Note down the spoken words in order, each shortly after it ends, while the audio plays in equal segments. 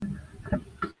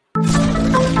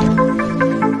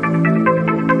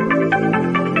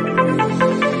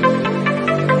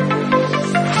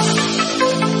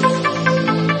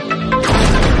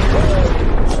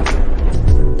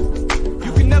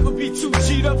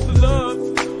for love.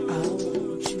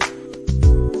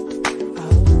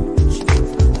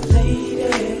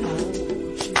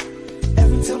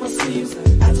 Every time I see you,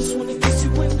 I just wanna kiss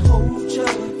you and hold you.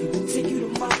 Even take you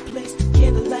to my place,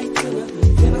 candlelight dinner.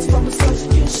 Then I start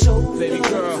massaging your shoulder. Baby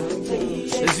girl,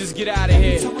 let's just get out of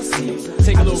here.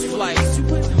 Take a little flight.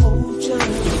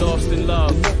 Lost in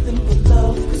love.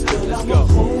 Let's go.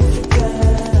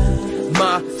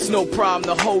 Ma, it's no problem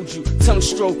to hold you, tongue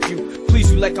stroke you,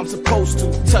 please you like I'm supposed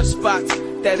to. Touch spots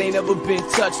that ain't ever been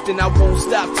touched, and I won't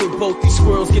stop till both these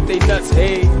squirrels get they nuts.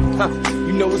 Hey,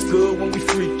 you know it's good when we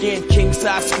freakin', king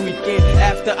size squeaking.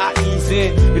 After I ease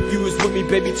in, if you was with me,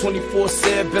 baby,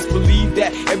 24/7, best believe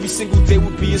that every single day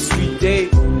would be a sweet day.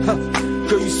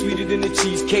 Girl, you sweeter than a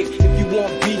cheesecake. If you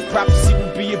want beef, prophecy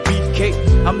will be a beefcake.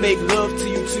 I make love to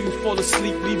you till you fall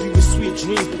asleep, leave you with sweet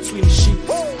dreams between the sheets.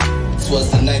 This was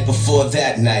the night before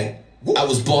that night. I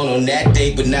was born on that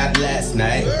day, but not last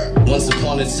night. Once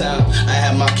upon a time, I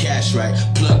had my cash right.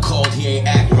 Plug called, he ain't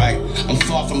act right. I'm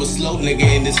far from a slow nigga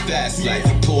in this fast life.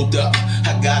 He pulled up,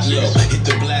 I got low, hit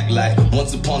the black light.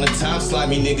 Once upon a time,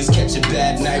 slimy niggas catch a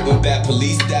bad night. When bad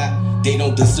police die, they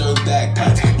don't deserve that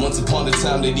guy. Once upon a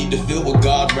time, they need to feel with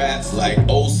God raps like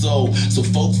old soul. So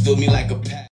folks feel me like a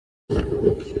pack.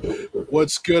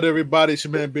 What's good, everybody? It's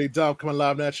your man Big Dom coming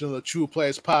live national the True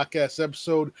Players Podcast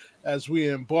episode as we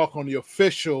embark on the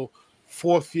official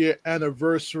 4th year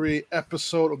anniversary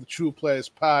episode of the True Players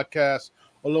Podcast.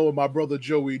 Along with my brother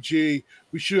Joey G.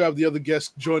 We should have the other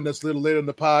guests join us a little later in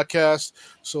the podcast.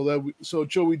 So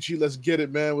Joey G, let's get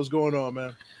it, man. What's going on,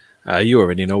 man? You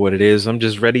already know what it is. I'm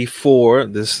just ready for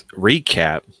this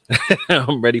recap.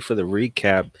 I'm ready for the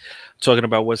recap, talking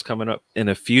about what's coming up in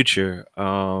the future,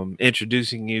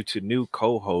 introducing you to new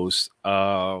co-hosts,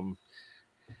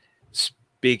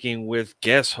 speaking with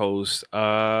guest hosts.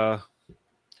 What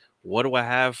do I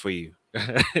have for you?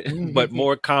 But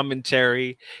more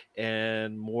commentary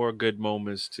and more good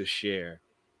moments to share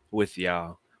with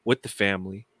y'all, with the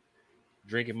family,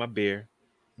 drinking my beer.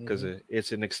 Because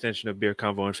it's an extension of Beer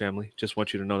Convo and Family. Just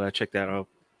want you to know that. Check that out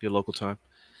your local time.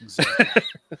 Exactly.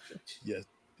 Yeah,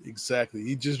 exactly.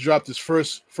 He just dropped his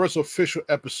first official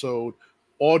episode,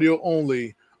 audio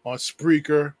only, on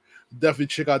Spreaker. Definitely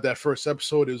check out that first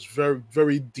episode. It was very,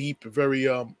 very deep, very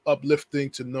uplifting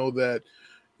to know that,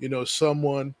 you know,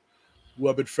 someone who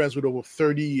I've been friends with over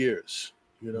 30 years,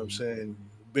 you know what I'm saying,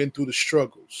 been through the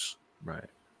struggles, right,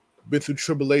 been through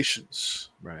tribulations,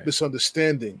 right,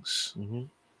 misunderstandings,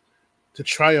 to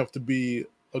triumph to be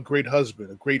a great husband,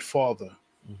 a great father.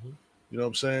 You know what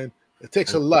I'm saying? It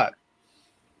takes a lot.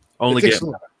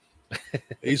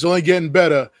 He's only getting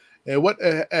better. And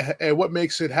what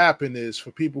makes it happen is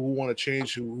for people who want to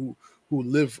change, who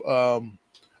live a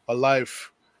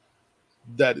life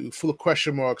that is full of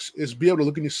question marks, is be able to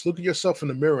look at yourself in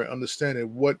the mirror and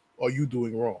understanding what are you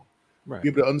doing wrong. Right. Be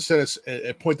able to understand it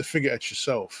and point the finger at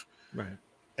yourself. Right.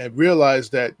 And realize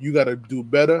that you got to do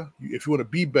better. If you want to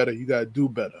be better, you got to do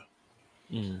better.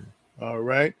 All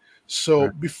right.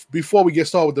 So before we get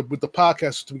started with the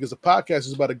podcast, because the podcast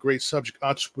is about a great subject,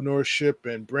 entrepreneurship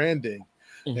and branding.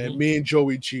 And me and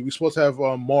Joey G, we're supposed to have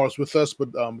Mars with us,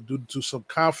 but due to some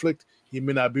conflict, he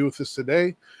may not be with us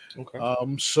today. Okay.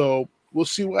 So we'll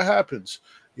see what happens.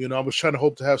 You know, I was trying to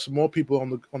hope to have some more people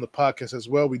on the podcast as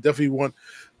well. We definitely want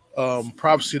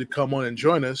Prophecy to come on and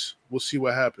join us. We'll see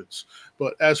what happens.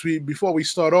 But before we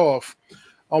start off,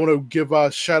 I want to give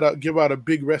out a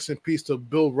big rest in peace to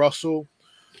Bill Russell,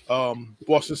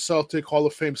 Boston Celtic Hall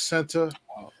of Fame center,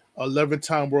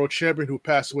 11-time world champion who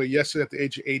passed away yesterday at the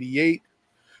age of 88.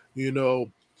 You know,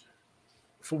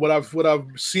 from what I've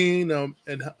seen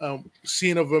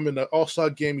seen of him in the All-Star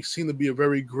game, he seemed to be a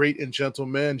very great and gentle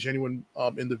man, genuine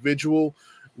individual,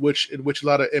 in which a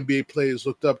lot of NBA players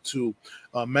looked up to.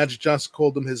 Magic Johnson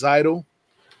called him his idol.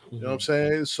 You know what I'm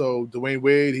saying? So Dwayne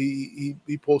Wade,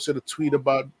 he posted a tweet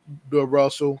about Bill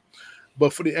Russell.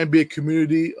 But for the NBA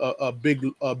community, a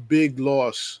big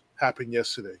loss happened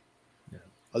yesterday.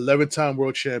 11-time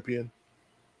world champion.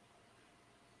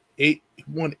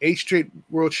 Won 8 straight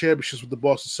world championships with the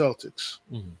Boston Celtics.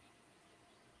 You know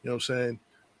what I'm saying?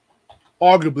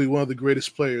 Arguably one of the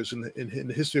greatest players in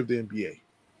the history of the NBA.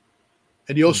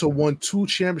 And he also won 2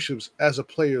 championships as a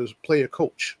player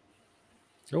coach.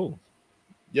 Oh,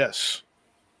 yes.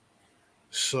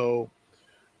 So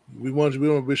we want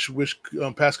to wish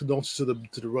past condolences to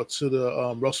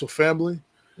the Russell family.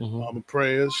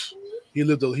 Prayers. He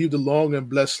lived a long and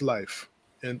blessed life,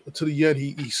 and to the end,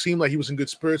 he seemed like he was in good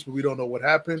spirits, but we don't know what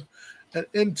happened.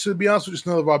 And to be honest with you, it's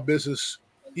none of our business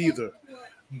either.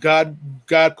 God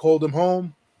called him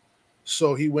home,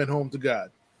 so he went home to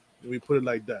God. We put it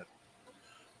like that.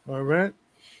 All right.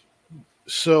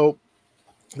 So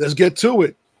let's get to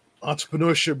it.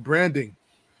 Entrepreneurship branding.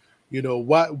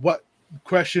 What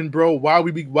question, bro? Why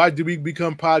did we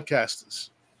become podcasters?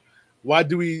 Why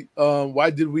did we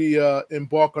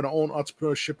embark on our own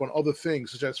entrepreneurship on other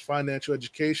things such as financial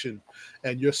education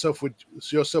and yourself with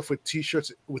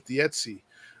t-shirts with the Etsy?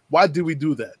 Why did we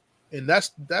do that? And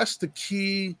that's the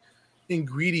key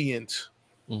ingredient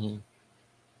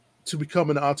to become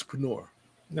an entrepreneur.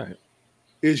 Right.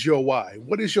 Is your why.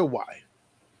 What is your why?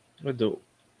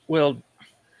 Well,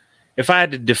 if I had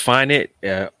to define it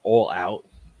all out,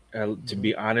 to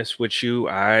be honest with you,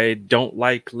 I don't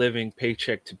like living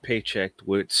paycheck to paycheck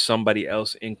with somebody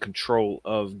else in control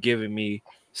of giving me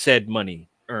said money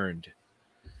earned.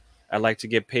 I like to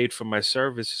get paid for my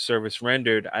service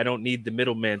rendered. I don't need the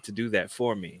middleman to do that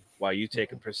for me while you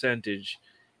take a percentage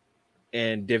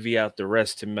and divvy out the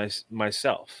rest to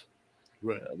myself.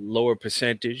 Right. Lower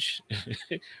percentage.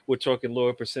 We're talking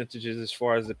lower percentages as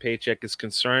far as the paycheck is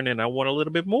concerned, and I want a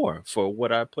little bit more for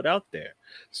what I put out there.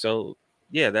 So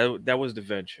yeah, that was the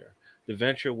venture. The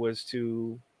venture was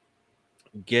to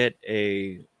get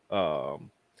a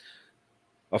form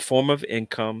of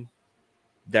income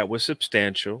that was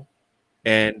substantial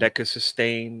and that could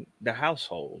sustain the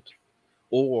household,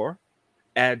 or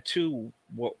add to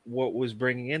what was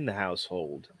bringing in the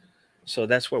household. So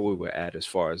that's where we were at as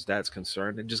far as that's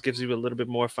concerned. It just gives you a little bit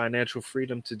more financial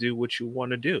freedom to do what you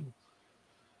want to do.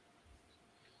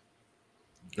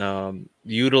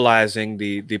 Utilizing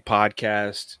the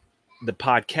podcasts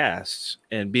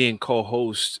and being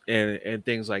co-hosts and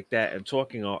things like that, and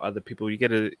talking on other people, you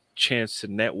get a chance to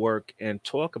network and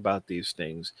talk about these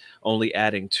things, only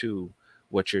adding to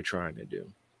what you're trying to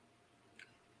do.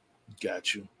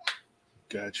 Got you.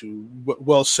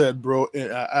 Well said, bro.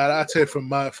 And I tell you from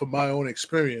my own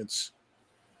experience,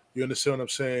 you understand what I'm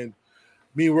saying?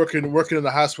 Me working in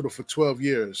the hospital for 12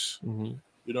 years.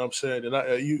 You know what I'm saying?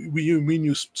 And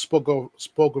you spoke of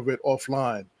it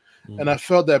offline, and I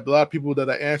felt that a lot of people that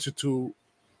I answered to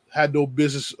had no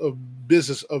business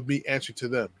of me answering to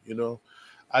them.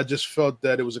 I just felt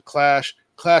that it was a clash,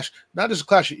 not just a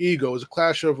clash of ego, it was a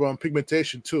clash of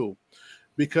pigmentation too,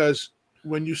 because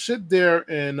when you sit there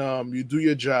and you do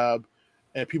your job,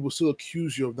 and people still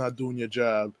accuse you of not doing your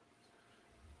job,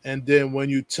 and then when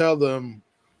you tell them,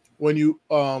 when you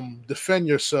defend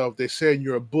yourself, they say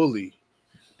you're a bully.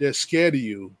 They're scared of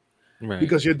you, Right.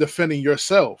 because you're defending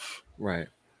yourself. Right.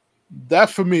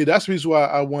 That for me, that's the reason why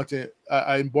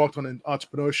I embarked on an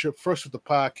entrepreneurship, first with the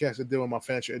podcast and then with my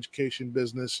financial education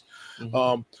business.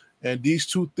 And these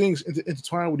two things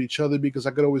intertwine with each other, because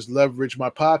I could always leverage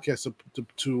my podcast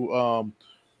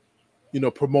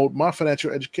to promote my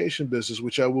financial education business,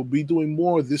 which I will be doing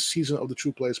more this season of the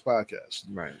True Players podcast.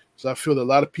 Right. So I feel that a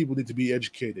lot of people need to be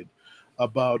educated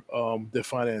about their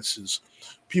finances.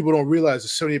 People don't realize that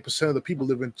 78% of the people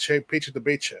live in paycheck to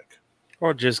paycheck.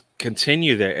 Or just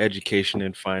continue their education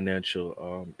in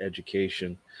financial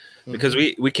education, because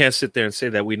we can't sit there and say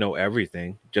that we know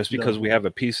everything. Just because we have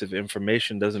a piece of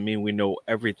information doesn't mean we know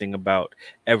everything about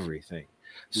everything.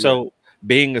 So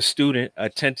being a student, a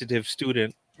tentative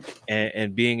student,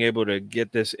 and being able to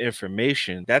get this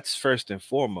information, that's first and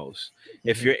foremost.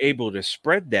 If you're able to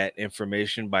spread that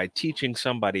information by teaching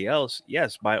somebody else,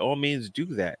 yes, by all means do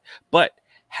that. But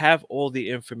have all the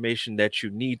information that you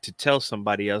need to tell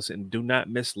somebody else, and do not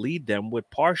mislead them with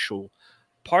partial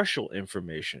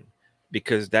information,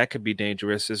 because that could be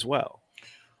dangerous as well.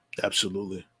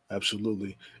 Absolutely.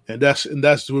 And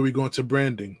that's where we go into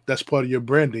branding. That's part of your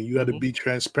branding. You got to be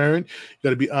transparent. You got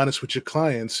to be honest with your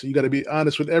clients. You got to be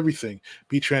honest with everything.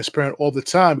 Be transparent all the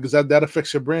time, because that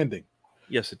affects your branding.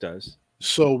 Yes, it does.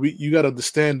 So you got to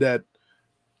understand that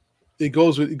it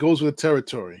goes with the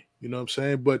territory. You know what I'm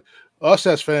saying? But us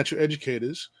as financial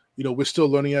educators, we're still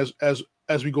learning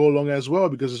as we go along as well,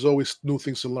 because there's always new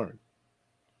things to learn.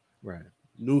 Right.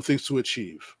 New things to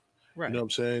achieve. Right. You know what I'm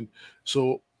saying?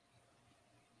 So,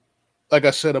 like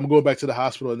I said, I'm going back to the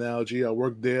hospital analogy. I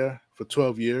worked there for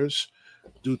 12 years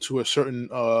due to a certain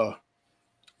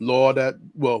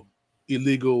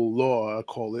illegal law, I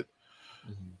call it.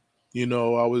 I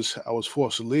was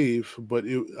forced to leave, but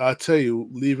I tell you,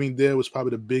 leaving there was probably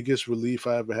the biggest relief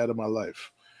I ever had in my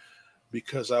life,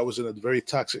 because I was in a very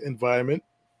toxic environment.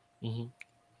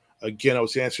 Again, I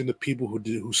was answering to people who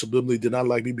subliminally did not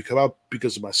like me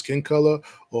because of my skin color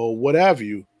or what have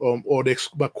you, or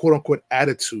my quote unquote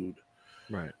attitude.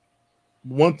 Right.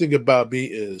 One thing about me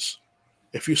is,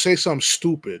 if you say something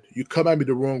stupid, you come at me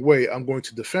the wrong way, I'm going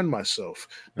to defend myself.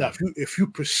 Now, if you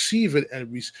perceive it and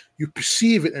you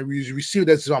receive it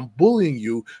as if I'm bullying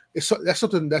you, that's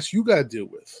something that you got to deal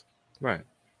with. Right.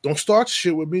 Don't start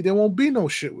shit with me. There won't be no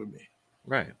shit with me.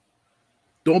 Right.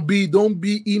 Don't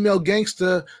be email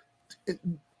gangster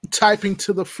typing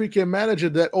to the freaking manager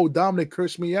that, oh, Dominic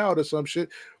cursed me out or some shit.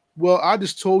 Well, I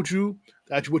just told you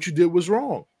that what you did was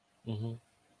wrong. Mm-hmm.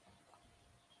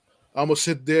 I'm gonna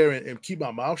sit there and keep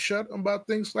my mouth shut about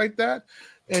things like that.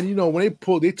 And when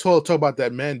they talk about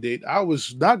that mandate, I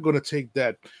was not gonna take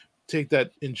that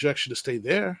injection to stay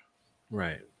there.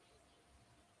 Right.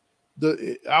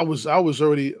 I was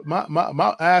already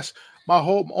my ass,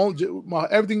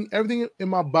 everything in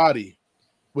my body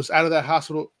was out of that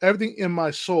hospital. Everything in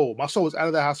my soul was out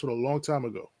of that hospital a long time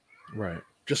ago. Right.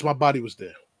 Just my body was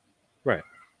there. Right.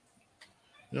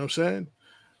 You know what I'm saying?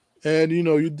 And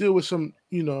you deal with some,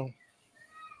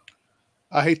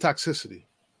 I hate toxicity.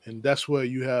 And that's where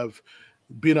you have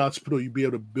being an entrepreneur, you be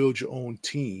able to build your own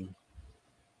team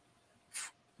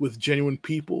with genuine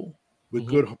people, with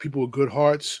good people with good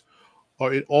hearts,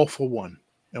 or it all for one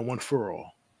and one for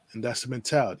all. And that's the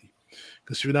mentality.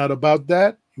 Because if you're not about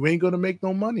that, you ain't gonna make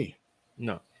no money.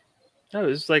 No,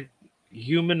 it's like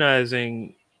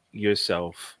humanizing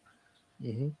yourself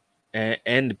and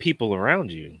the people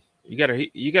around you.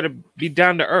 You gotta be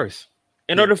down to earth.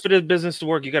 In order for this business to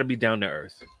work, you gotta be down to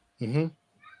earth.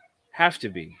 Have to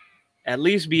be. At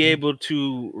least be able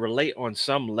to relate on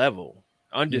some level.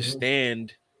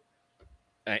 Understand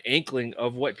an inkling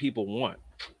of what people want.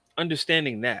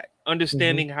 Understanding that.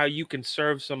 Understanding how you can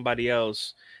serve somebody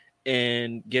else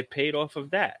and get paid off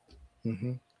of that.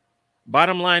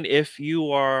 Bottom line, if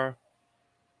you are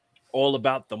all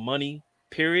about the money,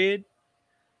 period,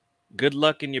 good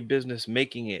luck in your business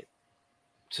making it,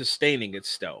 sustaining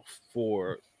itself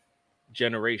for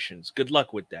generations. Good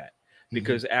luck with that.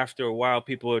 Because after a while,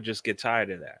 people will just get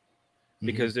tired of that.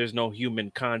 Because there's no human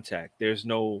contact. There's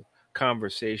no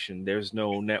conversation. There's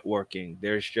no networking.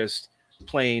 There's just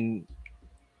plain,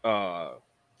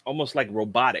 almost like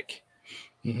robotic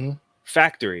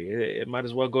factory. It might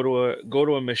as well go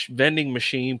to a vending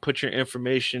machine, put your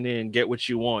information in, get what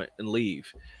you want, and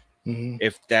leave.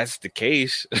 If that's the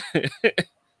case,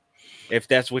 if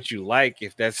that's what you like,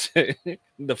 if that's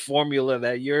the formula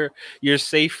that you're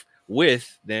safe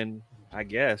with, then I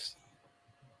guess.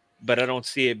 But I don't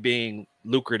see it being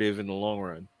lucrative in the long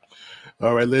run.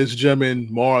 All right, ladies and gentlemen,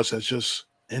 Mars has just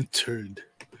entered.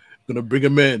 Gonna bring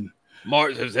him in.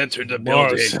 Mars has entered the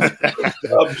building.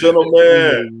 Up,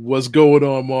 gentlemen. What's going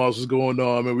on, Mars? What's going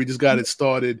on? Man, we just got it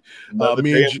started. Another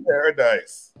day in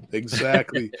paradise.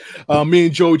 Exactly. Me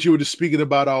and Joe G were just speaking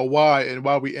about our why and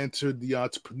why we entered the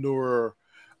entrepreneur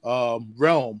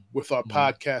realm with our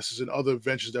podcasts and other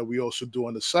ventures that we also do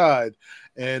on the side.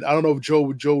 And I don't know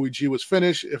if Joey G was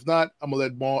finished. If not, I'm gonna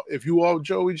let Mars. If you are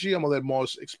Joey G, I'm gonna let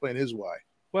Mars explain his why.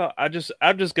 Well, I'm just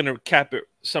gonna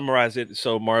summarize it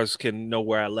so Mars can know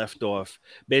where I left off.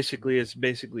 Basically, it's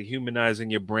humanizing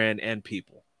your brand and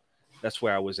people. That's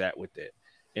where I was at with it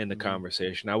in the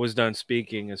conversation. I was done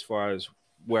speaking as far as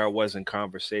where I was in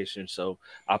conversation. So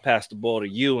I'll pass the ball to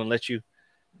you and let you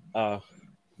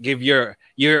give your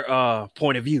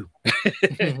point of view.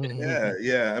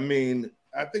 Yeah. I mean,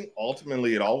 I think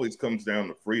ultimately it always comes down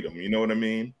to freedom. You know what I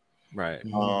mean? Right.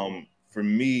 For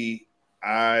me,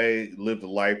 I lived a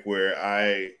life where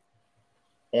I,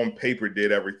 on paper,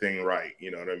 did everything right.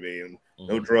 You know what I mean?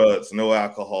 No drugs, no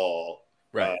alcohol.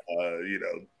 Right.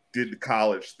 Did the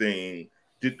college thing,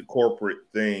 did the corporate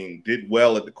thing, did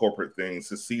well at the corporate thing,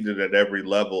 succeeded at every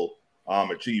level,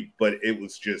 achieved. But it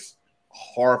was just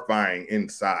horrifying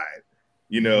inside.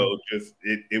 Just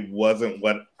it wasn't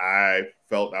what I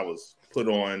felt I was put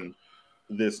on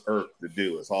this earth to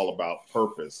do. It's all about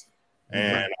purpose.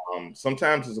 And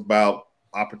sometimes it's about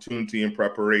opportunity and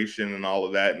preparation and all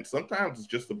of that. And sometimes it's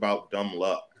just about dumb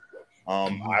luck.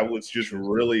 I was just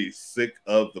really sick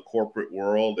of the corporate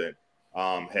world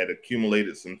and had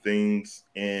accumulated some things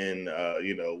in,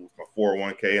 my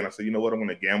 401k. And I said, you know what, I'm going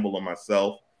to gamble on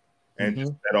myself and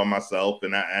just bet on myself.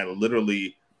 And I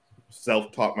literally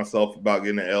self-taught myself about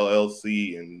getting an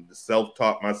LLC and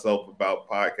self-taught myself about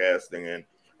podcasting. And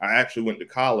I actually went to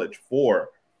college for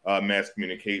mass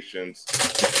communications.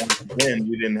 Then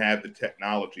we didn't have the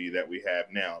technology that we have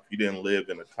now. If you didn't live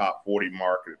in a top 40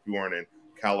 market, if you weren't in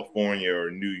California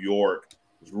or New York,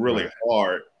 it was really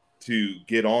hard to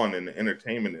get on in the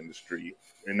entertainment industry.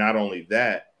 And not only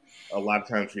that, a lot of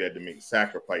times we had to make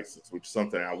sacrifices, which is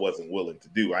something I wasn't willing to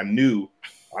do. I knew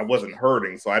I wasn't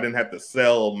hurting, so I didn't have to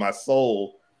sell my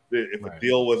soul if a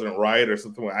deal wasn't right or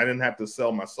something. I didn't have to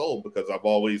sell my soul because I've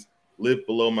always lived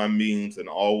below my means and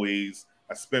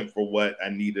I spent for what I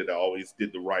needed. I always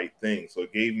did the right thing. So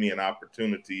it gave me an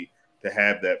opportunity to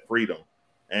have that freedom.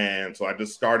 And so I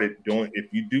just started doing,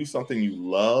 if you do something you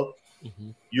love,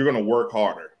 you're going to work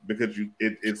harder because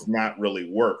it's not really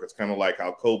work. It's kind of like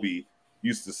how Kobe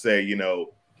used to say, you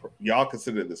know, y'all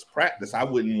consider this practice. I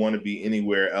wouldn't want to be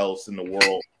anywhere else in the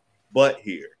world but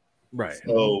here. Right.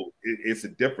 So it's a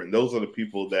different. Those are the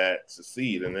people that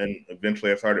succeed. And then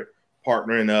eventually I started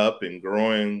partnering up and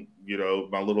growing, you know,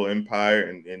 my little empire.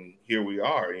 And here we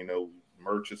are, you know,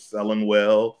 merch is selling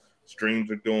well.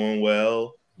 Streams are doing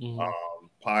well.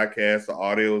 Podcasts, the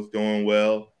audio is doing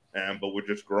well. But we're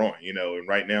just growing, you know, and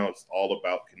right now it's all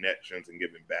about connections and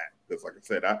giving back. Because like I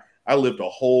said, I lived a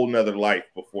whole nother life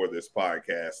before this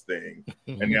podcast thing.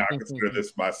 And now I consider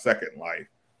this my second life.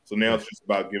 So now it's just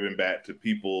about giving back to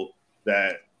people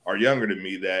that are younger than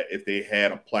me, that if they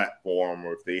had a platform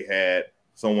or if they had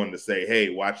someone to say, hey,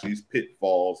 watch these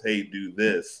pitfalls, hey, do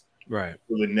this. Right.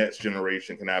 So the next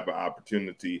generation can have an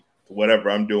opportunity to whatever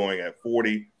I'm doing at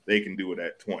 40, they can do it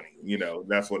at 20. You know,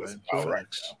 that's what it's about right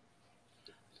now.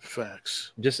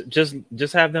 Facts.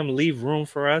 Just have them leave room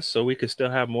for us so we could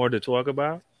still have more to talk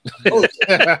about.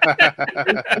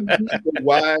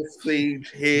 Wise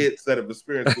sage heads that have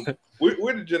experienced.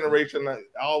 We're the generation I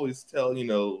always tell, you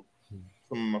know,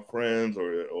 some of my friends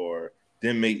or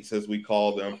den mates, as we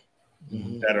call them,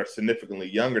 that are significantly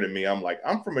younger than me. I'm like,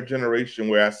 I'm from a generation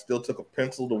where I still took a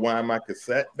pencil to wind my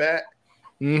cassette back.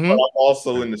 But I'm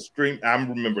also in the stream. I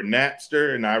remember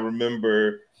Napster, and I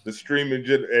remember the streaming,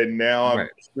 and now I'm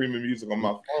streaming music on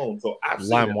my phone. So I've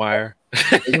LimeWire,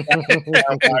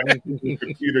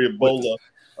 computer, Ebola,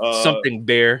 something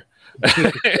Bear,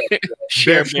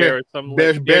 Share Bear, or something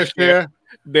like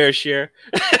Bear Share.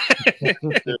 Yeah,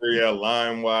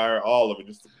 LimeWire, all of it.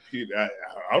 Just the computer.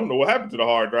 I don't know what happened to the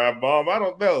hard drive bomb. I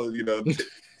don't know. You know,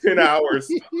 10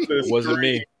 hours. Wasn't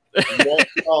me.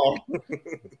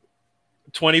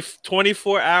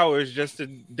 24 hours just to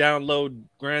download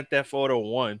Grand Theft Auto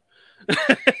 1.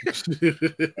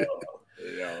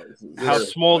 How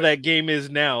small that game is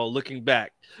now, looking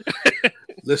back.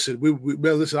 Listen,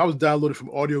 listen. I was downloading from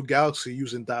Audio Galaxy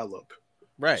using dial-up.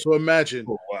 Right. So imagine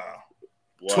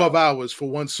 12 hours for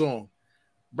one song.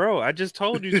 Bro, I just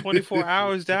told you 24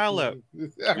 hours dial-up.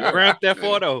 Grand Theft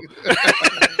Auto.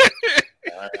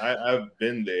 I've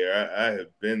been there. I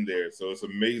have been there. So it's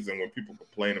amazing when people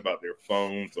complain about their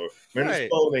phones or, man, this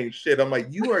phone ain't shit. I'm like,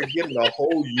 you are getting a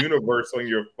whole universe on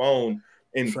your phone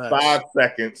in 5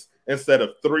 seconds instead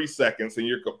of 3 seconds, and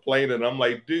you're complaining. I'm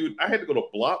like, dude, I had to go to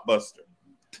Blockbuster.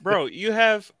 Bro, you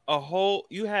have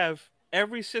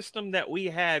every system that we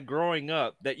had growing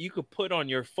up that you could put on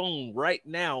your phone right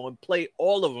now and play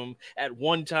all of them at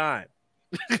one time.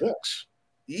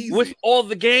 Easy. With all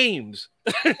the games.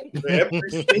 Every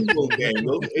single game.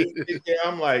 Those 8-bit games,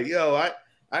 I'm like, yo,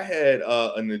 I had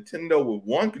a Nintendo with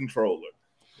one controller.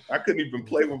 I couldn't even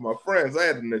play with my friends. I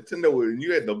had a Nintendo with, and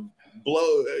you had to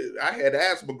blow. I had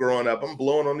asthma growing up. I'm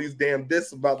blowing on these damn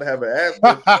discs, about to have an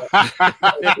asthma. I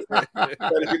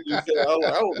don't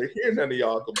want to hear none of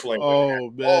y'all complain. Oh,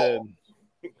 man.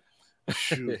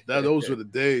 Shoot, those were the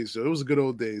days. Though. It was the good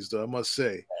old days, though, I must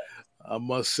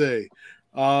say.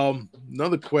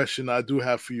 Another question I do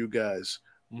have for you guys.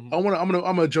 I'm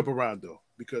gonna jump around though,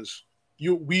 because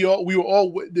we were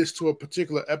all witness to a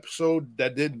particular episode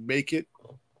that didn't make it.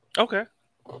 Okay.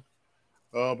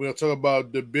 We're gonna talk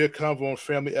about the Beer Convo and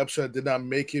Family episode that did not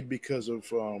make it because of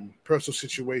personal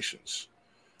situations.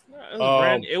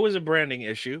 It was a branding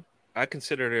issue. I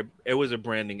considered it was a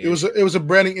branding issue. It was a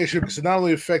branding issue because it not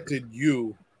only affected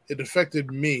you, it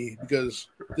affected me because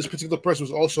this particular person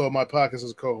was also on my podcast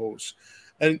as a co-host.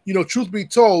 And, you know, truth be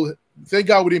told, thank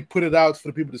God we didn't put it out for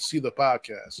the people to see the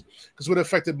podcast, because it would have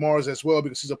affected Mars as well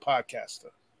because he's a podcaster.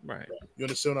 Right. You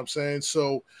understand what I'm saying?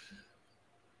 So,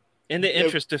 in the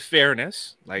interest of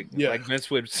fairness, like Vince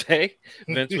would say,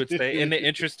 in the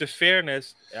interest of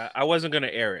fairness, I wasn't going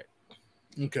to air it.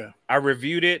 Okay. I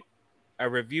reviewed it.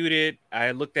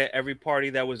 I looked at every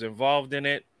party that was involved in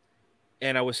it,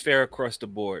 and I was fair across the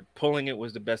board. Pulling it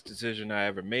was the best decision I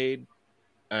ever made,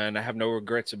 and I have no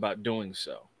regrets about doing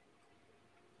so.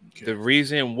 Okay. The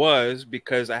reason was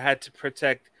because I had to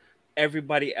protect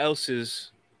everybody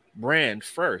else's brand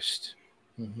first.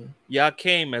 Mm-hmm. Y'all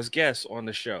came as guests on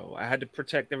the show. I had to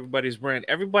protect everybody's brand.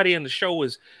 Everybody in the show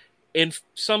was in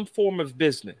some form of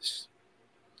business,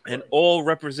 and all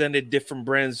represented different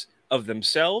brands of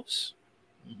themselves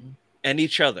and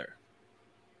each other.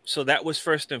 So that was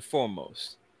first and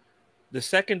foremost. The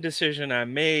second decision I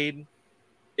made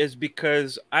is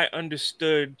because I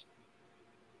understood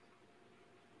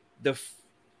the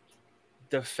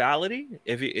fality,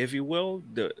 if you will,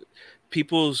 the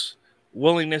people's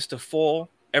willingness to fall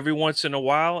every once in a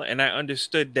while, and I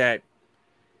understood that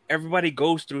everybody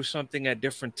goes through something at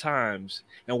different times,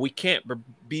 and we can't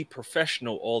be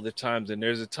professional all the times. And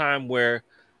there's a time where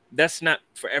that's not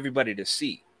for everybody to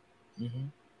see. Mm-hmm.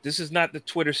 This is not the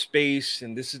Twitter space,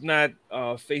 and this is not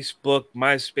Facebook,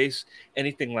 MySpace,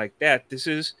 anything like that. This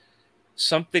is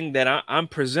something that I'm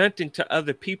presenting to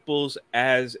other people's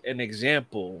as an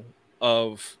example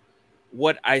of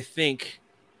what I think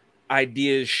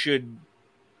ideas should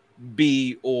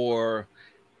be, or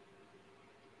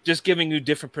just giving you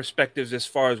different perspectives as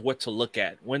far as what to look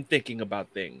at when thinking about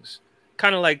things.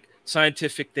 Kind of like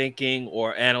scientific thinking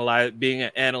or being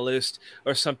an analyst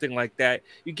or something like that.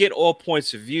 You get all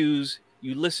points of views,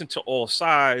 you listen to all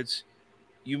sides,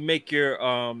 you make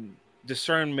your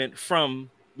discernment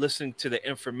from listening to the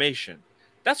information.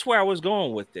 That's where I was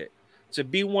going with it. To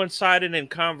be one-sided in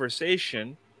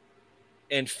conversation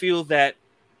and feel that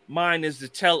mine is the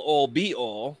tell-all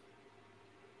be-all,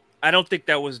 I don't think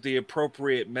that was the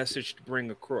appropriate message to bring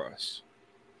across.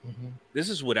 Mm-hmm. This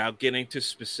is without getting to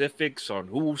specifics on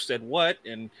who said what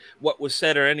and what was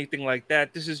said or anything like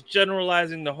that. This is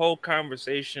generalizing the whole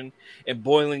conversation and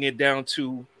boiling it down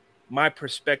to my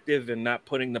perspective and not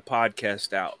putting the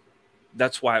podcast out.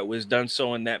 That's why it was done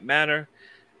so in that manner.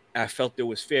 I felt it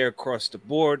was fair across the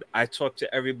board. I talked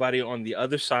to everybody on the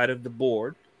other side of the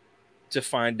board to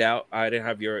find out. I didn't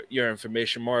have your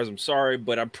information, Mars. I'm sorry,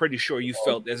 but I'm pretty sure you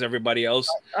felt as everybody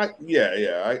else. I got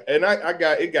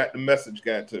the message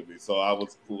got to me, so I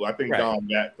was cool. I think Dom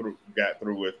got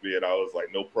through with me, and I was like,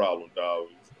 no problem, dog.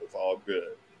 It's all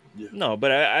good. Yeah. No,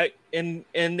 but I in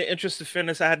the interest of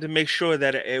fairness, I had to make sure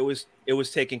that it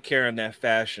was taken care in that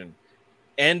fashion.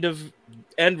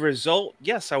 End result,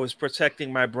 yes, I was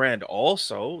protecting my brand.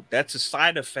 Also, that's a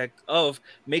side effect of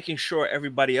making sure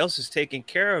everybody else is taken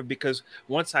care of, because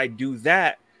once I do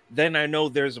that, then I know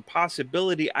there's a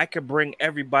possibility I could bring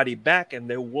everybody back, and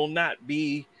there will not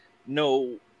be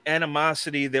no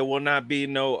animosity. There will not be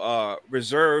no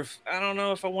reserve. I don't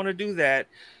know if I want to do that.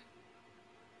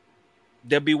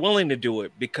 They'll be willing to do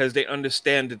it because they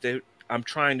understand that I'm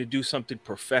trying to do something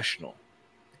professional.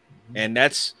 Mm-hmm. And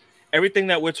that's everything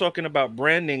that we're talking about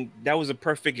branding. That was a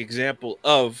perfect example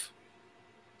of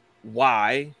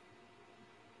why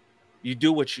you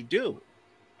do what you do,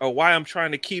 or why I'm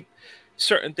trying to keep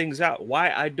certain things out,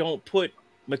 why I don't put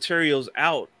materials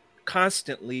out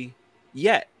constantly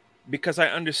yet, because I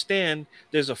understand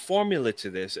there's a formula to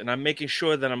this, and I'm making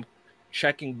sure that I'm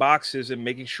checking boxes and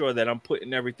making sure that I'm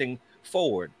putting everything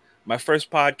forward. My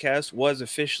first podcast was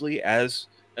officially as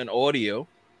an audio,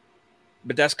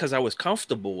 but that's because I was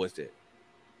comfortable with it.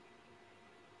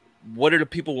 What do the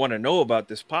people want to know about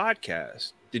this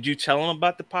podcast? Did you tell them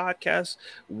about the podcast?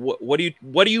 What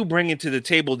do you bring into the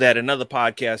table that another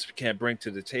podcast can't bring to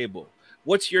the table?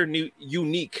 What's your new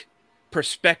unique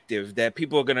perspective that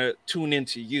people are going to tune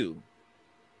into you?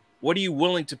 What are you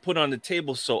willing to put on the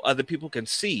table so other people can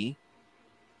see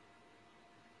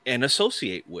and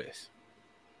associate with?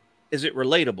 Is it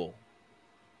relatable?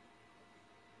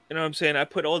 You know what I'm saying? I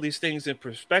put all these things in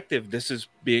perspective. This is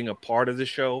being a part of the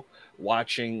show,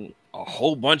 watching a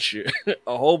whole bunch of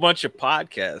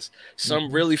podcasts, some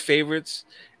really favorites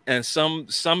and some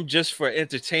just for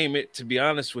entertainment, to be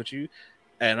honest with you.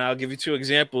 And I'll give you two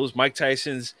examples. Mike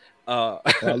Tyson's I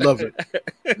love it.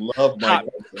 Love Mike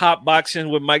Hot Boxing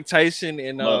with Mike Tyson,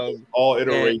 and all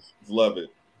iterations, love it.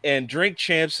 And Drink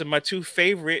Champs are my two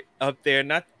favorite up there.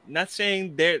 Not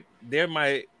saying they're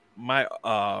my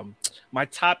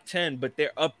top 10, but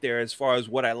they're up there as far as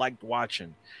what I liked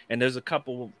watching. And there's a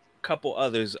couple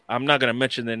others. I'm not going to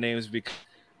mention their names because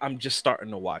I'm just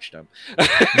starting to watch them.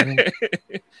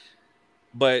 Mm-hmm.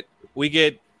 But we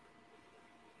get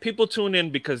people tune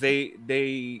in because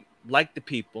they like the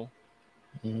people.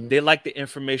 Mm-hmm. They like the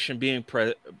information being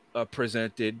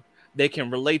presented. They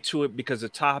can relate to it because the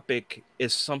topic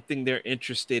is something they're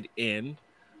interested in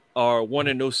or want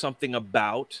to know something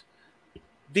about.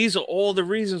 These are all the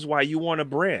reasons why you want a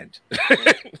brand.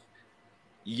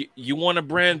 You want a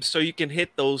brand so you can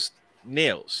hit those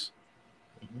nails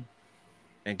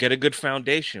and get a good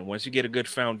foundation. Once you get a good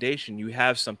foundation, you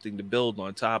have something to build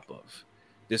on top of.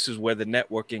 This is where the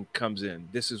networking comes in.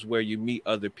 This is where you meet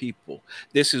other people.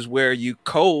 This is where you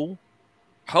co-host.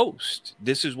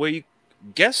 This is where you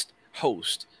guest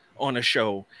host on a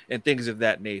show and things of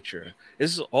that nature.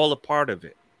 This is all a part of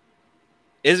it.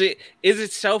 Is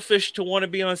it selfish to want to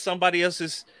be on somebody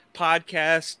else's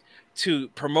podcast to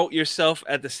promote yourself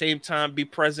at the same time be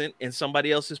present in somebody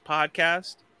else's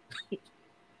podcast?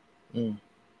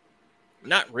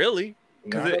 Not really.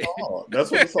 Not at all.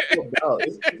 That's what it's all about.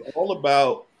 It's all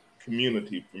about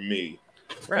community for me.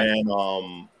 Right.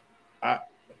 And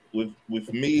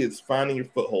with me, it's finding your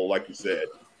foothold, like you said.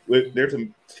 There's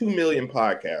 2 million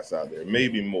podcasts out there,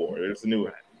 maybe more. There's a new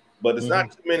one. But it's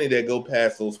not too many that go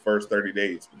past those first 30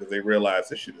 days because they realize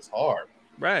this shit is hard.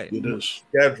 Right. It is.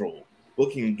 Schedule.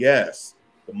 booking guests.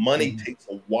 The money takes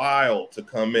a while to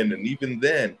come in, and even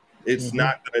then, it's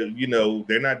not gonna,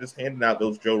 they're not just handing out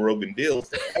those Joe Rogan deals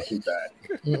to everybody.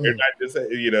 They're not just,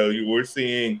 we're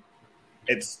seeing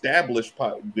established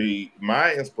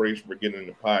my inspiration for getting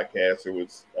into podcasts. There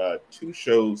was 2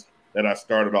 shows that I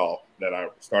started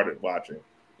watching.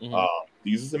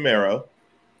 These Zamero,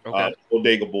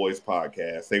 Bodega Boys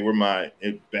podcast. They were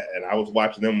and I was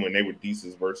watching them when they were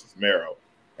Desus versus Mero,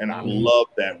 and I love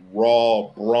that raw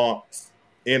Bronx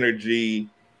energy.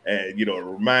 And it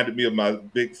reminded me of my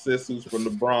big sis who's from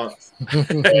the Bronx.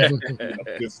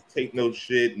 Just take no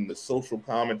shit and the social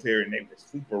commentary, and they were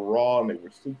super raw and they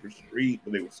were super street,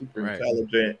 but they were super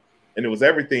intelligent, and it was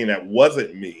everything that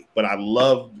wasn't me. But I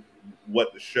loved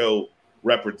what the show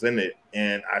represented,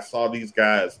 and I saw these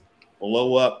guys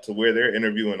blow up to where they're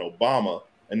interviewing Obama,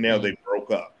 and now they broke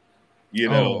up. They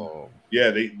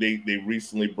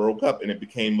recently broke up, and it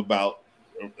became about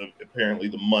apparently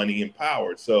the money and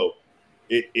power. So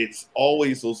it's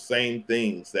always those same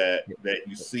things that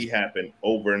you see happen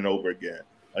over and over again.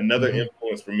 Another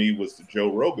influence for me was the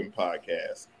Joe Rogan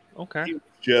podcast. Okay. He was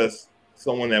just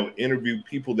someone that would interview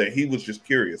people that he was just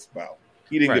curious about.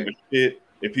 He didn't give a shit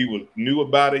if he knew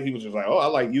about it. He was just like, oh, I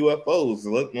like UFOs.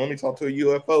 Let me talk to a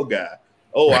UFO guy.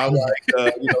 Oh, I like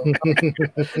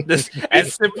this.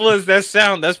 As simple as that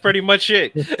sound, that's pretty much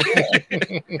it.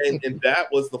 and that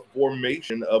was the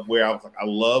formation of where I was like, I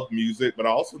love music, but I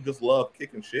also just love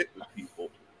kicking shit with people.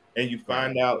 And you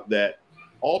find out that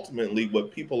ultimately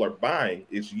what people are buying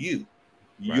is you.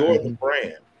 You're the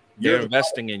brand. They're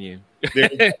investing in you. They're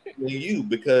investing in you,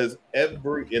 because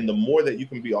the more that you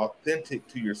can be authentic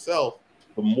to yourself,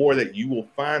 the more that you will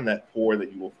find that core,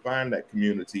 that you will find that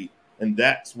community. And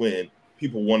that's when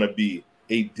people want to be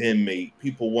a den mate.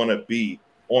 People want to be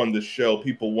on the show.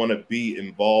 People want to be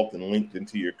involved and linked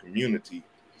into your community.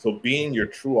 So being your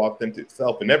true, authentic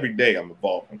self, and every day I'm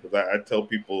evolving, because I tell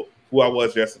people who I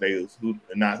was yesterday is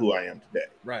not who I am today.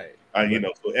 Right.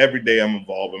 So every day I'm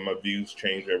evolving. My views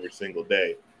change every single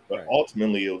day. But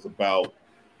ultimately it was about,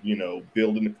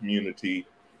 building the community,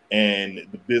 and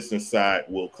the business side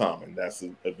will come. And that's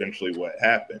eventually what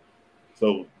happened.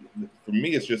 So for me,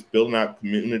 it's just building out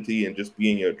community and just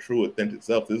being your true, authentic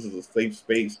self. This is a safe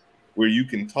space where you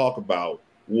can talk about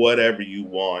whatever you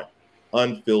want,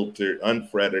 unfiltered,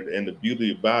 unfretted. And the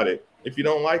beauty about it, if you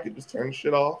don't like it, just turn the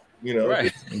shit off.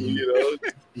 Like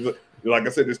I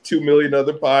said, there's 2 million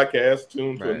other podcasts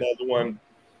tuned to another one.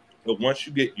 But once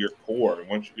you get your core and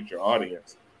once you get your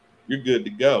audience, you're good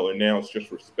to go. And now it's just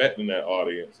respecting that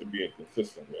audience and being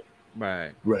consistent with it.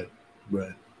 Right.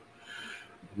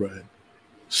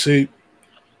 See,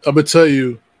 I'm gonna tell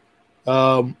you,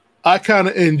 I kind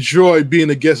of enjoy being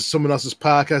a guest of someone else's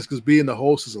podcast, because being the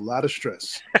host is a lot of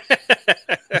stress.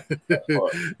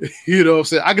 You know what I'm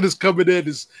saying? I can just come in there,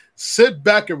 just sit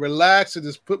back and relax and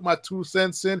just put my 2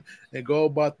 cents in and go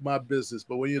about my business.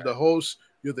 But when you're the host,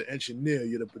 you're the engineer,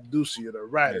 you're the producer, you're the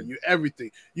writer, you're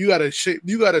everything. You gotta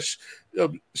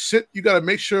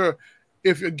make sure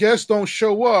if your guests don't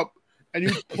show up and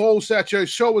you post that your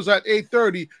show is at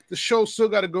 8:30, the show still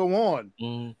got to go on.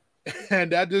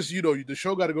 And that just, the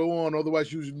show got to go on.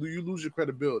 Otherwise, you lose your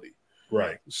credibility.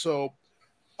 Right. So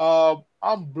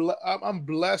I'm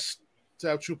blessed to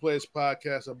have True Players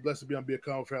podcast. I'm blessed to be on Be a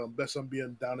Common Fan. I'm blessed I'm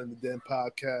being Down in the Den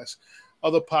podcast.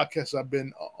 Other podcasts I've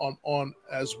been on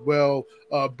as well.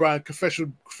 Brian,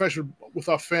 Confession with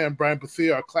our fan, Brian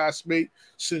Bethia, our classmate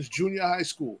since junior high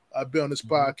school. I've been on this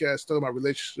podcast talking about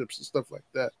relationships and stuff like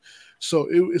that. So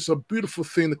it's a beautiful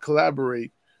thing to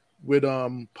collaborate with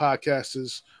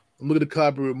podcasters. I'm looking to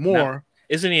collaborate more. Now,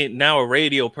 isn't he now a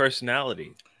radio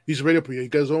personality? He's a radio. He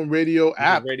got his own radio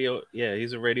app.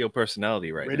 He's a radio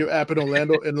personality radio app in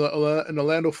Orlando, in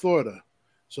Orlando, Florida.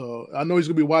 So I know he's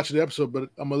gonna be watching the episode, but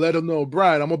I'm gonna let him know,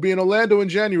 Brian, I'm gonna be in Orlando in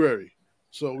January,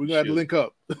 so we're gonna have to link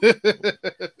up.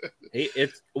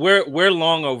 We're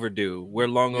long overdue. We're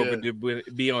long overdue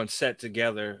to be on set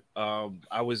together.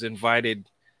 I was invited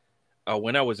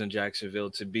when I was in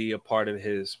Jacksonville to be a part of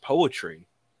his poetry.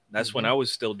 That's when I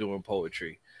was still doing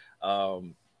poetry. That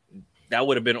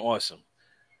would have been awesome.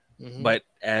 But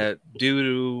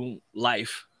due to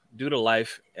life,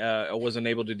 I wasn't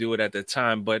able to do it at the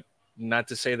time. But not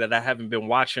to say that I haven't been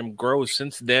watching him grow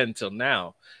since then till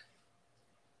now.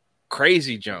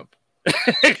 Crazy jump.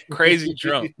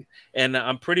 And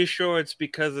I'm pretty sure it's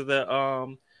because of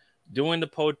the doing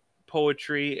the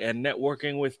poetry and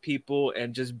networking with people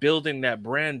and just building that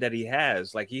brand that he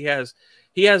has. Like he has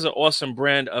an awesome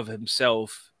brand of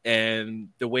himself, and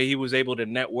the way he was able to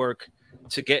network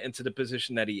to get into the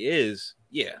position that he is.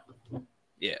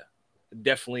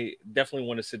 Definitely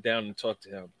want to sit down and talk to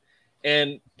him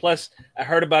And plus, I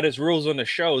heard about his rules on the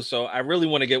show, so I really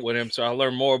want to get with him so I'll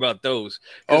learn more about those.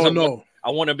 Oh no,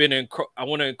 I want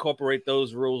to incorporate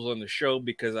those rules on the show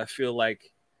because I feel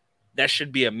like that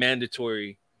should be a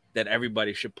mandatory that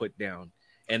everybody should put down,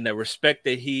 and the respect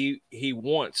that he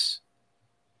wants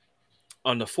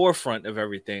on the forefront of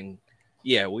everything.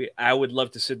 Yeah, I would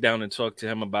love to sit down and talk to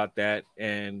him about that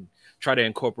and try to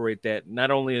incorporate that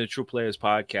not only in the True Players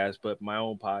podcast but my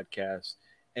own podcast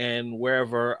and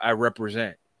wherever I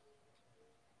represent.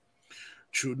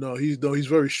 true. No, he's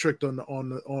very strict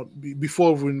on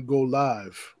before we go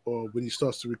live or when he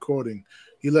starts the recording.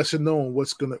 He lets it know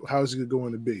how's it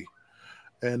going to be,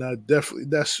 and I definitely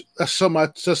that's some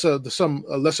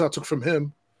lesson I took from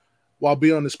him while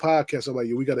being on this podcast. I'm like,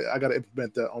 I gotta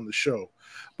implement that on the show.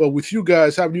 But with you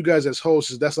guys, having you guys as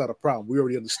hosts, that's not a problem. We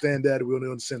already understand that. We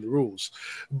already understand the rules.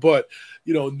 But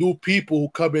new people who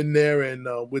come in there and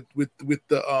with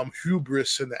the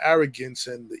hubris and the arrogance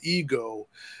and the ego,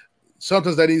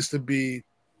 sometimes that needs to be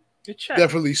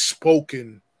definitely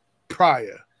spoken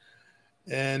prior,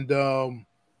 and to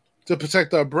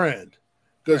protect our brand.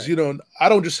 Because I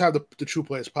don't just have the True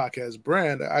Players podcast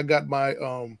brand. I got my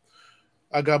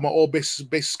all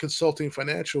basis consulting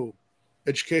financial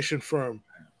education firm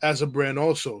as a brand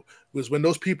also. Because when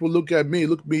those people look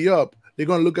me up, they're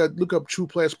going to look up True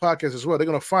Players podcast as well. They're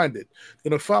going to find it.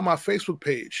 They're going to find my Facebook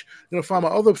page. They're going to find my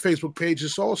other Facebook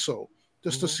pages also,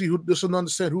 just to see just to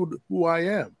understand who I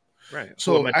am. Right.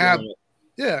 So I have.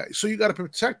 Yeah, so you got to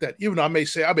protect that. Even though I may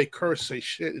curse, say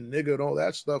shit, and nigga, and all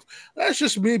that stuff. That's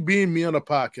just me being me on a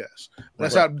podcast.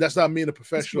 That's not me in a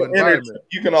professional environment.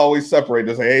 You can always separate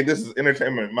this. Hey, this is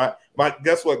entertainment. My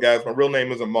guess what, guys? My real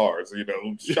name isn't Mars.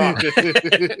 Shock.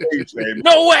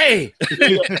 No way.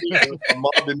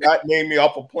 Mom did not name me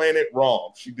off a planet.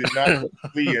 Wrong. She did not put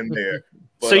V in there.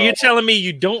 But, so you're telling me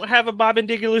you don't have a Bob and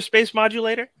Diggler space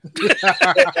modulator?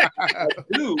 I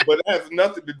do, but it has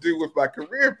nothing to do with my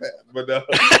career path. But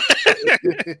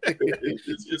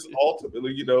it's just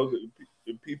ultimately,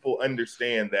 people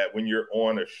understand that when you're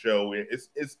on a show, it's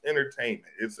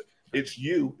entertainment. It's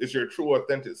you. It's your true,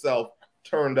 authentic self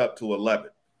turned up to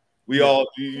 11. We all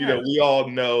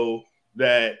know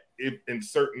that if in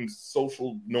certain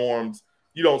social norms,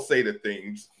 you don't say the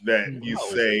things that you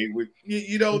say.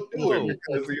 You don't do it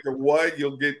because either one,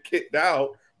 you'll get kicked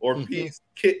out or piece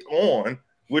kicked on,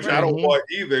 which I don't want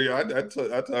either. I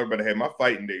tell everybody, hey, my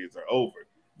fighting days are over.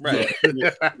 Right. So,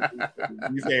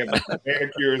 these hands are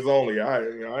manicures only. I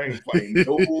ain't fighting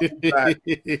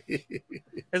nobody.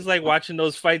 It's like watching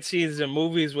those fight scenes in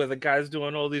movies where the guy's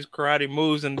doing all these karate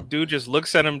moves and the dude just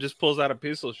looks at him, just pulls out a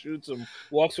pistol, shoots him,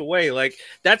 walks away. Like,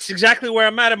 that's exactly where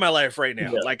I'm at in my life right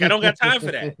now. Yeah. Like, I don't got time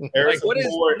for that. Like, what is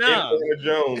Indiana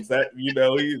Jones? That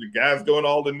the guy's doing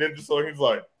all the ninja, so he's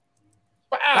like,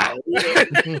 wow.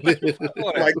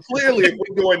 Like, clearly, if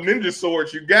we're doing ninja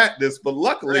swords, you got this. But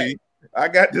luckily, right. I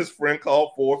got this friend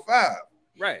called 4 or 5.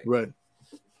 Right.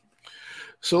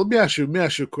 So let me ask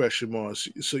you a question, Mars.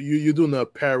 So you're doing the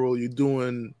apparel, you're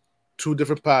doing 2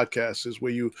 different podcasts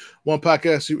where one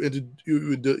podcast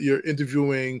you're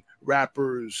interviewing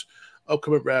rappers,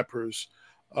 upcoming rappers.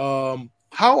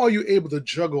 How are you able to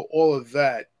juggle all of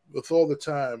that with the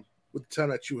time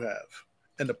that you have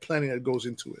and the planning that goes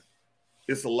into it?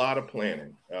 It's a lot of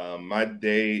planning. My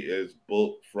day is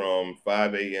booked from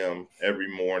 5 a.m. every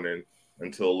morning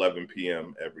until 11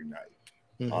 p.m. every night.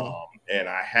 Mm-hmm. And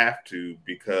I have to,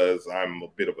 because I'm a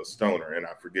bit of a stoner and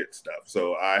I forget stuff.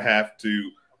 So I have to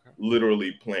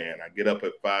literally plan. I get up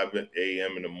at 5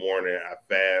 a.m. in the morning. I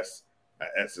fast, I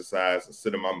exercise, I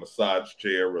sit in my massage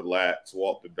chair, relax,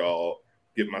 walk the dog,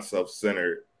 get myself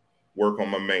centered, work on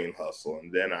my main hustle.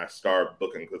 And then I start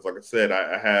booking. Because like I said,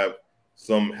 I have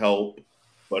some help,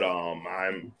 but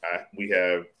we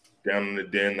have Down in the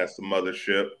Den, that's the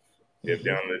mothership. We have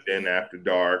Down in the Den After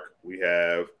Dark. We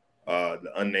have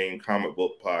the Unnamed Comic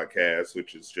Book Podcast,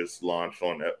 which is just launched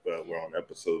we're on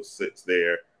episode 6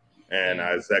 there. And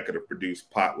I executive produce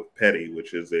Pot with Petty,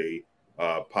 which is a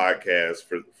podcast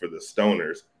for the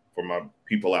stoners, for my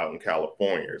people out in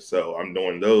California. So I'm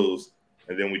doing those.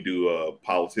 And then we do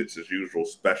Politics as Usual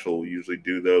special. We usually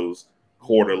do those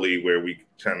quarterly where we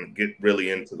kind of get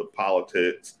really into the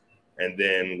politics. And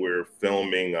then we're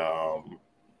filming,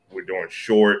 we're doing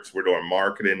shorts, we're doing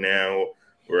marketing now.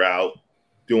 We're out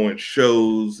doing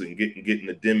shows and getting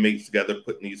the den mates together,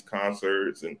 putting these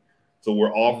concerts. And so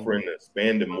we're offering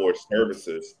expanding more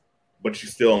services, but you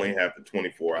still only have the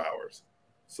 24 hours.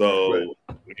 So,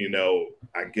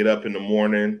 I get up in the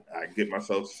morning, I get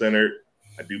myself centered,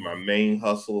 I do my main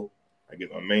hustle.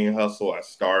 I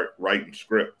start writing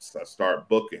scripts, I start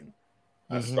booking,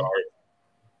 I start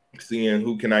seeing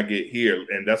who can I get here.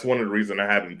 And that's one of the reasons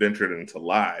I haven't ventured into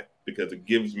live, because it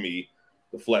gives me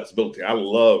the flexibility. I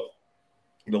love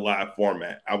the live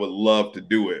format. I would love to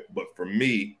do it. But for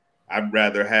me, I'd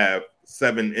rather have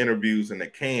 7 interviews in the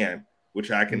can, which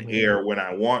I can air when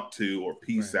I want to or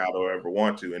piece out or ever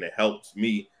want to. And it helps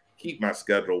me keep my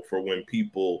schedule for when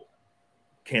people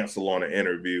cancel on an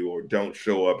interview or don't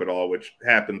show up at all, which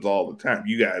happens all the time.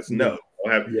 You guys know.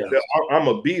 I'm going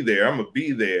to be there.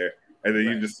 And then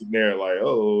you just sit there like,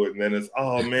 oh, and then it's,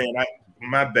 oh, man,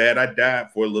 my bad. I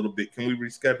died for a little bit. Can we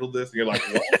reschedule this? And you're like,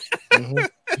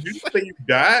 what? Did you say you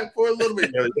died for a little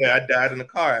bit? Like, yeah, I died in a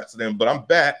car accident, but I'm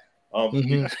back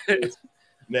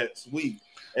next week.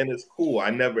 And it's cool.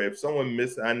 If someone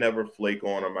misses, I never flake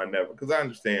on them. Because I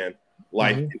understand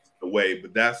life gets in the way,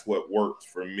 but that's what works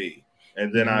for me.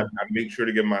 And then I make sure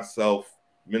to give myself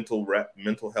mental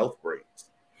health breaks.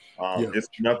 It's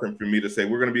nothing for me to say,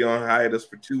 we're going to be on hiatus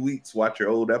for 2 weeks, watch your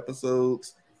old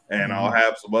episodes, and I'll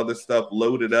have some other stuff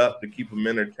loaded up to keep them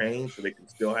entertained so they can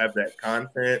still have that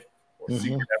content or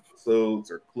secret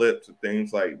episodes or clips or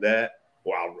things like that.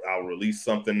 Or I'll release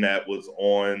something that was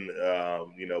on,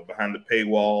 behind the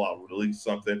paywall. I'll release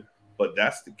something. But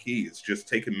that's the key. It's just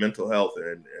taking mental health.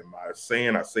 And I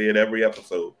say it every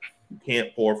episode, you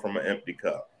can't pour from an empty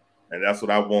cup. And that's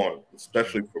what I want,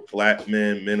 especially for Black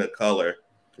men of color,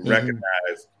 to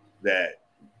recognize that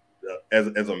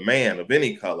as a man of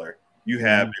any color, you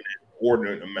have an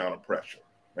inordinate amount of pressure.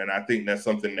 And I think that's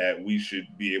something that we should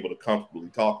be able to comfortably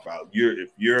talk about. If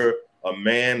you're a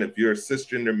man, if you're a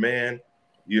cisgender man,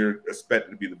 you're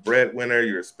expected to be the breadwinner.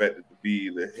 You're expected to be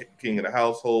the king of the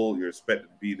household. You're expected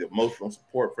to be the emotional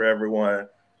support for everyone.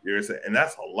 And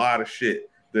that's a lot of shit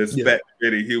to expect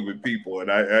really human people. And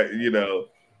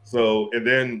and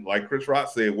then like Chris Rock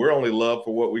said, we're only loved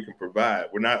for what we can provide.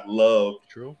 We're not loved,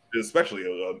 especially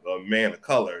a man of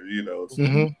color.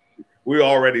 We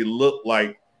already look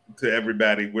like to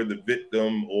everybody we're the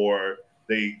victim, or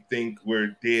they think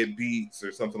we're deadbeats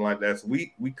or something like that. So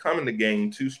we come in the game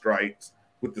 2 strikes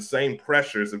with the same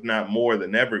pressures, if not more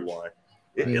than everyone.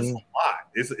 It's a lot.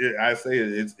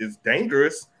 It's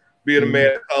dangerous being a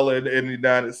man of color in the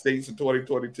United States in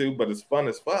 2022, but it's fun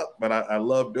as fuck. But I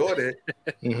love doing it.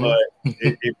 But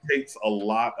it takes a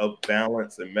lot of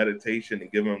balance and meditation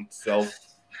and giving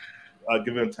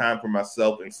time for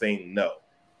myself and saying no.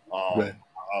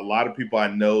 A lot of people I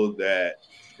know that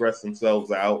stress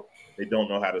themselves out, they don't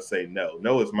know how to say no.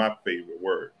 No is my favorite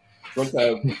word.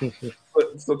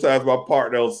 Sometimes my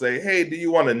partner will say, "Hey, do you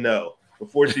want to know?"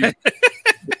 Before she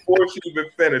even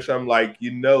finish, I'm like,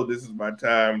 this is my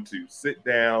time to sit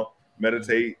down,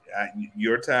 meditate.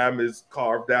 Your time is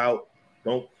carved out.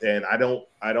 I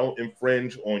don't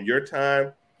infringe on your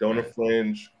time. Don't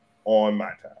infringe on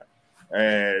my time.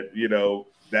 And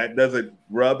that doesn't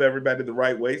rub everybody the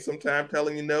right way sometimes,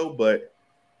 telling you no, but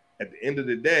at the end of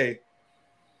the day,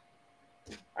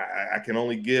 I can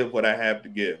only give what I have to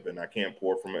give, and I can't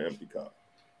pour from an empty cup.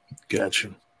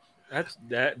 Gotcha.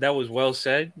 That was well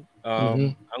said.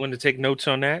 I'm going to take notes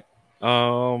on that.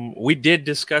 We did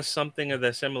discuss something of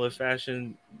that similar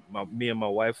fashion. Me and my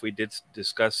wife, we did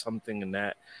discuss something in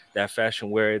that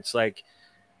fashion where it's like,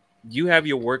 you have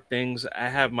your work things, I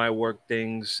have my work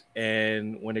things,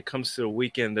 and when it comes to the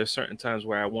weekend, there's certain times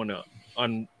where I want to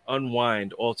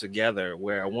unwind altogether,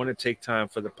 where I want to take time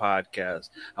for the podcast.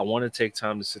 I want to take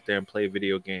time to sit there and play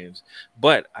video games,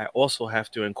 but I also have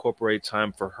to incorporate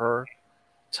time for her,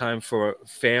 time for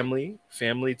family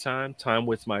time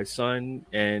with my son,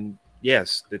 and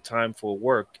yes, the time for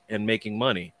work and making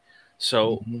money.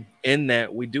 So in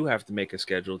that, we do have to make a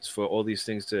schedule for all these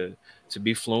things to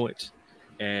be fluent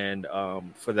and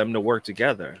for them to work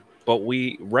together. But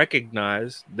we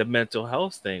recognize the mental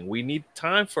health thing. We need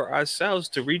time for ourselves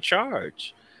to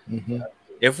recharge.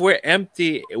 If we're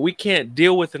empty, we can't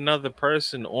deal with another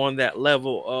person on that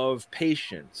level of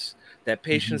patience. That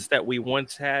patience that we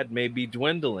once had may be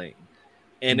dwindling.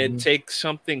 And it takes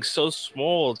something so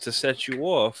small to set you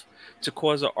off to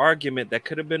cause an argument that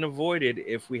could have been avoided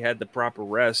if we had the proper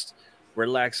rest,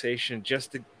 relaxation,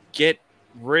 just to get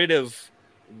rid of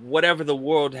whatever the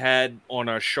world had on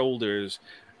our shoulders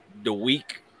the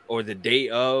week or the day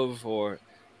of, or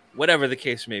whatever the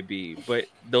case may be. But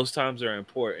those times are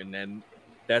important, and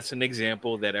that's an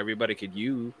example that everybody could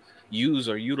use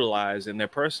or utilize in their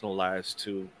personal lives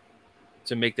to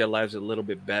make their lives a little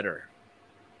bit better.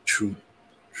 True.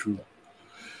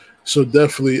 So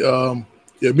definitely,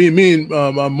 me and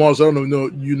Mars, I don't know,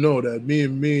 that me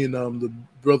and the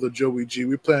brother Joey G,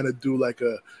 we plan to do like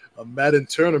a Madden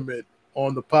tournament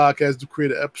on the podcast to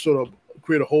create an episode of,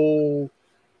 create a whole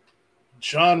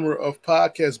genre of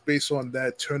podcast based on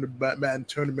that Madden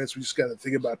tournaments. We just got to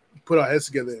think about put our heads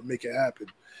together and make it happen.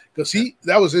 Because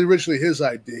that was originally his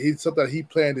idea. He something that he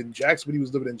planned in Jacksonville. He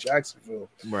was living in Jacksonville,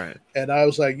 Right. and I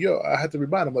was like, "Yo, I had to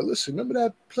remind him. Like, listen, remember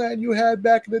that plan you had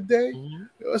back in the day? Mm-hmm.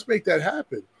 Yo, let's make that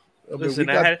happen." I mean, Listen,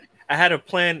 I had a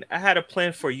plan. I had a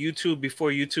plan for YouTube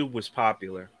before YouTube was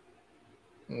popular.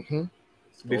 Mm-hmm.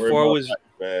 Before it was life,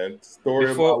 man.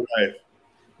 Story of my life.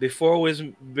 Before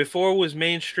it was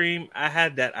mainstream, I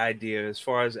had that idea as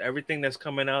far as everything that's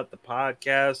coming out, the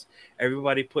podcast,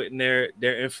 everybody putting their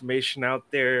information out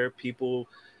there, people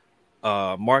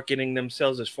marketing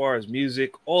themselves as far as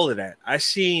music, all of that. I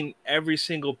seen every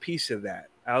single piece of that.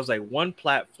 I was like, one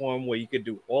platform where you could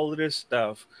do all of this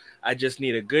stuff. I just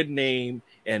need a good name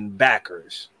and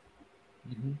backers.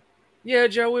 Mm-hmm. Yeah,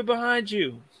 Joe, we're behind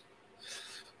you.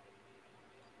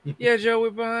 Yeah, Joe, we're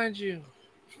behind you.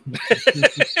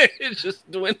 It just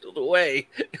dwindled away.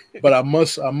 But I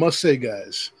must say,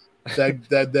 guys,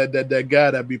 that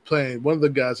guy that be playing, one of the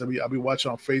guys I be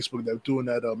watching on Facebook that doing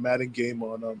that Madden game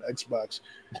on Xbox,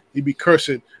 he be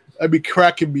cursing, I be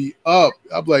cracking me up.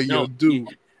 I'm like, yo,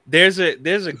 dude. There's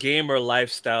a gamer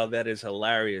lifestyle that is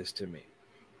hilarious to me.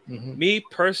 Mm-hmm. Me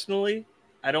personally,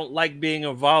 I don't like being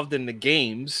involved in the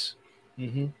games,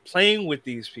 playing with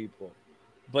these people,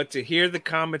 but to hear the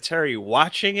commentary,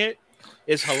 watching it,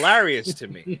 is hilarious to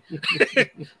me.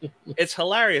 It's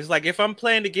hilarious. Like if I'm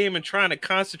playing the game and trying to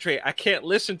concentrate, I can't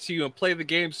listen to you and play the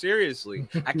game seriously.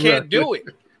 I can't do it.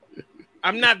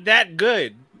 I'm not that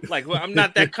good. Like I'm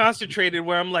not that concentrated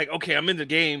where I'm like, okay, I'm in the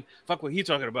game. Fuck what he's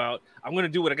talking about. I'm gonna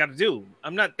do what I got to do.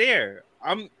 I'm not there.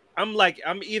 I'm like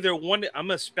I'm either one.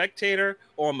 I'm a spectator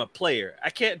or I'm a player. I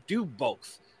can't do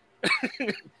both.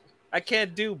 I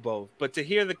can't do both, but to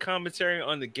hear the commentary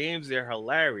on the games, they're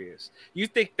hilarious. You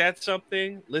think that's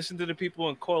something? Listen to the people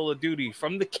in Call of Duty,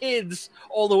 from the kids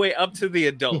all the way up to the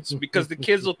adults, because the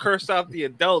kids will curse out the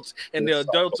adults and the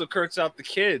adults will curse out the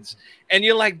kids. And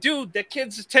you're like, dude, that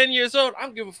kid's 10 years old. I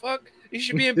don't give a fuck. You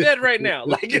should be in bed right now.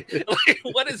 Like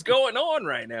what is going on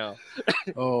right now?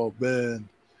 Oh man,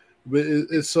 but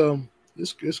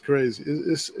it's crazy.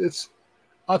 It's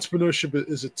entrepreneurship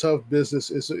is a tough business.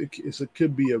 It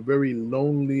could be a very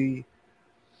lonely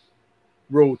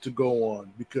road to go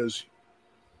on, because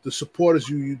the supporters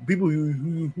people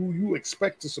who you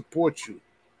expect to support you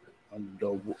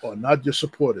are not your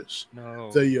supporters.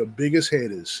 No, they're your biggest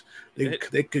haters.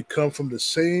 They could come from the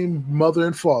same mother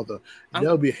and father.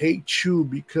 They'll hate you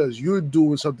because you're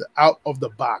doing something out of the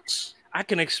box. I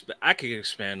can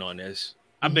expand on this.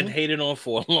 I've been hated on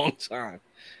for a long time.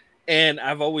 And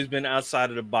I've always been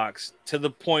outside of the box, to the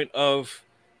point of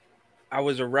I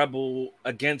was a rebel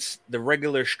against the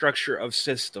regular structure of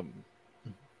system.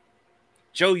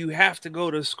 Joe, you have to go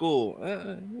to school.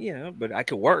 Yeah, but I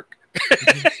could work.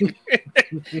 You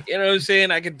know what I'm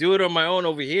saying? I could do it on my own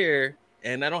over here,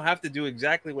 and I don't have to do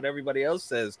exactly what everybody else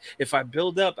says. If I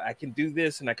build up, I can do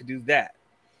this and I can do that.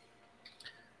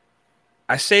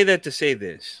 I say that to say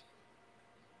this.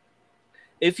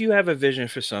 If you have a vision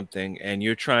for something and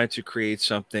you're trying to create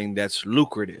something that's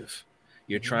lucrative,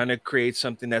 you're trying to create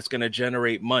something that's going to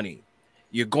generate money,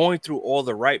 you're going through all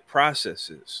the right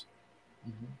processes,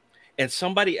 and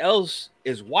somebody else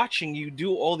is watching you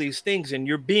do all these things, and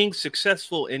you're being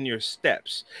successful in your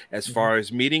steps as far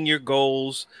as meeting your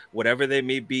goals, whatever they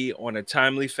may be, on a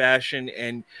timely fashion,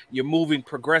 and you're moving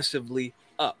progressively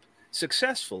up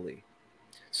successfully.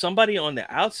 Somebody on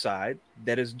the outside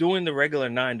that is doing the regular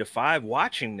 9 to 5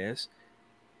 watching this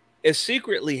is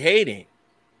secretly hating,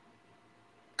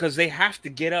 because they have to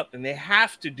get up and they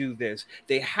have to do this.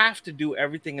 They have to do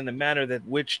everything in the manner that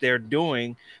which they're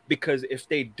doing, because if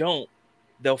they don't,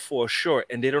 they'll fall short,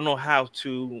 and they don't know how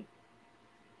to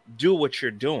do what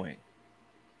you're doing.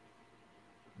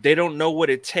 They don't know what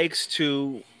it takes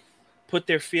to put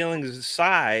their feelings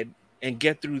aside and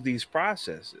get through these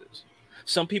processes.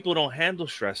 Some people don't handle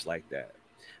stress like that.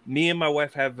 Me and my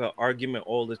wife have an argument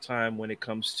all the time when it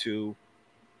comes to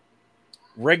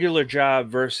regular job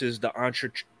versus the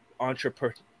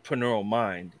entrepreneurial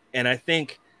mind. And I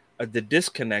think the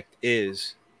disconnect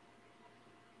is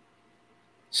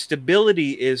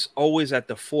stability is always at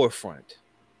the forefront,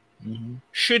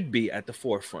 should be at the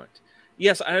forefront.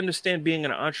 Yes, I understand being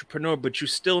an entrepreneur, but you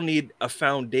still need a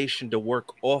foundation to work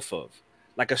off of,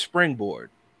 like a springboard.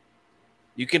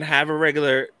 You can have a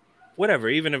regular, whatever,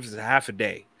 even if it's a half a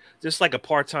day, just like a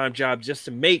part-time job, just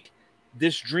to make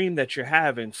this dream that you're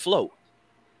having float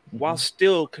while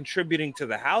still contributing to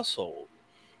the household.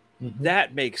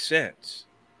 That makes sense.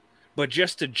 But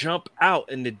just to jump out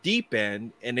in the deep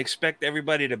end and expect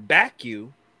everybody to back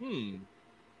you,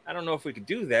 I don't know if we could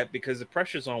do that, because the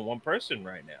pressure's on one person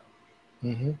right now.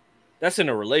 Mm-hmm. That's in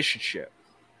a relationship,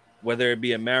 whether it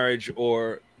be a marriage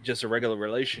or just a regular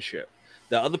relationship.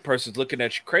 The other person's looking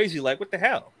at you crazy, like, what the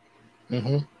hell?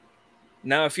 Mm-hmm.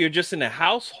 Now, if you're just in a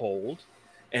household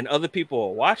and other people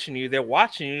are watching you, they're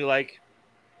watching you like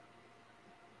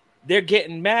they're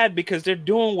getting mad because they're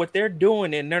doing what they're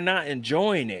doing and they're not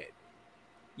enjoying it.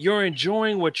 You're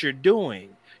enjoying what you're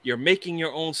doing. You're making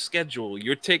your own schedule.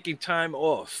 You're taking time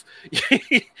off.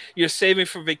 You're saving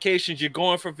for vacations. You're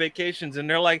going for vacations. And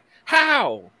they're like,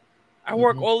 how? I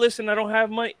work all this and I don't have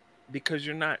money. Because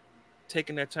you're not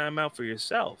taking that time out for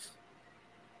yourself.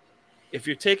 If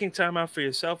you're taking time out for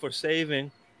yourself or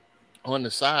saving On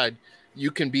the side, you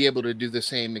can be able to do the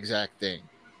same exact thing.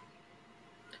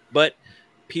 But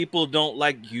people don't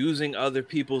like using other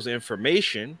people's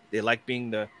information. They like being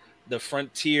the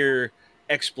frontier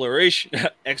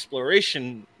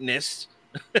explorationists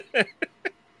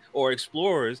or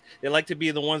explorers. They like to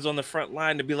be the ones on the front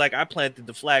line to be like, I planted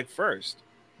the flag first.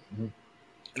 Mm-hmm.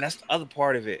 And that's the other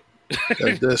part of it.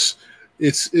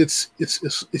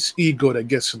 It's ego that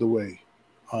gets in the way.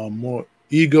 More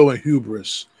ego and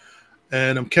hubris.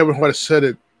 And Kevin Hart said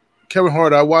it. Kevin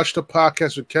Hart, I watched a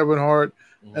podcast with Kevin Hart,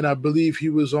 and I believe he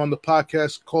was on the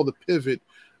podcast called The Pivot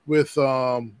with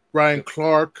Ryan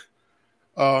Clark,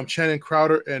 Channing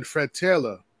Crowder, and Fred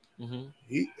Taylor.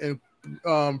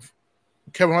 Mm-hmm.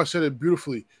 Kevin Hart said it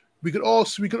beautifully. We could all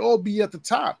be at the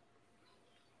top.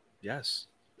 Yes.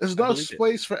 There's no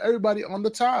space for everybody on the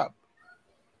top.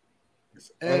 It's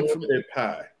unlimited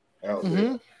pie out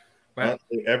there. Right.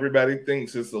 Everybody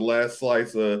thinks it's the last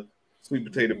slice of sweet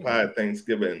potato pie at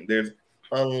Thanksgiving. There's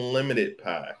unlimited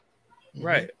pie.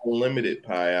 Right. Unlimited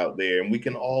pie out there. And we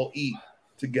can all eat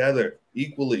together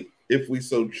equally if we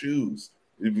so choose.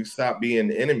 If we stop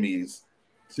being enemies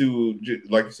to,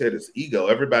 like you said, it's ego.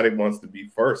 Everybody wants to be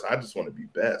first. I just want to be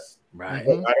best. Right. I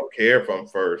don't care if I'm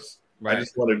first. Right. I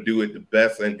just want to do it the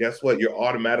best. And guess what? You're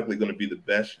automatically going to be the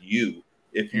best you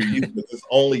if you're you, because it's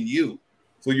only you.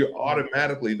 So you're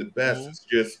automatically the best. It's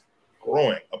just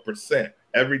growing 1%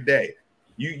 every day.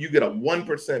 You get a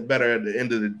 1% better at the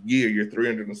end of the year. You're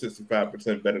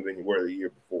 365% better than you were the year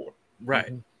before.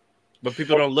 Right. But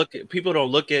people don't look at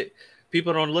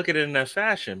it in that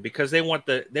fashion because they want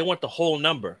the whole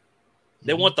number.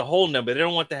 They want the whole number. They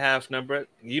don't want the half number.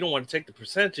 You don't want to take the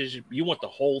percentage. You want the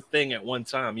whole thing at one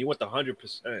time. You want the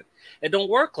 100%. It don't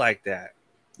work like that.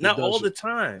 Not all the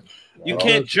time. You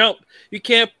can't jump. You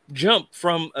can't jump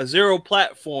from a 0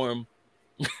 platform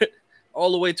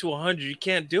all the way to 100. You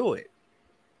can't do it.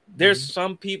 There's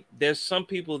some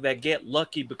people that get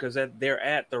lucky because they're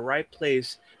at the right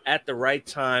place at the right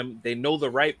time. They know the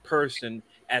right person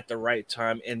at the right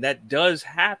time, and that does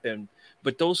happen.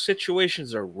 But those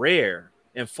situations are rare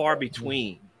and far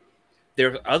between.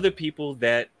 There are other people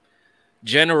that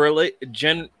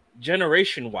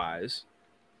generation-wise,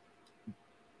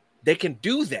 they can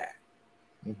do that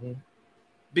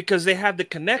because they have the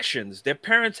connections. Their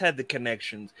parents had the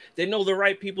connections. They know the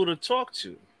right people to talk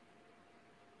to.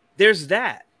 There's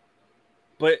that.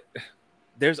 But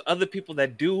there's other people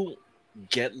that do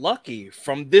get lucky.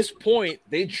 From this point,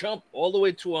 they jump all the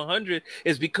way to 100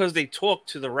 is because they talked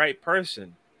to the right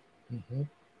person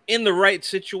in the right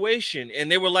situation.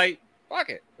 And they were like, fuck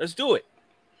it, let's do it.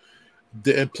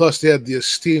 And plus, they had the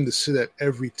esteem to sit at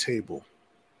every table.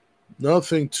 Another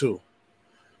thing, too,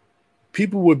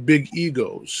 people with big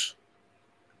egos,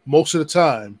 most of the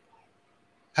time,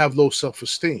 have low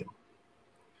self-esteem.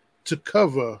 To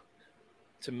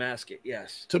mask it,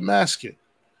 yes. To mask it.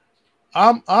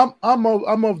 I'm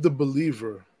of the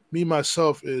believer, me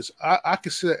myself, is I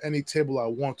can sit at any table I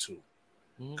want to.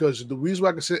 Because the reason why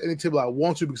I can sit at any table I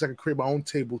want to, because I can create my own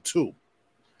table too.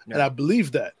 Yeah. And I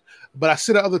believe that. But I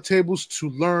sit at other tables to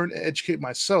learn and educate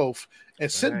myself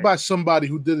and sit by somebody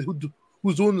who's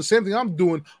doing the same thing I'm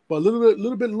doing, but a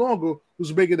little bit longer,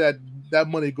 who's making that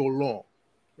money go long.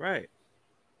 Right.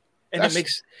 And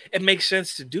it makes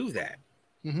sense to do that.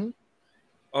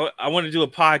 I want to do a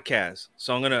podcast,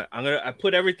 so I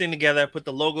put everything together. I put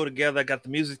the logo together. I got the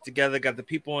music together. Got the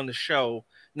people on the show.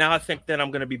 Now I think that I'm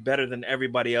going to be better than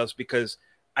everybody else because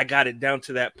I got it down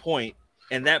to that point,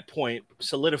 and that point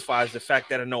solidifies the fact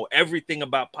that I know everything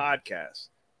about podcasts.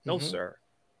 No, sir,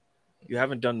 you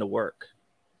haven't done the work.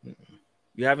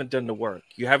 You haven't done the work.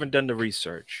 You haven't done the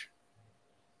research.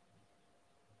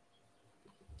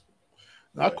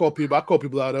 I call people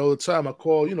out all the time. I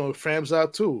call, fams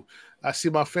out too. I see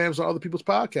my fams on other people's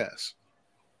podcasts.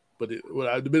 But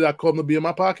the minute I call them to be on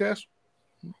my podcast,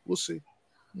 we'll see.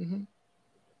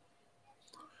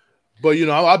 But,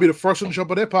 I'll be the first one to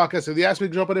jump on their podcast. If they ask me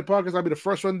to jump on their podcast, I'll be the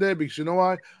first one there because you know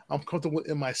why? I'm comfortable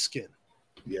in my skin.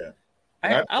 Yeah.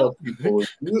 I tell people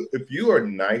if you are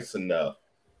nice enough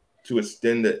to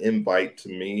extend an invite to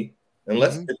me,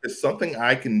 unless if it's something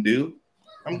I can do,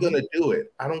 I'm gonna do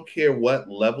it. I don't care what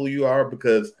level you are,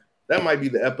 because that might be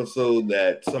the episode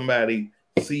that somebody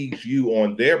sees you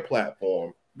on their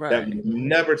platform that was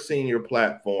never seen your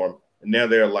platform, and now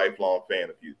they're a lifelong fan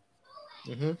of you.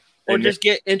 Or just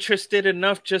get interested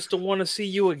enough just to want to see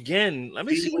you again. Let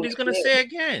me see what he's going to say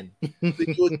again.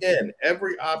 See you again.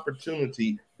 Every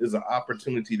opportunity is an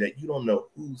opportunity that you don't know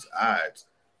whose odds.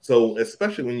 So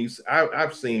especially when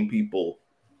I've seen people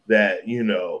that, you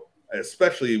know,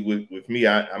 especially with me,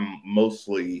 I'm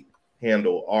mostly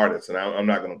handle artists, and I'm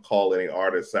not going to call any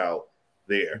artists out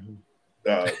there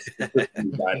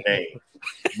specifically by name.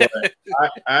 But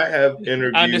I have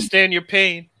interviewed. I understand your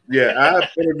pain. Yeah, I have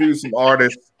interviewed some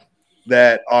artists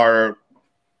that are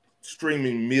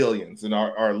streaming millions and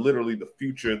are literally the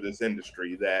future of this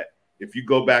industry, that if you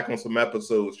go back on some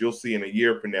episodes, you'll see in a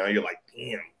year from now, you're like,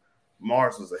 damn,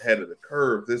 Mars was ahead of the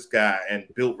curve, this guy, and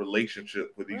built relationships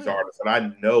with these artists, and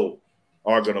I know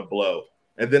are going to blow.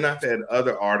 And then I've had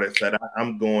other artists that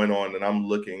I'm going on and I'm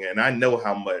looking, and I know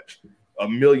how much a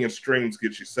million streams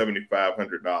gets you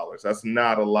 $7,500. That's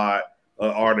not a lot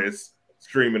of artists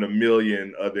streaming 1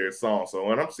 million of their songs. So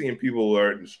when I'm seeing people who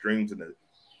are in the streams in the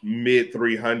mid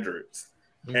 300s,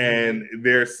 and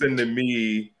they're sending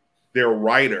me their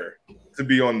writer to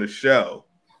be on the show,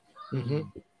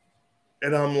 and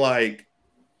I'm like,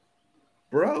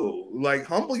 bro, like,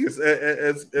 humble yourself.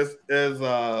 As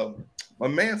my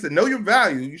man said, know your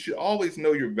value. You should always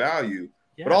know your value,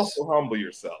 but also humble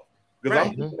yourself. Because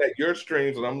I'm looking at your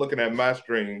streams and I'm looking at my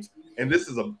streams, and this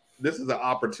is an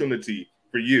opportunity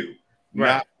for you.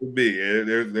 Not to be.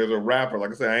 There's a rapper,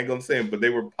 like I said, I ain't gonna say him, but they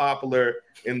were popular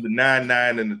in the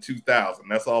 99 and the 2000.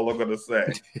 That's all I'm gonna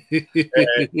say. And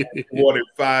he wanted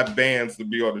 5 bands to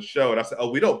be on the show, and I said,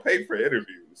 "Oh, we don't pay for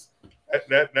interviews. That's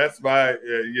my that's my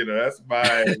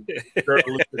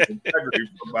journalistic integrity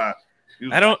for my."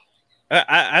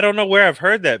 I don't know where I've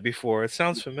heard that before. It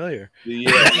sounds familiar.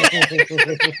 Yeah. I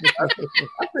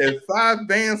said 5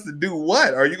 bands to do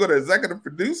what? Are you going to executive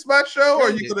produce my show? Or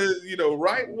are you going to,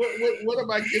 write? What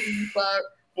am I giving you 5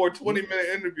 for a 20-minute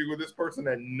interview with this person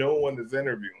that no one is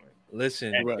interviewing?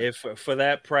 Listen, if for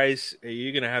that price,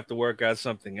 you're going to have to work out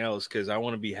something else, because I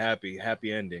want to be happy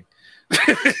ending.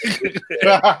 I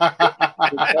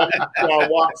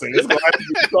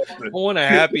want a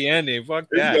happy ending. Fuck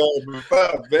that.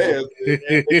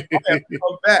 It's gonna have to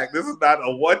come back. This is not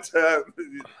a one-time.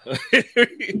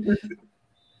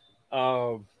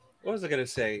 What was I gonna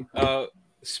say?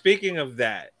 Speaking of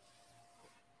that,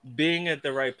 being at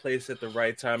the right place at the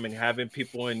right time and having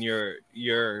people in your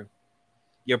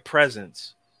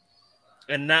presence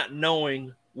and not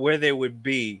knowing where they would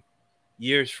be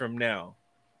years from now.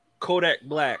 Kodak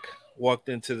Black walked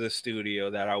into the studio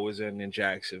that I was in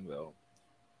Jacksonville.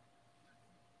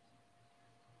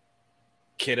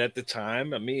 Kid at the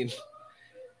time, I mean,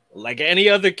 like any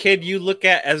other kid you look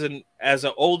at as an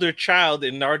older child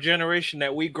in our generation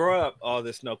that we grew up, oh,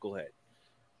 this knucklehead.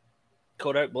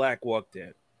 Kodak Black walked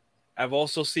in. I've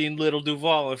also seen Little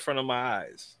Duval in front of my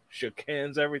eyes. Shook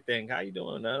hands, everything. How you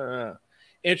doing?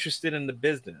 Interested in the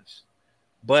business.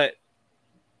 But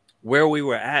where we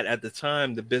were at the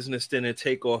time, the business didn't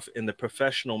take off in the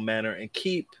professional manner and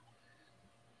keep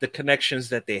the connections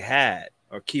that they had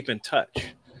or keep in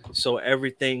touch. So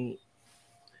everything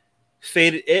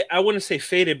faded. I wouldn't say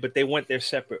faded, but they went their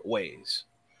separate ways.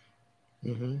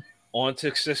 On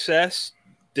to success,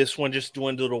 this one just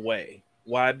dwindled away.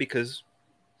 Why? Because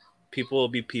people will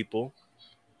be people,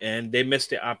 and they missed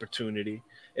the opportunity.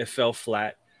 It fell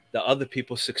flat. The other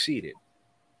people succeeded.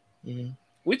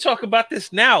 We talk about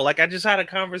this now. Like, I just had a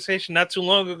conversation not too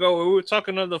long ago where we were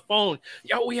talking on the phone.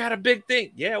 Yo, we had a big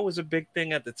thing. Yeah, it was a big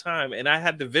thing at the time. And I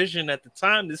had the vision at the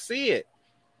time to see it.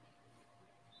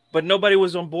 But nobody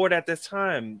was on board at the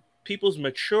time. People's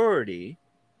maturity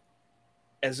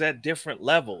is at different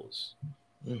levels.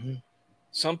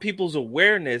 Some people's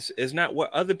awareness is not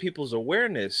what other people's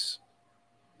awareness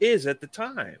is at the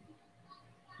time.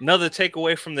 Another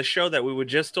takeaway from the show that we were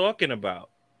just talking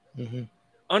about.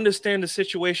 Understand the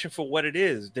situation for what it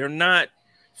is. They're not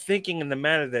thinking in the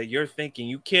manner that you're thinking.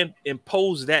 You can't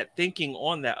impose that thinking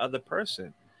on that other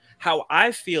person. How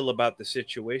I feel about the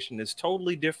situation is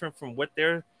totally different from what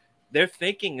they're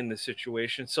thinking in the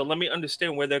situation. So let me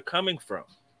understand where they're coming from.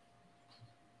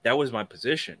 That was my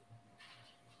position.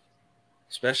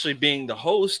 Especially being the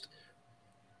host,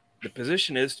 the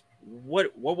position is,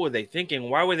 what were they thinking?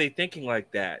 Why were they thinking like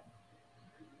that?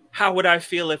 How would I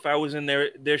feel if I was in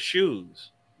their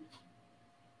shoes?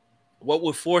 What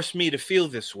would force me to feel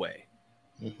this way?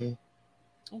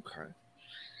 Okay.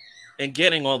 and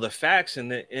getting all the facts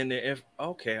and if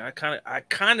okay, I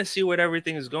kind of see what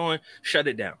everything is going. Shut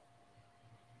it down.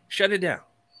 Shut it down.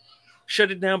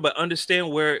 Shut it down. But understand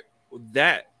where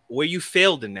you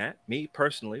failed in that. Me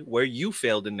personally, where you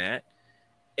failed in that,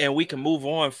 and we can move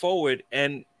on forward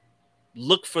and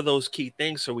look for those key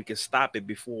things so we can stop it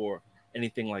before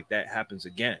anything like that happens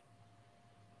again.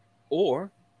 Or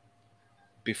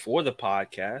before the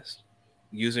podcast,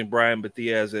 using Brian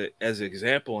Bethea as an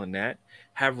example in that,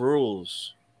 have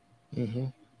rules.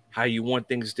 How you want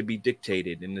things to be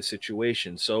dictated in the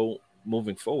situation. So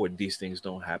moving forward, these things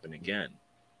don't happen again.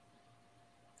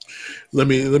 Let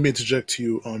me interject to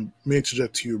you. Let me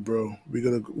interject to you, bro. We're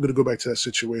gonna go back to that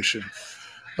situation.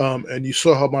 And you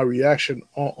saw how my reaction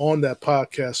on that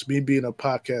podcast, me being a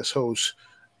podcast host,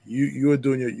 you're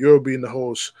being the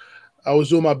host. I was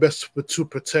doing my best to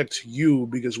protect you,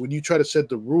 because when you try to set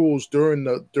the rules during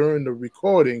the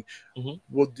recording,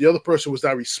 well, the other person was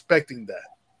not respecting that.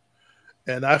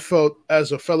 And I felt,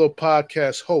 as a fellow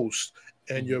podcast host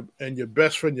and your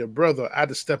best friend, your brother, I had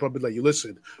to step up and be like, you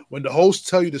listen, when the hosts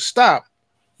tell you to stop,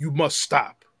 you must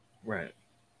stop. Right.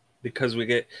 Because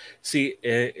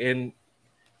in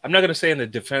I'm not going to say in the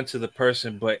defense of the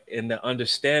person, but in the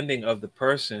understanding of the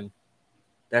person,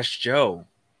 that's Joe.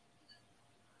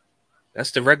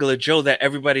 That's the regular Joe that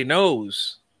everybody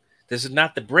knows. This is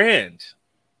not the brand.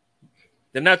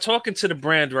 They're not talking to the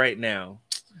brand right now.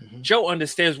 Joe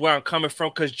understands where I'm coming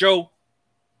from, because Joe.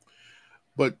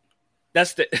 But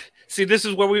this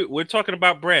is where we're talking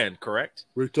about brand, correct?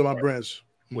 We're talking about brands.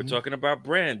 We're talking about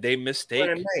brand. They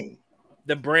mistake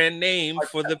the brand name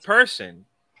for the person,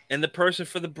 and the person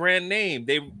for the brand name.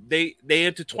 They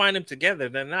intertwine them together.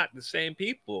 They're not the same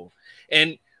people.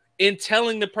 And in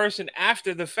telling the person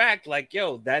after the fact, like,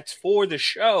 yo, that's for the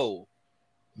show.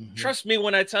 Trust me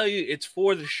when I tell you it's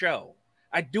for the show.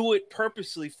 I do it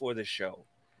purposely for the show.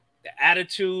 The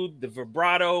attitude, the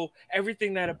vibrato,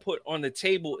 everything that I put on the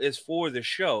table is for the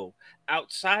show.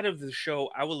 Outside of the show,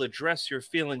 I will address your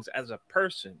feelings as a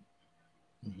person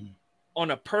on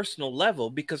a personal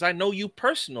level, because I know you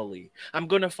personally. I'm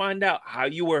going to find out how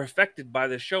you were affected by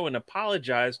the show and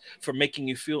apologize for making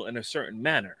you feel in a certain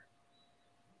manner.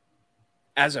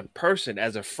 As a person,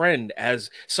 as a friend, as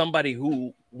somebody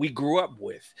who we grew up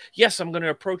with. Yes, I'm going to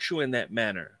approach you in that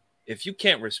manner. If you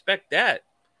can't respect that,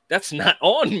 that's not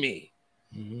on me.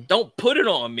 Don't put it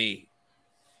on me.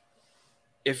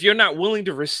 If you're not willing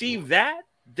to receive that,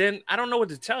 then I don't know what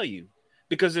to tell you,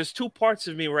 because there's two parts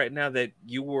of me right now that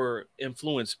you were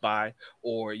influenced by,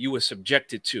 or you were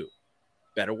subjected to.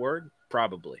 Better word?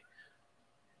 Probably.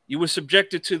 You were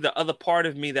subjected to the other part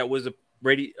of me that was the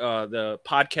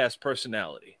podcast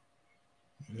personality.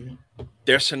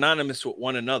 They're synonymous with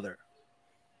one another.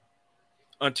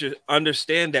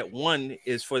 Understand that one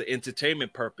is for the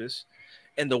entertainment purpose,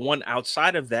 and the one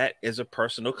outside of that is a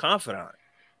personal confidant.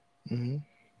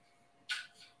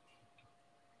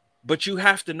 But you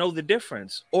have to know the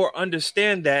difference, or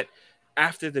understand that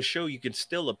after the show, you can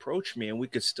still approach me and we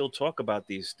could still talk about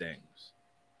these things.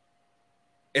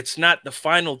 It's not the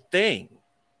final thing.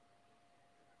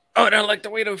 Oh, I don't like the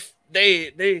way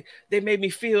they made me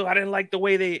feel. I didn't like the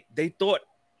way they thought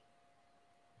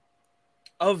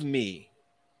of me.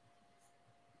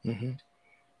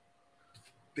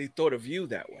 They thought of you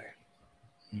that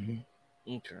way.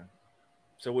 Okay.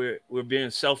 So we're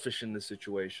being selfish in this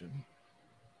situation.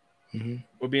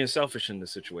 We're being selfish in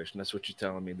this situation. That's what you're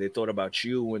telling me. They thought about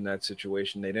you in that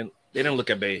situation. They didn't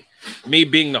look at me. Me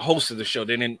being the host of the show,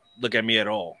 they didn't look at me at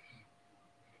all.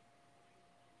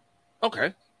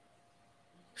 Okay.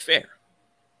 Fair.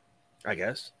 I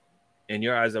guess. In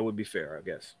your eyes, that would be fair, I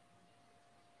guess.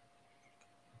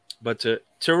 But to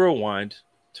rewind,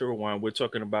 we're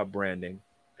talking about branding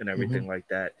and everything like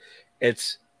that.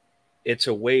 It's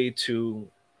a way to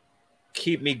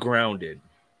keep me grounded.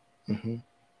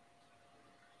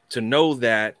 To know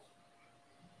that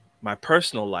my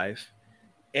personal life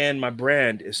and my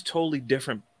brand is totally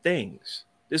different things.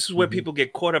 This is where people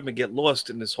get caught up and get lost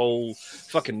in this whole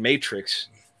fucking matrix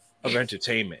of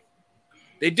entertainment.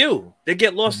 They do. They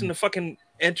get lost in the fucking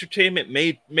entertainment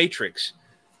matrix.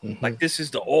 Like this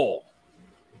is the all.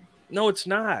 No, it's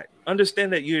not.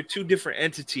 Understand that you're two different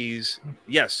entities.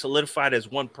 Yes, solidified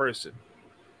as one person.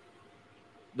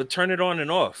 But turn it on and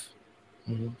off.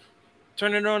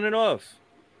 Turn it on and off.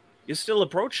 You're still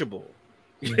approachable.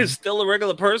 You're still a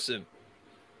regular person.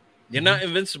 You're not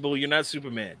invincible. You're not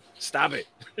Superman. Stop it.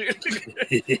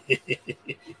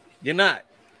 You're not.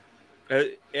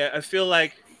 I feel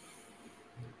like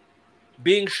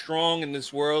being strong in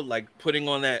this world, like putting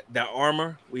on that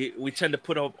armor, we tend to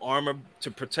put up armor to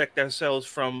protect ourselves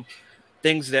from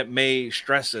things that may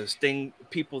stress us,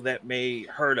 people that may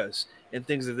hurt us, and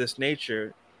things of this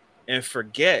nature, and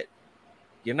forget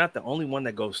you're not the only one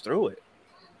that goes through it.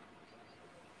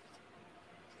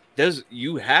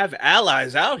 You have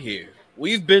allies out here.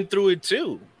 We've been through it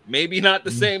too. Maybe not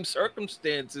the same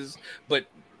circumstances, but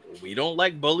we don't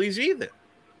like bullies either.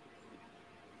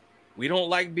 We don't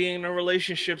like being in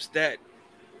relationships that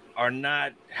are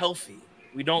not healthy.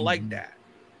 We don't like that.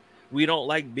 We don't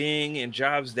like being in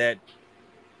jobs that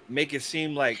make it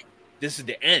seem like this is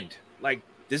the end. Like,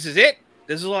 this is it.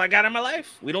 This is all I got in my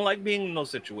life. We don't like being in those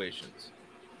situations.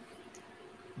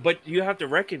 But you have to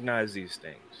recognize these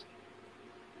things.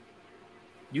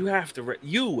 You have to,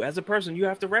 you as a person, you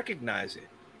have to recognize it.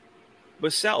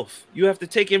 But you have to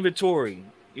take inventory.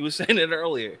 You were saying it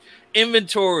earlier.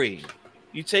 Inventory.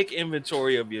 You take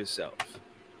inventory of yourself.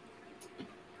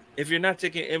 If you're not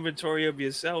taking inventory of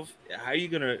yourself, how are you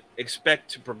going to expect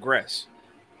to progress?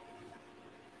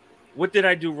 What did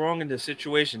I do wrong in this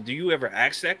situation? Do you ever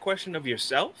ask that question of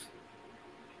yourself?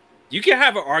 You can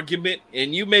have an argument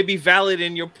and you may be valid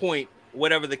in your point,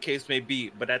 whatever the case may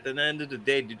be. But at the end of the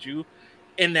day, did you,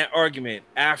 in that argument,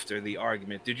 after the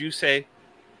argument, did you say,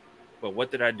 well,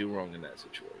 what did I do wrong in that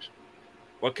situation?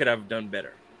 What could I have done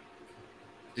better?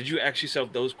 Did you ask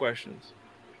yourself those questions?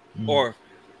 Or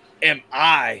am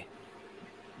I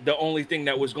the only thing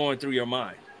that was going through your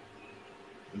mind?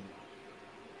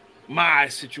 My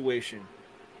situation,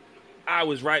 I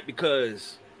was right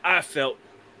because I felt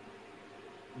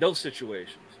those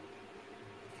situations.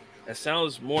 That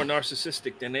sounds more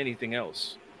narcissistic than anything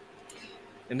else.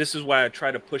 And this is why I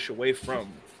try to push away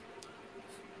from.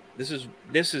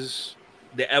 This is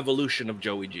the evolution of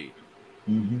Joey G.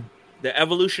 The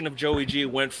evolution of Joey G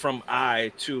went from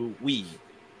I to we.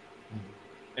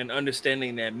 And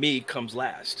understanding that me comes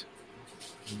last.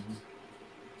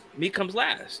 Me comes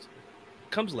last.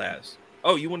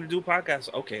 Oh, you want to do a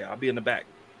podcast? Okay, I'll be in the back.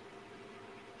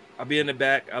 I'll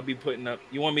be putting up.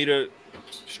 You want me to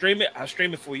stream it? I'll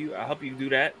stream it for you. I'll help you do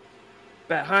that.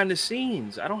 Behind the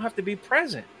scenes, I don't have to be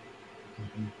present.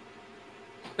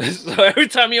 So every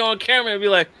time you're on camera, I'll be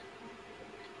like,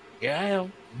 yeah, I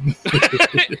am.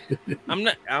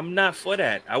 I'm not for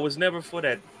that. I was never for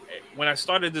that. When I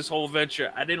started this whole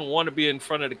venture, I didn't want to be in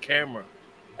front of the camera.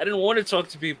 I didn't want to talk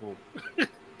to people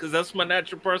because that's my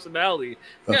natural personality.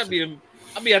 I'll be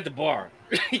at the bar.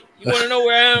 You want to know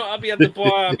where I am? I'll be at the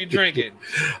bar. I'll be drinking.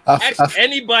 Ask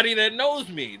anybody that knows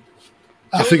me.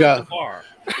 I think I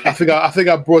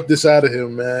brought this out of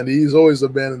him, man. He's always a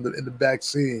man in the back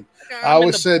scene. I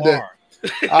always said that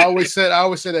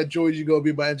Joey G gonna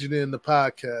be my engineer in the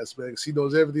podcast, man, because he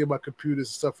knows everything about computers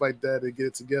and stuff like that and get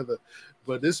it together.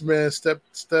 But this man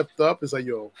stepped up. It's like,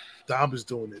 yo, Dom is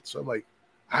doing it, so I'm like,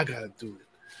 I gotta do it.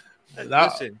 And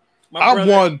listen,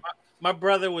 my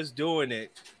brother was doing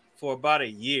it for about a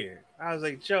year. I was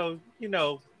like, Joe, you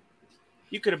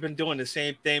could have been doing the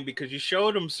same thing because you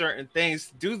showed him certain things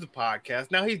to do the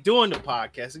podcast. Now he's doing the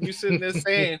podcast, and you sitting there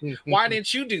saying, why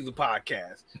didn't you do the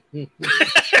podcast?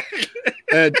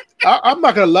 And I'm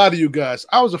not gonna lie to you guys.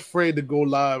 I was afraid to go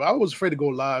live. Man. I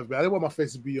didn't want my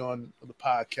face to be on the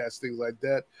podcast, things like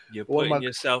that. You're putting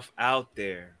yourself out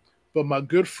there. But my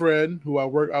good friend, who I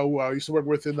used to work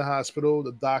with in the hospital,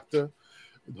 the doctor,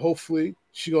 hopefully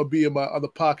she's gonna be on the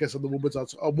podcast on the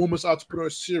Woman's Entrepreneur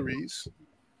Series.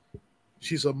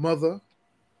 She's a mother,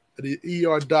 an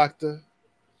ER doctor,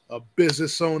 a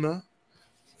business owner,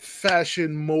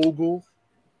 fashion mogul,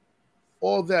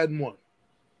 all that in one.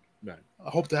 Right. I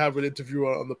hope to have an interview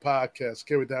on the podcast.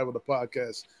 Can't wait to have on the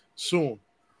podcast soon,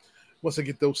 once I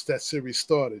get that series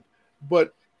started.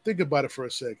 But think about it for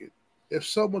a second. If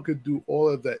someone could do all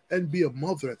of that and be a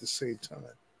mother at the same time,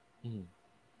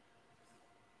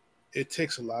 it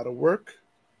takes a lot of work.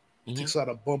 It takes a lot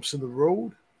of bumps in the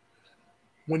road.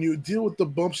 When you deal with the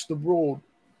bumps in the road,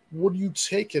 what do you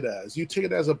take it as? You take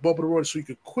it as a bump in the road so you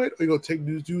could quit, or you're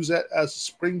going to use that as a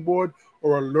springboard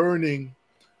or a learning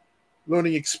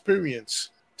experience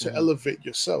to elevate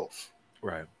yourself.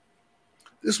 Right.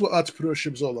 This is what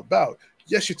entrepreneurship is all about.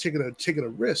 Yes, you're taking a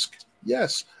risk.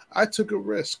 Yes, I took a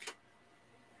risk.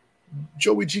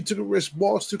 Joey G took a risk.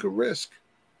 Boss took a risk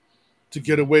to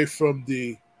get away from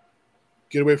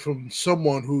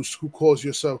someone who call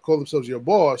themselves your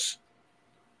boss,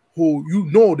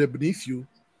 who they're beneath you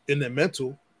in their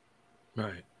mental.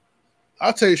 Right.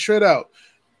 I'll tell you straight out,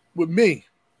 with me,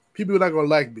 people are not gonna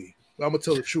like me. But I'm gonna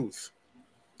tell the truth.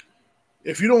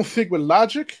 If you don't think with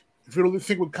logic, if you don't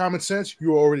think with common sense,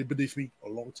 you're already beneath me a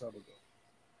long time ago.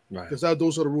 Right. Because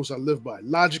those are the rules I live by: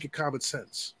 logic and common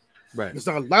sense. Right. If it's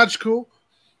not logical,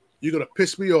 you're gonna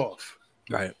piss me off.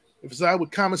 Right. If it's not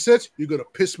with common sense, you're gonna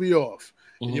piss me off.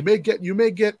 And you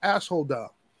may get asshole down,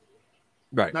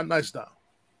 Right. not nice down,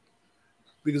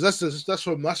 because that's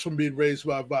from being raised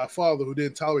by a father who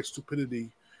didn't tolerate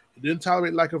stupidity, he didn't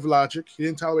tolerate lack of logic, he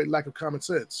didn't tolerate lack of common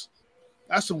sense.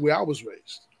 That's the way I was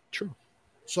raised. True.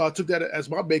 So I took that as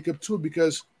my makeup too,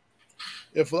 because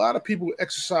if a lot of people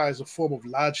exercise a form of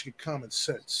logic and common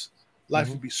sense, life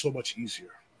would be so much easier.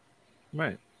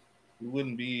 Right. We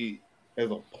wouldn't be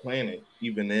as a planet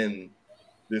even in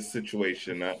this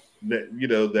situation that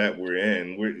we're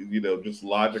in. We're just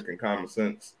logic and common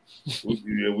sense.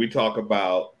 We talk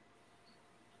about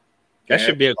that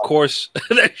should be a course.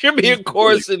 That should be a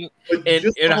course in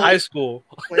high school.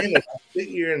 Planet, I sit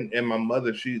here and my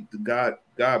mother, God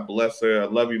bless her. I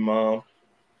love you, Mom.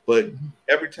 But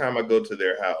every time I go to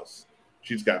their house,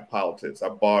 she's got politics. I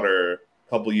bought her a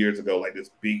couple years ago like this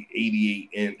big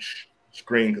 88-inch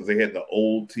screen because they had the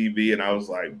old TV, and I was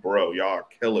like, bro, y'all are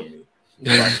killing me.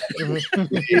 Like,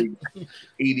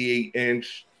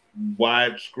 88-inch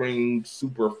widescreen,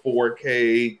 super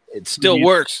 4K. It still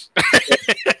works.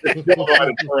 It's still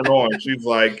right to turn on. She's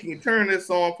like, can you turn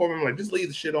this on for me? I'm like, just leave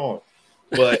the shit on.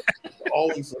 But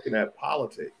always looking at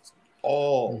politics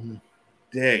all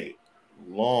day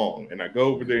long. And I go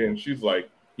over there and she's like,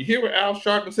 you hear what Al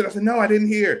Sharpton said? I said, no, I didn't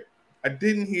hear. I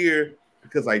didn't hear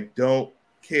because I don't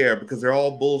care, because they're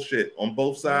all bullshit on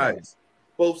both sides.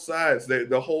 Both sides.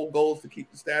 The whole goal is to keep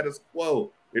the status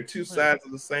quo. They're two sides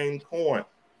of the same coin.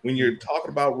 When you're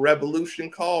talking about revolution,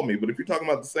 call me. But if you're talking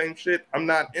about the same shit, I'm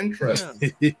not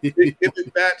interested. It's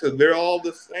back to they're all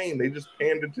the same. They just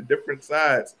pander to different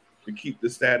sides to keep the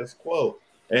status quo.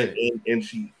 And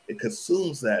she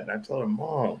consumes that. And I told her,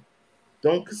 Mom,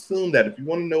 don't consume that. If you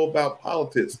want to know about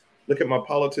politics, look at my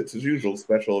Politics as Usual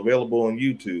special available on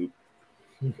YouTube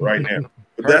right now.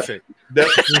 But perfect.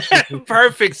 That's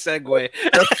perfect segue.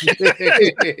 Don't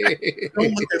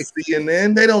look at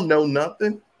CNN. They don't know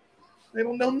nothing. They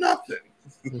don't know nothing.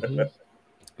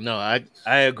 No, I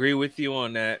agree with you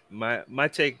on that. My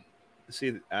take.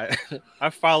 See, I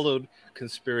followed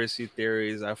conspiracy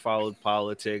theories. I followed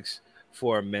politics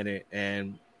for a minute,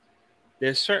 and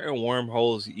there's certain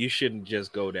wormholes you shouldn't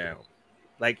just go down.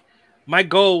 Like, my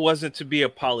goal wasn't to be a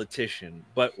politician,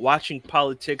 but watching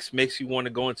politics makes you want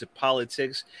to go into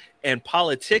politics, and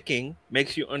politicking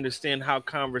makes you understand how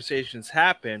conversations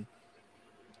happen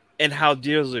and how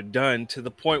deals are done, to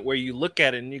the point where you look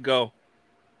at it and you go,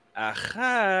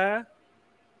 aha,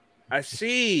 I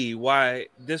see why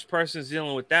this person's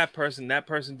dealing with that person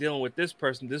dealing with this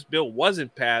person. This bill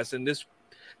wasn't passed, and this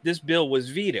bill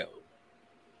was vetoed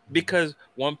because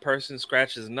one person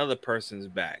scratches another person's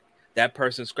back. That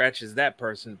person scratches that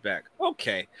person's back.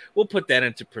 Okay, we'll put that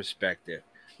into perspective.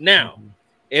 Now,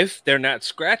 if they're not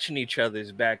scratching each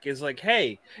other's back, it's like,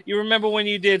 hey, you remember when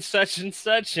you did such and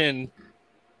such and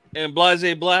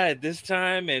blase blah at this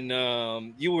time,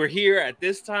 and you were here at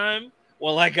this time?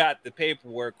 Well, I got the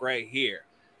paperwork right here.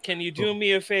 Can you do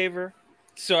me a favor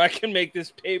so I can make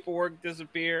this paperwork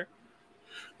disappear?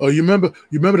 Oh, you remember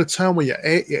the time when your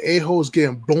a-hole was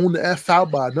getting blown the F out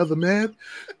by another man?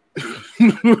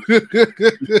 I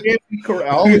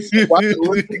always watch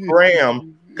Lindsey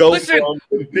Graham go. Listen,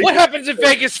 what happens in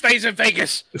Vegas stays in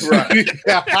Vegas. Right.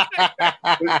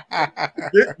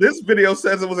 this video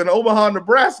says it was in Omaha,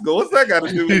 Nebraska. What's that got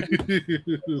to do with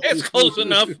it? It's close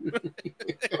enough.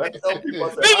 I tell people,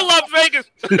 People love Vegas.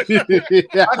 I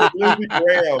did Lindsey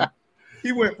Graham.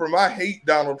 He went from I hate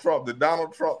Donald Trump to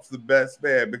Donald Trump's the best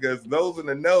man, because those in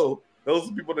the know, those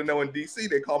people that know in DC,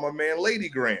 they call my man Lady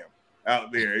Graham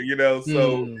out there,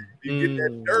 So you get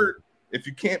that dirt. If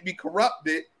you can't be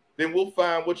corrupted, then we'll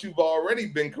find what you've already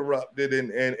been corrupted,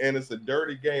 and it's a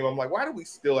dirty game. I'm like, why do we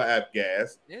still have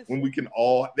gas when we can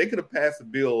they could have passed a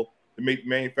bill to make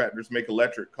manufacturers make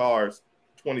electric cars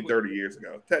 20, 30 years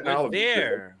ago. Technology.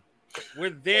 We're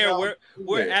there.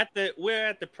 We're at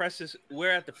the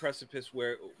precipice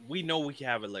where we know we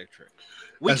have electric.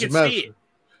 We can see it.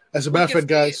 As a matter of fact,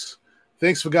 guys,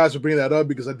 thanks for bringing that up,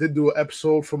 because I did do an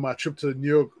episode from my trip to the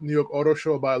New York Auto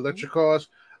Show about electric cars.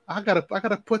 I gotta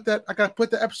put that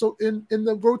episode in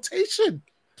the rotation.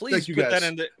 Please put that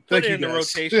in the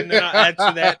rotation, and I'll add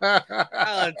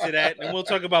to that, and we'll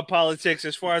talk about politics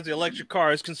as far as the electric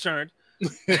car is concerned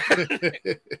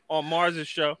on Mars's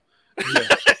show. Yeah.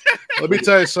 Let me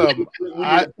tell you something.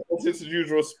 It's as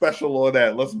usual special on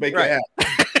that. Let's make it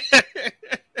happen.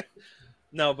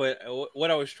 No, but what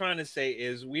I was trying to say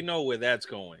is we know where that's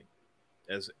going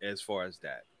as far as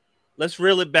that. Let's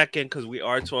reel it back in, because we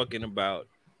are talking about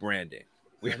branding.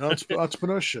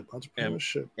 Entrepreneurship.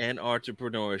 And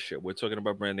entrepreneurship. We're talking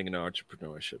about branding and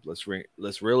entrepreneurship. Let's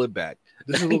reel it back.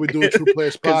 This is what we do at True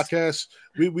Players Podcast.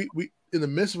 We in the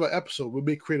midst of an episode, we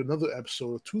may create another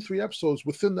episode or 2-3 episodes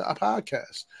within the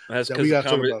podcast. That's that we because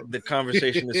gotta talk about. the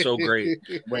conversation is so great.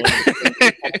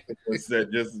 It's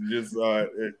that just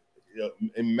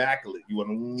immaculate. You want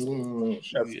to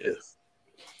Yes.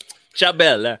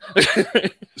 Chabella.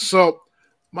 So,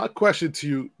 my question to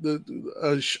you,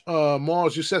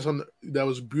 Mars, you said something that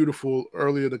was beautiful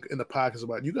earlier in the podcast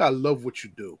about you gotta love what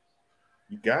you do.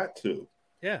 You got to.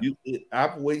 Yeah.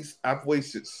 I've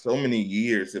wasted so many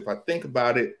years. If I think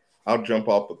about it, I'll jump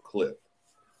off a cliff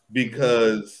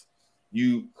because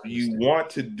you want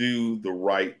to do the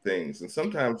right things, and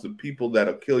sometimes the people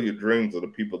that'll kill your dreams are the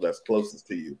people that's closest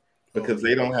to you because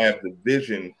they don't have the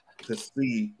vision to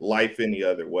see life any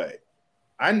other way.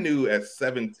 I knew at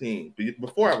 17,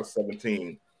 before I was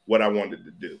 17, what I wanted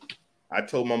to do. I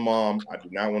told my mom I do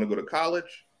not want to go to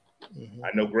college. I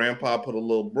know grandpa put a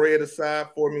little bread aside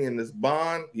for me in this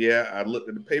bond. Yeah, I looked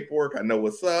at the paperwork. I know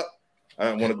what's up.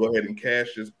 I want to go ahead and cash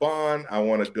this bond. I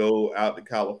want to go out to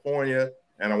California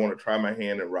and I want to try my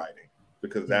hand at writing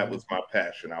because that was my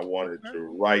passion. I wanted to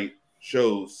write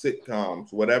shows,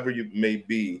 sitcoms, whatever you may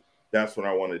be. That's what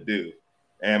I want to do.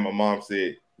 And my mom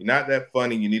said, "You're not that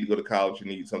funny. You need to go to college. You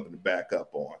need something to back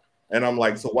up on." And I'm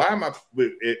like, so why am I,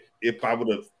 if I would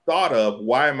have thought of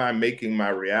why am I making my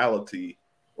reality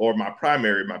or my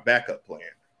backup plan?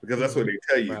 Because that's what they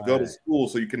tell you. Go to school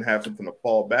so you can have something to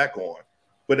fall back on.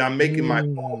 But I'm making my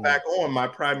fall back on my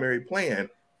primary plan.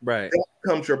 Right. That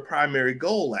becomes your primary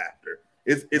goal after.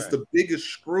 It's the biggest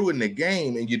screw in the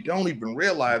game, and you don't even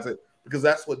realize it because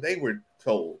that's what they were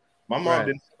told. My mom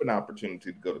didn't have an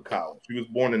opportunity to go to college. She was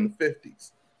born in the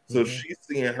 50s. So she's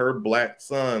seeing her black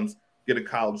sons get a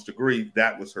college degree.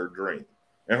 That was her dream.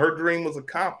 And her dream was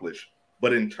accomplished.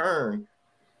 But in turn,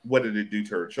 what did it do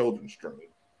to her children's dream?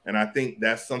 And I think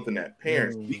that's something that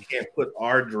parents, we can't put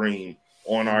our dream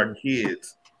on our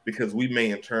kids because we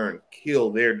may in turn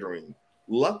kill their dream.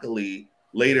 Luckily,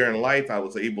 later in life, I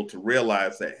was able to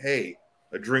realize that, hey,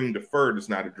 a dream deferred is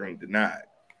not a dream denied.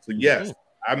 So yes,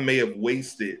 I may have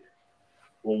wasted,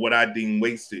 or what I deem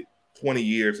wasted, 20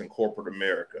 years in corporate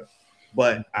America,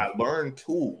 but I learned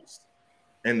tools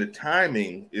and the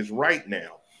timing is right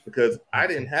now because I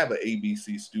didn't have an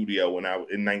ABC studio in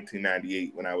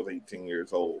 1998 when I was 18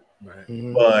 years old,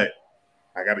 but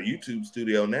I got a YouTube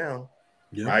studio now.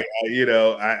 Yeah. I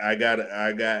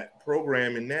got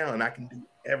programming now and I can do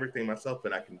everything myself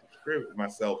and I can distribute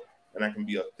myself and I can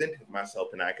be authentic myself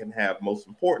and I can have, most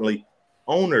importantly,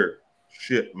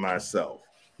 ownership myself.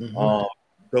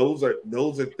 Those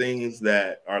are things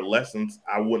that are lessons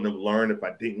I wouldn't have learned if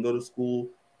I didn't go to school,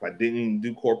 if I didn't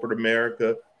do corporate America.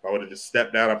 If I would have just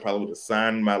stepped out, I probably would have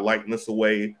signed my likeness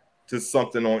away to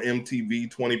something on MTV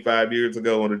 25 years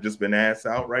ago and have just been ass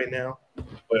out right now.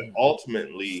 But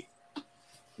ultimately,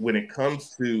 when it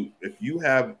comes to if you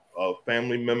have a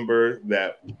family member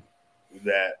that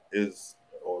is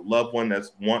or loved one that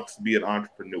wants to be an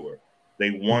entrepreneur,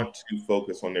 they want to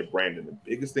focus on their brand. And the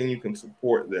biggest thing you can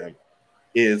support them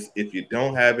is if you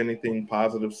don't have anything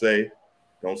positive to say,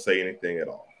 don't say anything at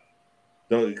all.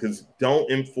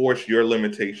 Don't enforce your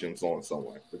limitations on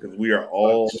someone because we are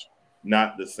all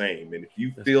not the same. And if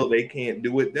you feel they can't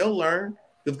do it, they'll learn.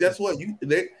 Because guess what?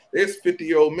 There's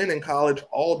 50-year-old men in college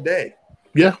all day.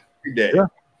 Yeah. Every day. Yeah.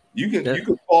 You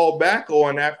can fall back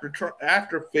on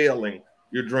after failing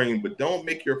your dream, but don't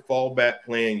make your fallback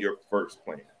plan your first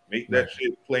plan. Make that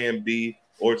shit plan B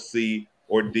or C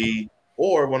or D.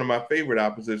 Or one of my favorite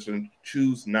oppositions,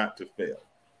 choose not to fail.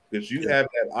 Because you have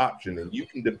that option and you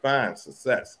can define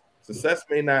success. Success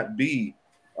may not be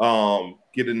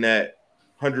getting that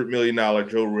 $100 million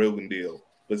Joe Rogan deal,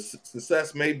 but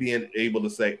success may be able to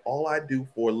say, all I do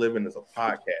for a living is a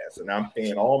podcast and I'm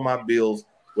paying all my bills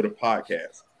with a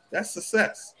podcast. That's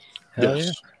success. Hell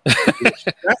yeah.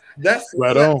 That's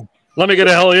right on. Let me get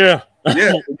a hell yeah.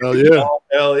 Yeah. Hell yeah.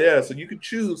 Hell yeah. So you can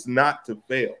choose not to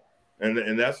fail.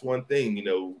 And that's one thing,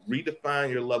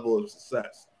 redefine your level of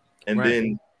success and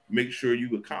then make sure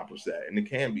you accomplish that. And it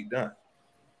can be done.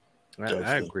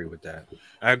 I agree with that.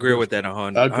 I agree with that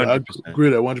 100%. I agree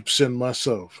with that 100%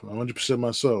 myself. 100%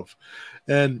 myself.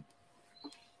 And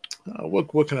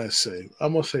what can I say?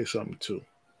 I'm going to say something too.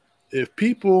 If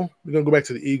people, we're going to go back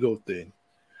to the ego thing,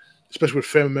 especially with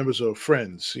family members or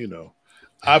friends,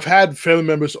 I've had family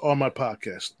members on my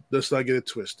podcast. Let's not get it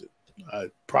twisted.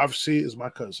 Prophecy is my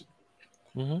cousin.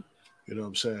 Mm-hmm. You know what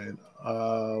I'm saying?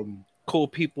 Cool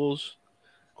peoples.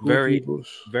 Very talented.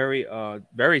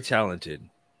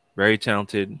 Very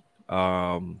talented.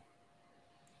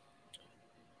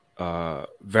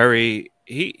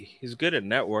 He's good at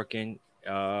networking.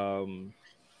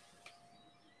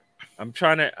 I'm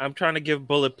trying to give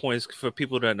bullet points for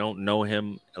people that don't know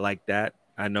him like that.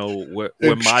 I know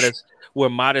we're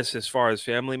modest as far as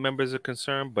family members are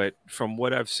concerned, but from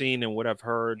what I've seen and what I've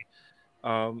heard,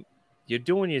 you're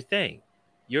doing your thing.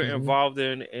 You're involved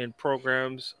in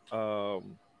programs that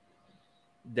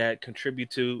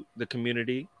contribute to the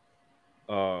community.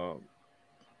 Your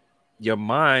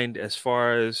mind, as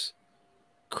far as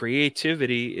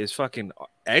creativity, is fucking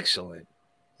excellent.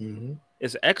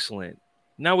 It's excellent.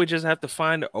 Now we just have to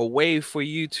find a way for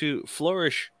you to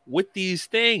flourish with these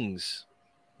things.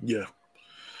 Yeah.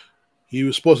 He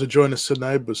was supposed to join us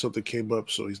tonight, but something came up,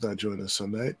 so he's not joining us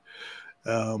tonight.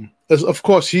 Of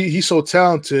course, he's so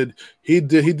talented. He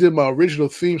did my original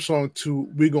theme song to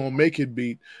 "We Gonna Make It"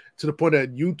 beat, to the point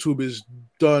that YouTube is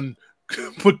done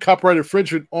put copyright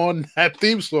infringement on that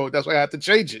theme song. That's why I had to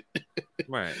change it.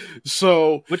 Right.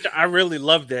 So, which I really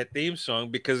love that theme song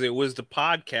because it was the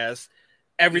podcast,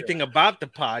 everything about the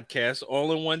podcast,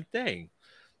 all in one thing.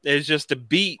 There's just a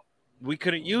beat. We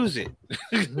couldn't use it.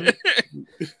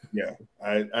 Yeah,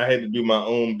 I had to do my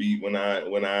own beat when I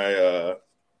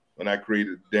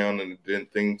created Down in the Den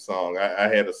theme song. I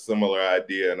had a similar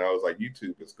idea, and I was like,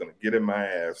 YouTube is going to get in my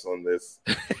ass on this.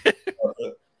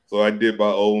 So I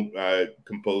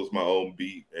composed my own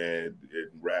beat and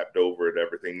rapped over it,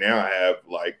 everything. Now I have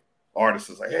like artists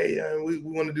is like, hey, we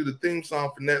want to do the theme song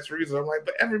for Next Reason. I'm like,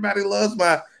 but everybody loves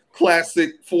my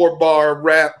classic 4-bar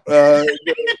rap. I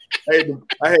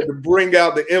had to bring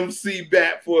out the MC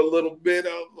bat for a little bit. I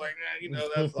was like,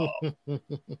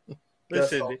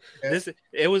 that's all. Listen,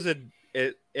 it was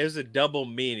a double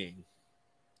meaning.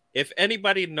 If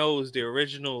anybody knows the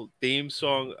original theme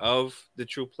song of the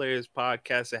True Players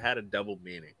podcast, it had a double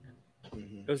meaning.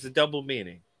 It was a double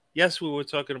meaning. Yes, we were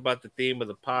talking about the theme of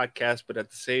the podcast, but at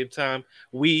the same time,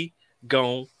 we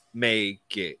gon' make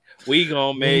it. We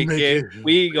gon' make it.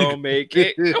 We gon' make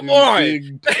it. Come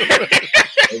on.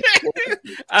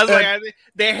 I was like,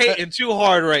 they're hating too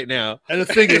hard right now. And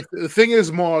the thing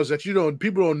is, Mars, that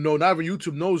people don't know, not even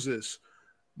YouTube knows this.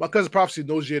 My cousin Prophecy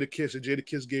knows Jadakiss, and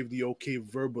Jadakiss gave the okay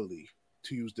verbally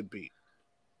to use the beat.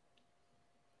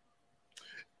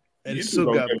 And you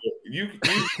still got you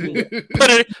put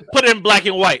it in black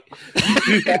and white.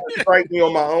 You strike me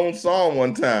on my own song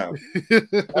one time.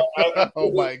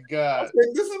 Oh my God!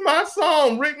 This is my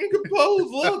song, written and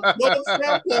composed. Look,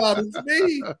 SoundCloud, it's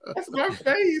me. That's my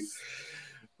face.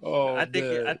 Oh, I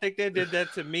think they did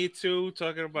that to me too.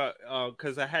 Talking about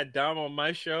because I had Dom on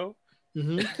my show.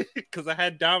 Because I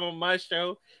had Dom on my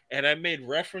show and I made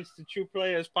reference to True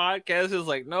Players podcast. It was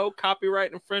like, no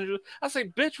copyright infringement. I say,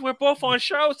 bitch, we're both on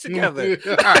shows together.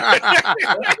 I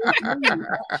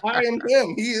am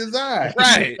him. He is I.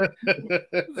 Right.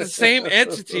 The same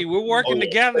entity. We're working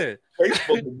together.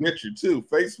 Facebook will get you too.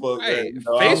 Facebook. Right.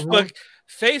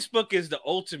 Facebook is the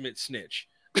ultimate snitch.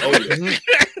 Oh,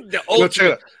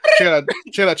 yeah.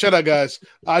 Check out, guys.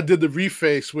 I did the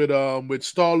reface with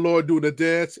Star Lord doing the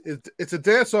dance. It's a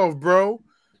dance off, bro.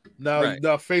 Now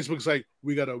Facebook's like,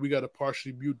 we gotta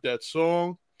partially mute that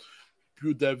song,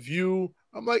 mute that view.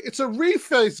 I'm like, it's a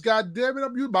reface, god damn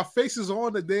it. My face is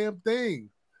on the damn thing.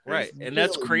 Right. And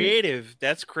that's creative.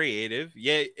 That's creative.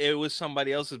 Yeah, it was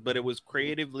somebody else's, but it was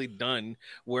creatively done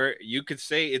where you could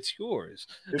say it's yours.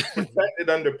 It's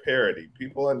protected under parody.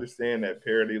 People understand that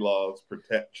parody laws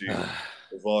protect you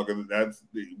as long as that's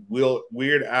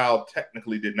Weird Al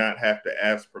technically did not have to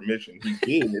ask permission.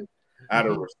 He did out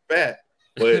of respect,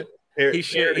 but he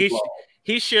should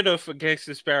have for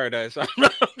Gangsta's Paradise. I'm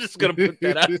just gonna put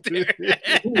that out there.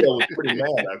 Coolio was pretty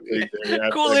mad. I think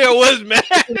Coolio was mad.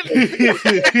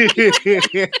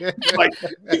 Like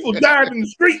people died in the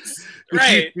streets,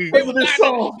 right? Over this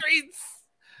song.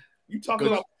 You talking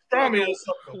about pastrami or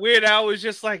something? Weird Al was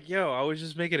just like, "Yo, I was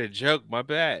just making a joke. My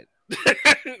bad."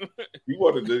 He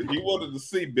wanted to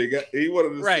see Big. He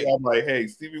wanted to see. I'm like, hey,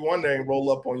 Stevie Wonder ain't roll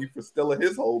up on you for stealing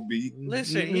his whole beat.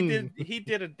 Listen, he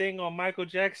did a thing on Michael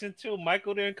Jackson too.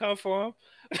 Michael didn't come for him,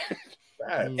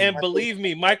 and believe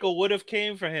me, Michael would have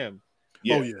came for him.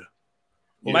 Yeah. Oh yeah,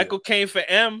 Michael came for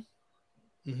M.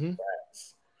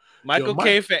 Michael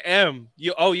came for M.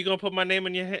 You gonna put my name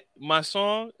in my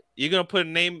song? You're gonna put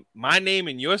my name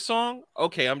in your song?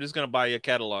 Okay, I'm just gonna buy your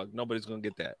catalog. Nobody's gonna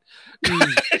get that.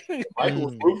 Michael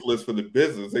was ruthless for the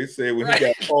business. They said when he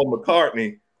got Paul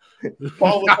McCartney,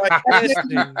 Paul was like, I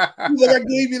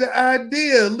gave you the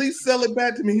idea. At least sell it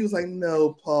back to me. He was like,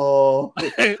 no, Paul.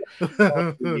 You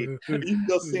can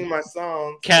go sing my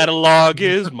song. Catalog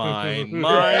is mine.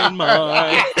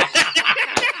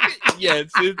 Yes,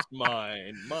 it's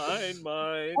mine. I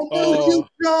know you,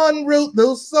 John, wrote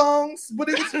those songs, but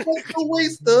it was such a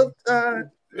waste of time.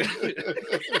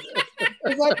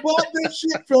 'Cause I bought this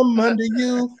shit from under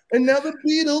you, and now the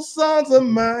Beatles songs are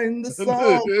mine. The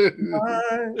songs are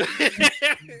mine.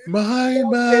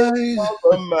 Mine, Songs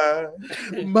are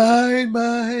mine.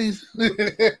 mine.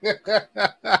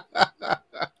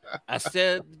 I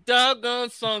said, doggone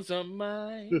songs are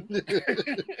mine.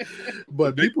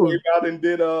 But They people, came out and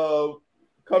did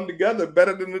Come Together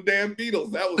better than the damn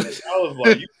Beatles. I was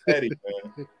like, you petty,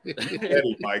 man. You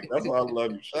petty, Mike. That's why I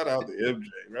love you. Shout out to MJ.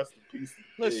 Rest in peace.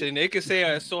 Listen, they could say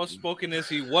as soft spoken as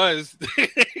he was,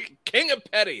 King of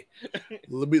Petty.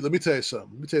 let me tell you something.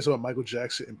 Let me tell you something about Michael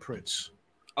Jackson and Prince.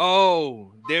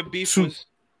 Oh, their beef Two- was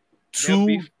their Two,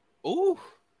 beef. Ooh,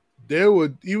 there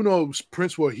were, even though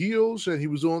Prince wore heels and he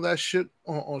was doing that shit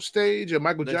on stage, and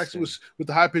Michael Jackson Listen. was with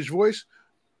the high pitched voice.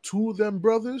 Two of them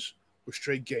brothers were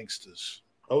straight gangsters.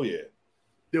 Oh yeah.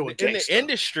 They were in gangsters. the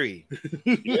industry.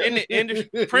 In the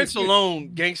industry, Prince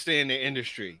alone, gangster in the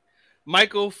industry.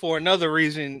 Michael, for another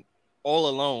reason, all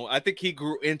alone. I think he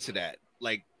grew into that.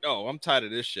 Like, oh, I'm tired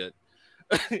of this shit.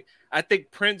 I think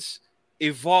Prince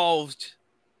evolved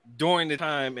during the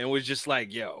time and was just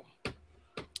like, yo,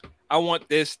 I want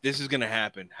this. This is gonna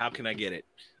happen. How can I get it?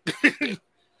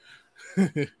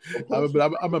 I'm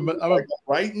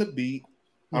writing the beat.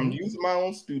 I'm Mhm. using my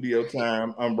own studio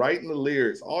time. I'm writing the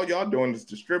lyrics. All y'all doing is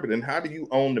distributing. How do you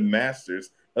own the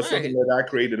masters of something that I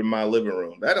created in my living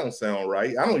room? That don't sound right.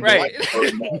 I don't even Right.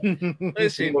 like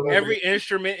Listen, every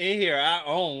instrument in here I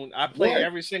own. I play Right.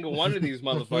 every single one of these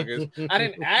motherfuckers. I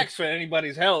didn't ask for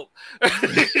anybody's help.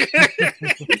 Prince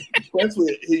will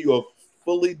hear you a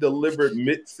fully delivered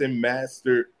mix and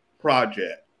mastered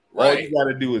project. All Right. you got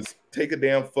to do is take a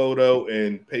damn photo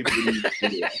and pay for the music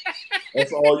video.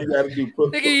 That's all you got to do.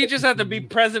 Nigga, you just have to be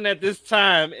present at this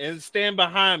time and stand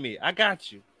behind me. I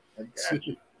got you. I got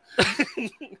you.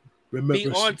 Remember, Be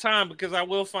on time because I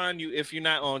will find you if you're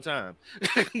not on time.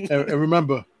 and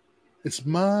remember, it's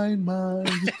mine.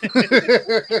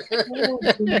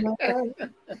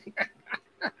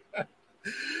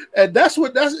 And that's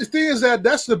the thing is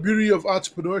that's the beauty of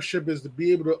entrepreneurship, is to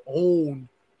be able to own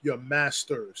your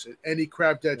masters in any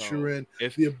craft that No. you're in.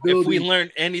 If The if ability, we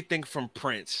learned anything from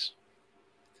Prince,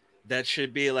 that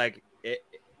should be like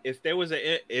if there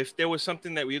was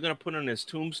something that we're gonna put on his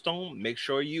tombstone, make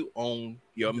sure you own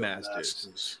your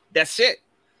masters. That's it.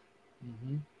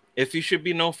 Mhm. If you should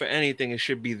be known for anything, it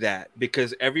should be that,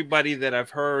 because everybody that I've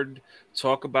heard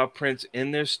talk about Prince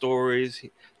in their stories,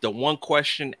 the one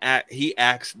question he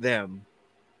asked them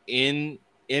in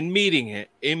meeting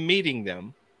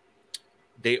them,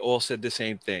 they all said the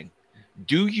same thing: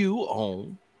 do you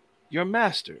own your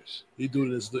masters? He do it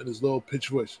in his little pitch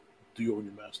voice. Do you own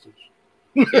your masters?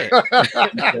 You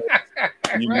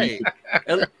Right. need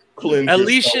to cleanse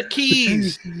Alicia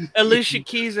yourself.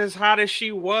 Keys, as hot as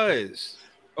she was,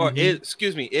 or is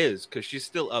because she's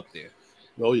still up there.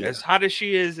 Oh yeah. As hot as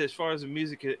she is, as far as the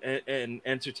music and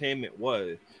entertainment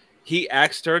was, he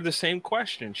asked her the same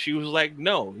question. She was like,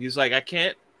 "No." He's like, "I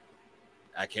can't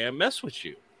mess with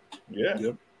you." Yeah.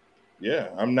 Yep. Yeah.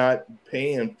 I'm not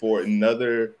paying for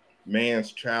another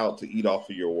man's child to eat off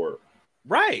of your work.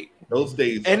 Right. Those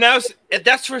days. And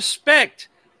that's respect.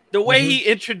 The way he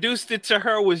introduced it to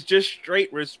her was just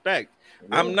straight respect.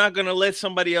 I'm not gonna let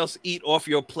somebody else eat off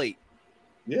your plate.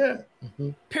 Yeah.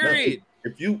 Period.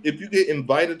 If you get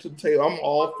invited to the table, I'm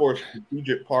all for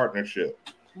strategic partnership.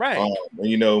 Right.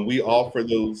 And, we offer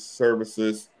those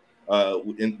services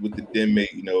with the DMate.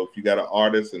 If you got an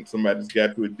artist and somebody's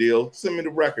got you a deal, send me the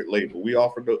record label.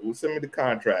 Send me the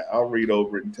contract. I'll read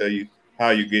over it and tell you how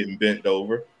you're getting bent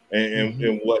over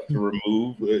and what to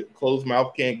remove. Closed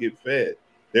mouth can't get fed.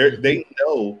 They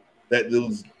know that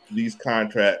these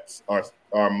contracts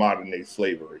are modern day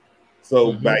slavery.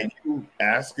 So by you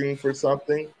asking for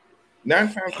something,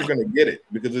 9 times you're going to get it,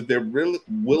 because if they're really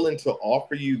willing to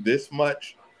offer you this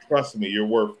much, trust me, you're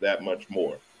worth that much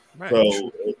more. Right.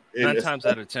 So 9 times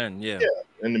out of 10, yeah.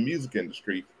 In the music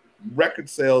industry, record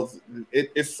sales,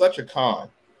 it's such a con.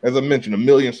 As I mentioned, 1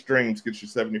 million streams gets you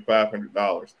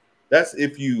 $7,500. That's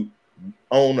if you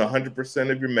own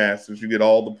 100% of your masters, you get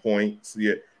all the points.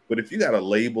 Yeah. But if you got a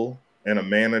label and a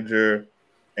manager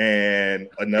and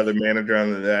another manager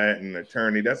under that and an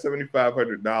attorney, that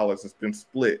 $7,500 has been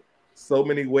split so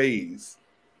many ways.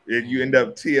 And you end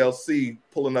up TLC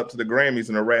pulling up to the Grammys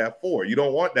in a RAV4. You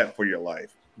don't want that for your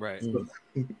life. Right.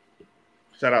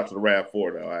 Shout out to the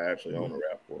RAV4 though. I actually own a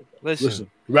RAV4. Listen,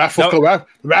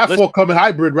 RAV4 coming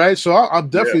hybrid, right? So I'm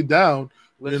definitely down.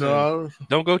 listen,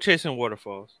 don't go chasing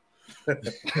waterfalls.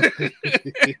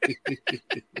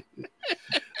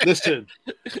 Listen,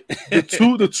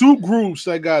 the two groups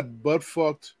that got butt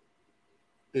fucked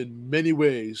in many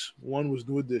ways. One was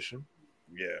New Edition.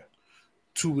 Yeah.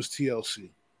 2 was TLC.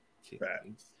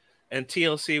 Facts. And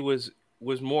TLC was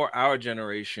more our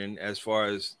generation as far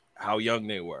as how young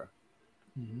they were.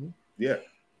 Yeah.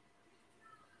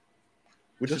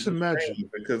 Which Just is imagine. insane,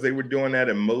 because they were doing that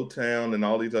in Motown and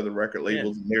all these other record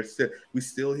labels, and we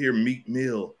still hear Meek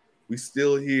Mill, we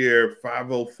still hear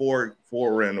 504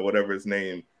 Foreign or whatever his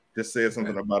name just said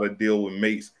something about a deal with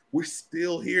Mace. We're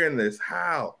still hearing this.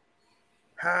 How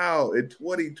in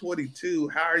 2022?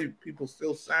 How are you people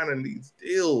still signing these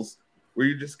deals where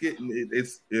you're just getting it?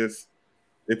 It's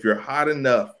if you're hot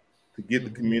enough to get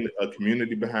the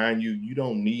community behind you, you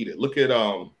don't need it. Look at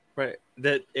Right.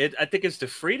 I think it's the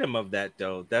freedom of that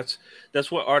though. That's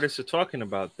what artists are talking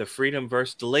about. The freedom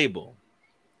versus the label.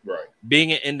 right.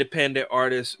 Being an independent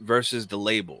artist versus the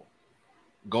label.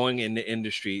 Going in the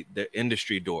industry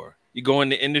door. You go in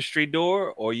the industry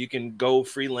door, or you can go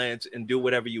freelance and do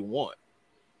whatever you want.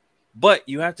 But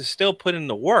you have to still put in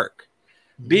the work.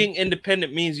 Being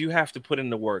independent means you have to put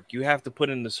in the work. You have to put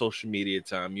in the social media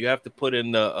time. You have to put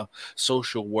in the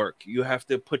social work. You have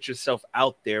to put yourself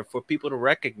out there for people to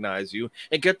recognize you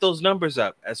and get those numbers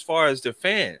up as far as the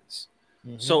fans.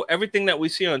 So everything that we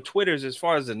see on Twitter is as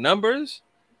far as the numbers,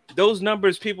 those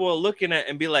numbers people are looking at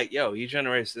and be like, yo, he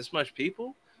generates this much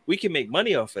people. We can make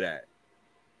money off of that.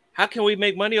 How can we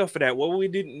make money off of that? What we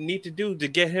need to do to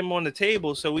get him on the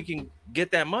table so we can get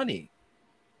that money?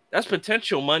 That's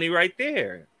potential money right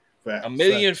there. Facts. 1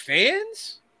 million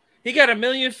fans? He got 1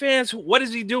 million fans. What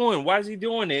is he doing? Why is he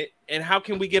doing it? And how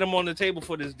can we get him on the table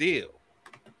for this deal?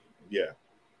 Yeah.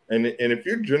 And if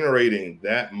you're generating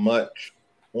that much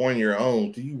on your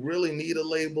own, do you really need a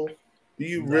label? Do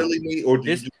you really need, or do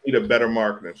you just need a better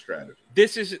marketing strategy?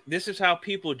 This is how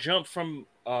people jump from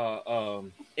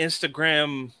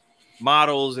Instagram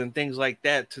models and things like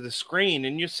that to the screen,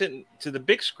 and you're sitting to the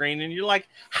big screen and you're like,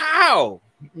 how?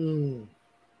 You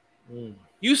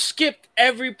skipped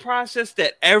every process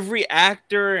that every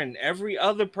actor and every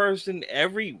other person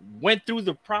went through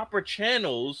the proper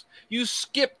channels. You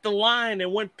skipped the line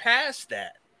and went past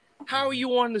that. How are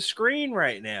you on the screen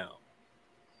right now?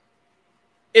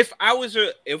 If I was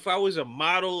a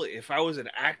model, if I was an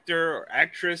actor or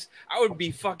actress, I would be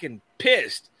fucking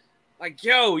pissed. Like,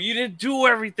 yo, you didn't do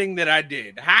everything that I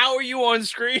did. How are you on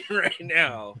screen right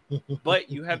now?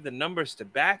 But you have the numbers to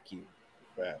back you.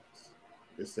 Facts.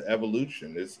 It's the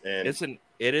evolution.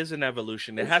 It is an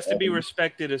evolution. It has to be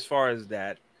respected as far as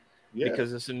that,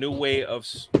 because it's a new way of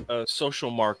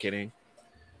social marketing.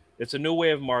 It's a new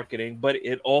way of marketing, but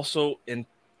it also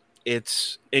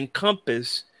it's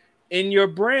encompassed in your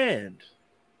brand.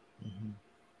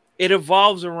 It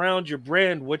evolves around your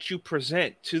brand, what you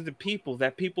present to the people,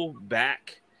 that people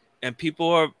back and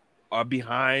people are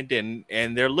behind, and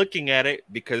they're looking at it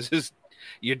because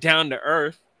you're down to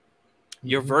earth.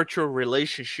 Your virtual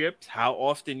relationships, how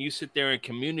often you sit there and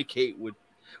communicate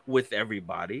with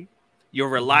everybody, your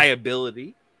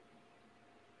reliability,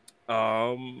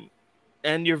 and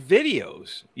your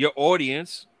videos, your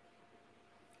audience,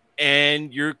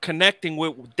 and you're connecting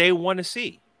with what they want to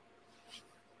see.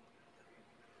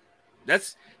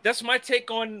 That's my take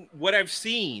on what I've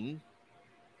seen,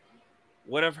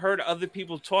 what I've heard other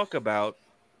people talk about,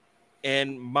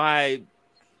 and my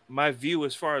view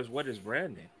as far as what is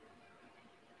branding.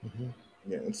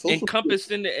 Yeah, encompassed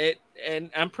in it,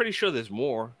 and I'm pretty sure there's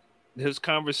more. There's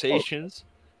conversations,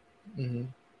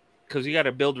 because you got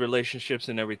to build relationships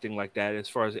and everything like that, as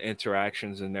far as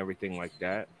interactions and everything like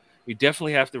that. You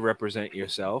definitely have to represent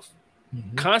yourself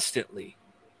constantly,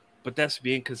 but that's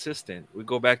being consistent. We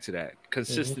go back to that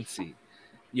consistency.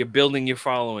 You're building your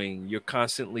following. You're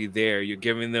constantly there. You're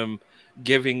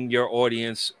giving your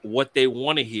audience what they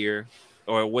want to hear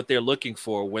or what they're looking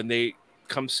for when they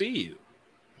come see you.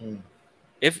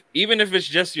 Even if it's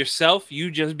just yourself,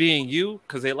 you just being you,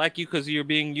 because they like you because you're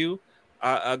being you.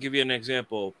 I'll give you an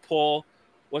example. Paul,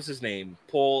 what's his name?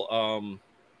 Paul,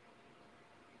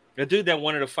 the dude that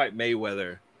wanted to fight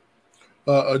Mayweather.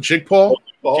 Jake Paul?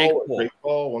 Jake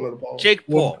Paul, one of the Pauls. Jake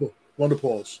Paul. One of the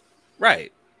Pauls.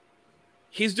 Right.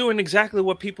 He's doing exactly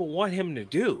what people want him to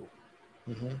do.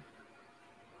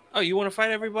 Oh, you want to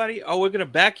fight everybody? Oh, we're going to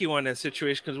back you on that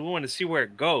situation because we want to see where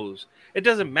it goes. It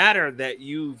doesn't matter that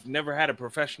you've never had a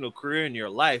professional career in your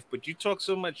life, but you talk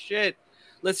so much shit.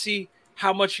 Let's see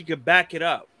how much you can back it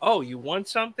up. Oh, you won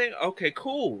something? Okay,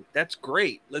 cool. That's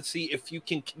great. Let's see if you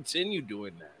can continue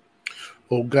doing that.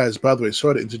 Oh, guys, by the way,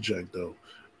 sorry to interject, though.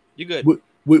 You good?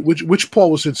 Which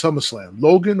Paul was in SummerSlam?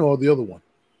 Logan or the other one?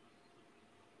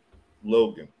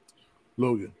 Logan,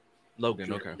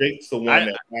 okay. Jake's the one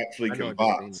that actually can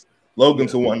box.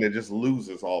 Logan's the one that just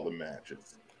loses all the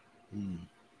matches.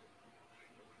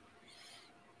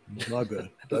 My bad.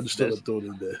 I just thought I'd throw it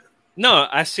in there. No,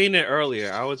 I seen it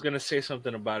earlier. I was gonna say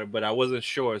something about it, but I wasn't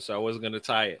sure, so I wasn't gonna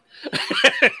tie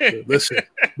it. Listen,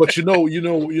 but you know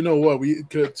what? We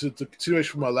to continue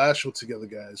from our last show together,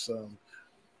 guys.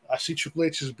 I see Triple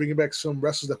H is bringing back some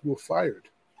wrestlers that were fired.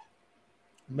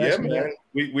 Imagine yeah, man.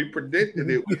 We predicted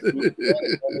it.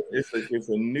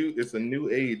 It's a new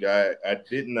age. I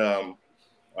didn't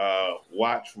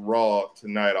watch Raw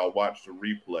tonight. I'll watch the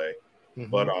replay.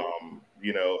 But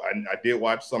you know, I did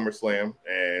watch SummerSlam,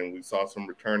 and we saw some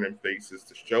returning faces.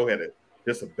 The show had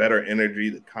just a better energy.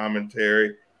 The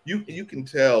commentary, you can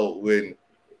tell when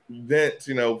Vince,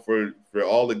 you know, for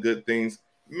all the good things,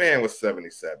 man was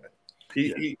 77.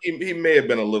 He may have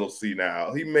been a little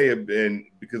senile. He may have been,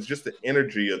 because just the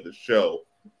energy of the show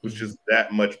was just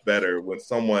that much better when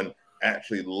someone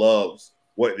actually loves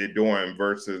what they're doing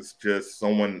versus just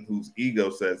someone whose ego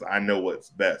says, I know what's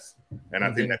best. And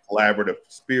I think that collaborative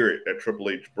spirit that Triple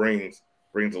H brings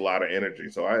a lot of energy.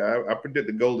 So I predict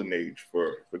the golden age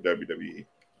for WWE.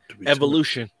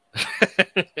 Evolution.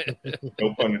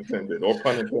 No pun intended. Or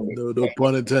pun intended. No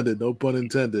pun intended. No pun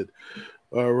intended.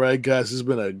 All right, guys. This has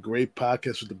been a great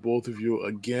podcast with the both of you.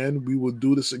 Again, we will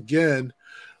do this again.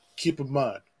 Keep in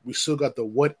mind, we still got the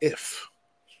What If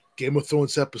Game of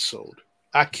Thrones episode.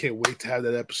 I can't wait to have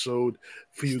that episode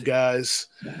for you guys.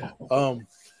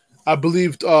 I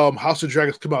believe House of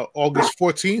Dragons come out August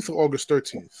 14th or August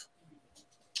 13th.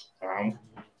 I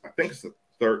think it's the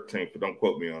 13th, but don't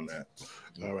quote me on that.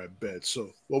 All right, bet.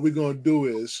 So what we're gonna do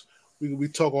is we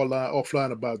talk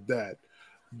offline about that.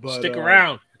 But stick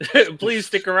around. Please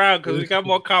stick around, because we got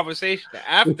more conversation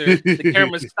after the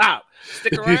camera stop.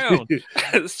 Stick around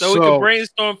so we can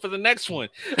brainstorm for the next one.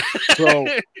 So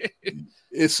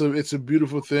it's a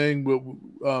beautiful thing.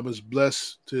 But is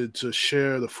blessed to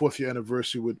share the 4th year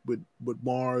anniversary with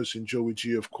Mars and Joey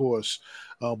G. Of course,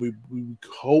 we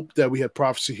hope that we had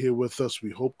Prophecy here with us.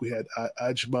 We hope we had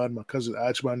Ajman, my cousin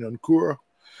Ajman Yankura.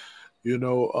 You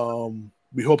know,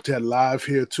 we hope to have live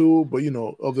here too, but you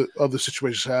know, other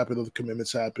situations happen, other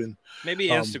commitments happen. Maybe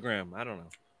Instagram. I don't know.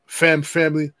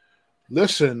 Family.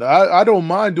 Listen, I don't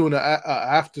mind doing an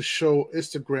after show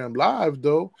Instagram live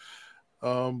though.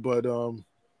 But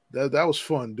that was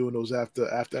fun doing those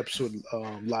after episode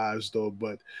lives though.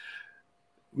 But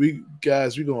we're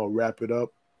gonna wrap it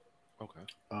up. Okay.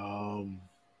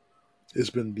 It's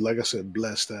been, like I said,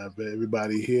 blessed to have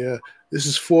everybody here. This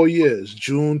is 4 years.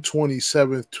 June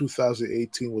 27th,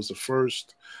 2018 was the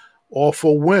first. All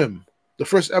for Whim. The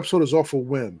first episode is all for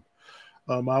Whim.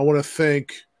 I want to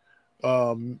thank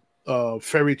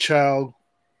Fairy Child.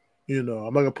 You know,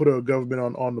 I'm not gonna put her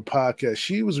government on the podcast.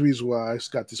 She was the reason why I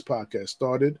got this podcast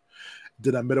started.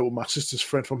 Then I met up with my sister's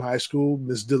friend from high school,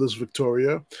 Miss Dillis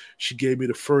Victoria. She gave me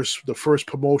the first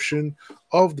promotion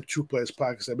of the True Players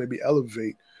podcast that made me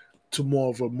elevate to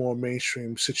more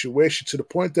mainstream situation, to the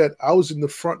point that I was in the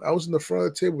front of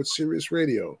the table with Sirius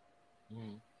Radio.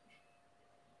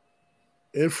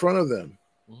 In front of them.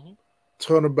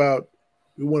 Talking about,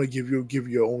 we want to give you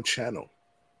your own channel.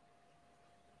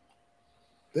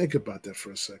 Think about that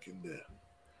for a second there.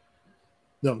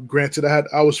 Now, granted,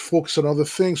 I was focused on other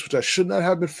things which I should not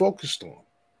have been focused on,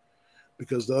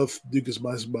 because my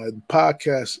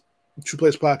podcast, True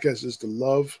Players Podcast, is the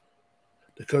love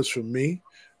that comes from me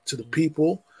to the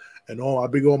people, and I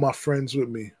bring all my friends with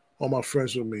me. I'm a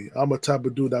type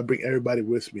of dude that bring everybody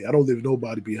with me. I don't leave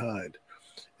nobody behind.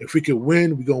 If we can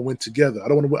win, we're gonna win together. I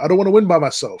don't want to win by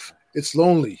myself. It's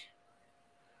lonely.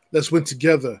 Let's win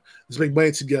together. Let's make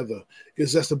money together,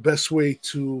 because that's the best way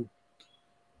to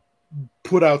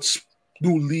put out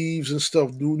new leaves and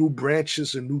stuff, new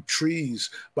branches and new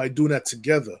trees, by doing that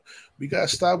together. We gotta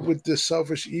stop with this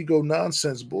selfish ego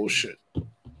nonsense bullshit.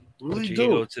 Really Put do.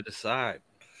 your ego to the side.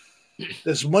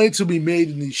 There's money to be made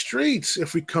in these streets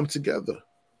if we come together.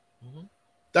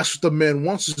 That's what the man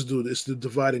wants us to do, is to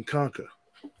divide and conquer.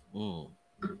 You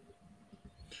know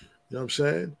what I'm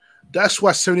saying? That's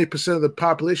why 70% of the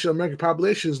population, American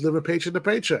population, is living paycheck to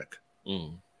paycheck.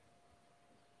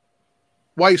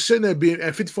 Why are you sitting there being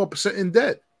at 54% in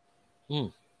debt?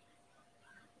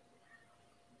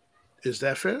 Is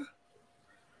that fair?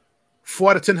 4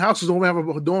 out of 10 houses don't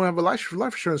have a life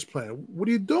insurance plan. What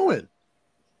are you doing?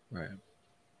 Right.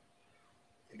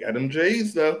 You got them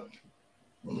J's though.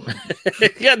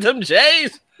 Got them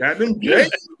J's. Got them J's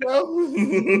though.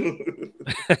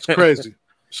 It's crazy.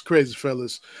 It's crazy,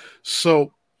 fellas.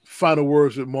 So, final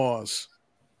words with Mars.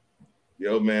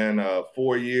 Yo, man,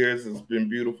 4 years. It's been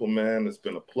beautiful, man. It's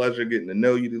been a pleasure getting to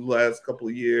know you the last couple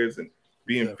of years and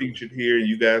being featured here, and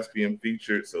you guys being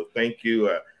featured. So thank you.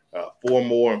 4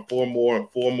 more and 4 more and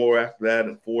 4 more after that,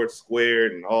 and 4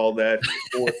 squared and all that.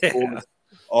 4 scores,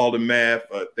 all the math.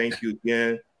 Thank you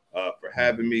again. for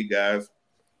having me, guys.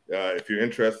 If you're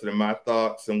interested in my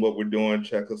thoughts and what we're doing,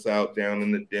 check us out. Down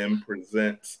in the Den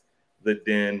presents The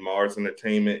Den. Mars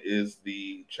Entertainment is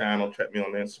the channel. Check me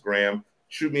on Instagram.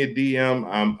 Shoot me a DM.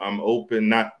 I'm open,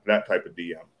 not that type of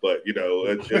DM, but you know,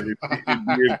 if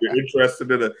you're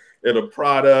interested in a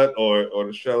product or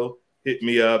the show, hit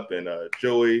me up. And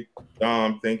Joey,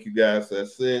 Dom, thank you guys.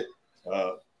 That's it.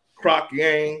 Croc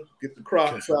Gang, get the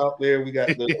Crocs out there. We got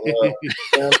the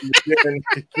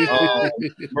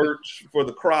merch for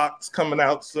the Crocs coming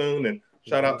out soon. And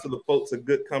shout out to the folks at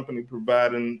Good Company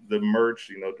providing the merch.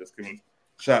 You know, just giving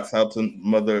shouts out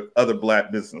to other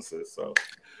Black businesses. So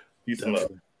peace and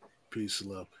love. Peace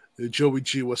and love. Joey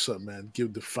G, what's up, man?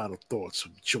 Give the final thoughts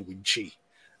of Joey G.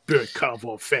 Beer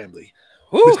Convo family.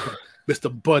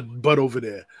 Mr. Bud over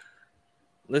there.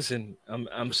 Listen,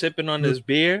 I'm sipping on this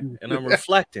beer and I'm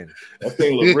reflecting. That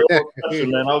thing looked real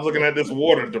refreshing, man. I was looking at this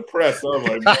water depressed. I was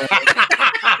like, man.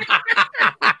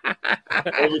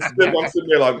 Every sip, I'm sitting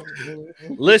there like,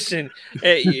 listen,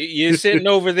 hey, you're sitting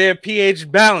over there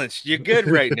pH balanced. You're good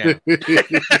right now.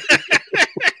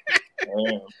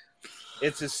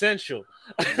 It's essential.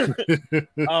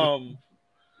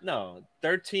 No,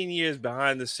 13 years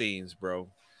behind the scenes, bro.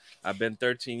 I've been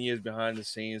 13 years behind the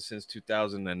scenes since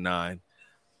 2009.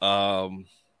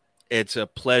 It's a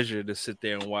pleasure to sit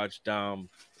there and watch Dom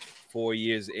 4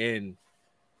 years in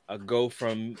go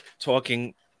from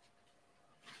talking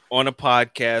on a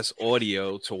podcast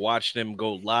audio to watch them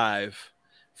go live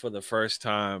for the first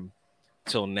time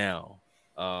till now.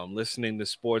 Listening to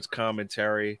sports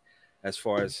commentary as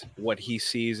far as what he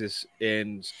sees is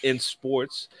in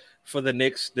sports for the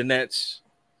Knicks, the Nets,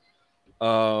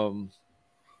 the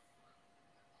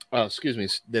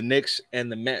Knicks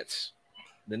and the Mets.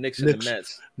 The Knicks and the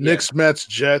Mets. Knicks, Mets,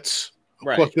 Jets.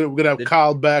 Right. Plus, we're going to have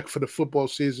Kyle back for the football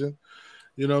season.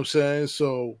 You know what I'm saying?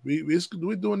 So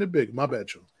we're doing it big. My bad,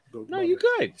 Joe. No, you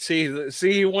good. See,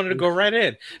 you wanted to go right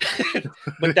in.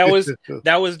 But that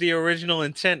was the original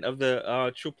intent of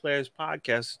the True Players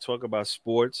podcast, to talk about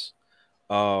sports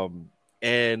and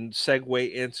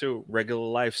segue into regular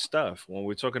life stuff. When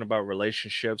we're talking about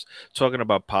relationships, talking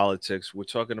about politics, we're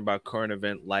talking about current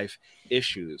event life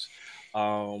issues.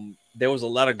 There was a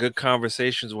lot of good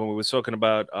conversations when we were talking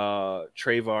about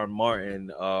Trayvon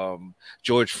Martin,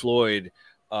 George Floyd,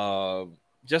 I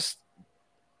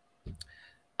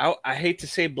hate to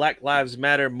say Black Lives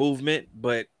Matter movement,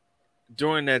 but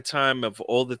during that time of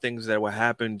all the things that were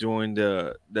happening during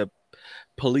the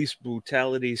police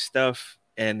brutality stuff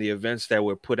and the events that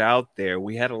were put out there,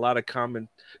 we had a lot of common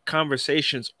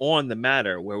conversations on the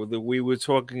matter where we were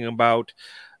talking about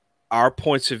our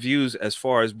points of views as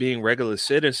far as being regular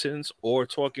citizens, or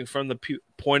talking from the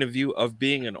point of view of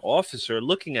being an officer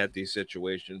looking at these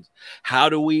situations. How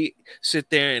do we sit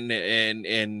there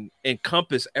and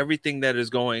encompass everything that is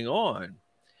going on?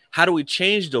 How do we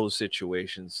change those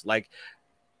situations? Like,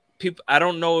 people, I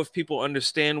don't know if people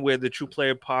understand where the True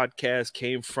Player podcast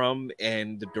came from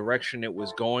and the direction it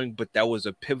was going, but that was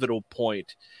a pivotal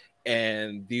point.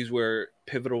 And these were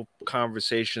pivotal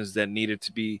conversations that needed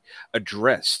to be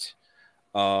addressed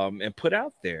and put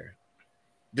out there.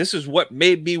 This is what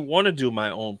made me want to do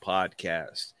my own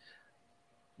podcast.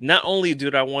 Not only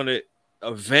did I want to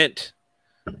event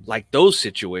like those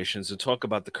situations and talk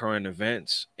about the current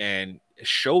events and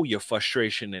show your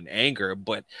frustration and anger,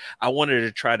 but I wanted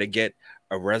to try to get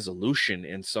a resolution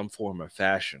in some form or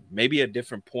fashion, maybe a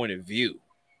different point of view.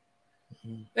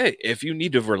 Hey, if you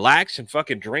need to relax and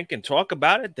fucking drink and talk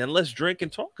about it, then let's drink and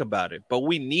talk about it. But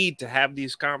we need to have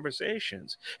these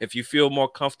conversations. If you feel more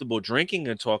comfortable drinking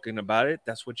and talking about it,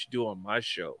 that's what you do on my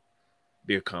show,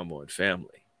 Beer Combo and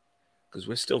Family, because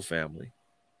we're still family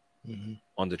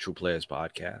on the True Players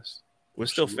podcast. We're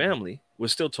still family. We're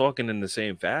still talking in the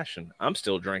same fashion. I'm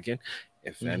still drinking.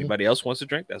 If anybody else wants to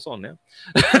drink, that's on them.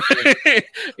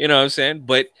 You know what I'm saying?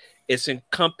 But it's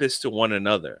encompassed to one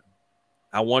another.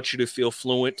 I want you to feel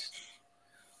fluent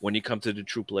when you come to the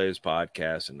True Players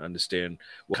podcast and understand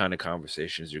what kind of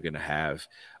conversations you're going to have,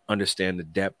 understand the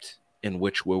depth in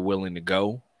which we're willing to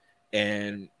go.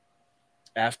 And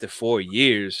after 4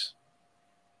 years,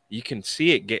 you can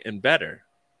see it getting better.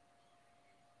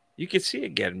 You can see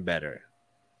it getting better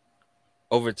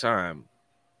over time.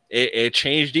 It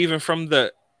changed even from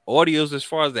the audios as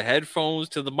far as the headphones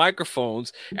to the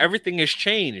microphones. Everything has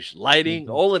changed. Lighting,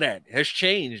 all of that has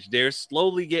changed. They're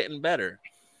slowly getting better,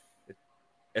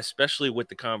 especially with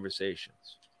the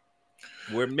conversations.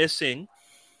 We're missing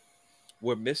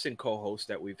co-hosts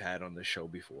that we've had on the show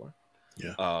before.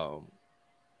 Yeah.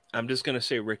 I'm just gonna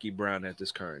say Ricky Brown at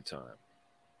this current time.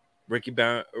 Ricky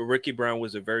Brown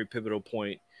was a very pivotal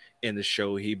point in the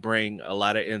show. He bring a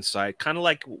lot of insight, kind of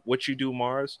like what you do,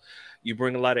 Mars. You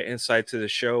bring a lot of insight to the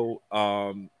show,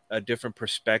 a different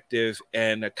perspective,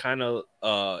 and a kind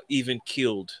of even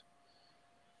keeled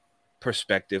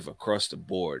perspective across the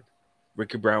board.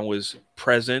 Ricky Brown was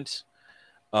present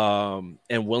and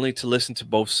willing to listen to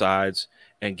both sides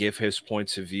and give his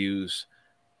points of views,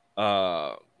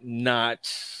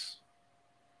 not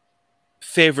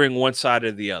favoring one side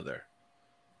or the other.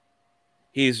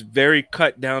 He's very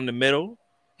cut down the middle.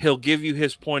 He'll give you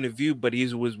his point of view, but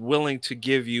he was willing to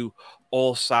give you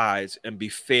all sides and be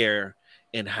fair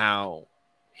in how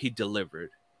he delivered.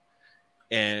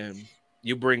 And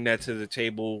you bring that to the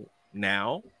table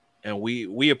now, and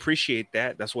we appreciate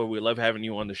that. That's why we love having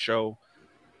you on the show.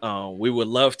 We would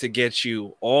love to get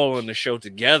you all on the show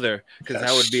together, because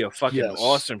that would be a fucking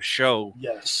awesome show.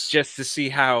 Yes. Just to see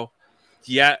how,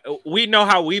 we know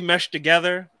how we mesh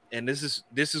together, and this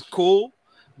is cool.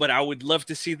 But I would love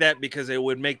to see that, because it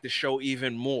would make the show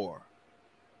even more.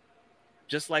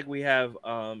 Just like we have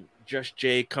Just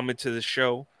Jay coming to the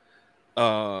show,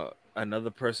 another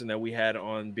person that we had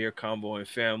on Beer Combo and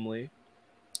Family.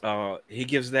 He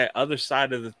gives that other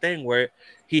side of the thing where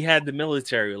he had the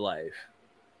military life.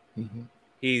 Mm-hmm.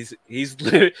 He's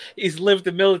lived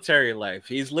the military life.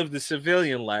 He's lived the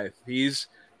civilian life. He's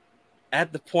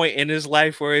at the point in his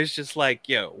life where it's just like,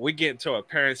 yo, we get to a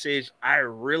parent's age. I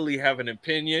really have an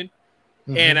opinion,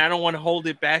 and I don't want to hold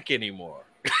it back anymore.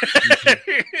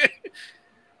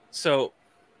 So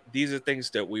these are things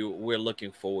that we're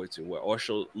looking forward to. We're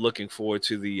also looking forward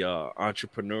to the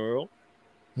entrepreneurial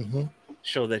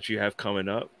show that you have coming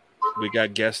up. We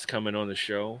got guests coming on the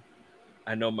show.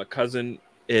 I know my cousin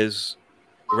is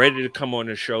ready to come on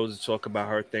the show to talk about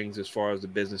her things as far as the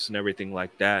business and everything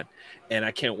like that. And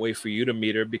I can't wait for you to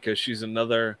meet her, because she's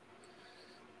another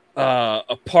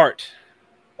a part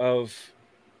of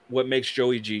what makes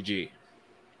Joey GG.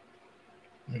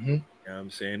 You know what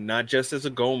I'm saying? Not just as a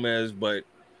Gomez, but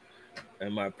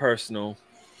in my personal,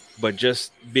 but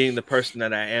just being the person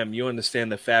that I am. You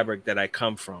understand the fabric that I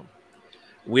come from.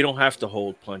 We don't have to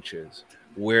hold punches.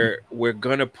 We're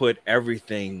gonna put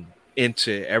everything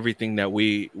into everything that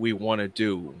we want to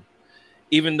do.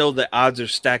 Even though the odds are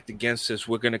stacked against us,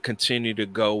 we're going to continue to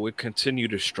go. We continue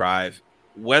to strive.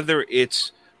 Whether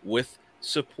it's with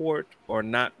support or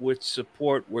not with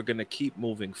support, we're going to keep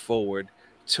moving forward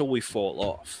till we fall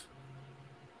off.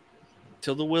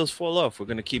 Till the wheels fall off, we're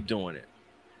going to keep doing it.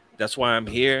 That's why I'm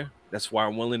here. That's why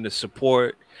I'm willing to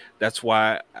support. That's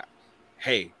why,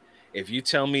 hey, if you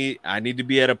tell me I need to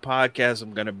be at a podcast,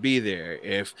 I'm going to be there.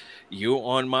 If you're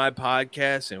on my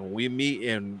podcast and we meet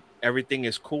and everything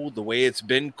is cool the way it's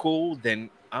been cool, then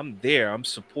I'm there. I'm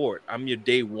support. I'm your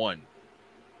day one.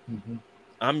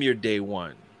 I'm your day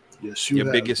one. Yes, you your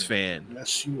have biggest been. fan.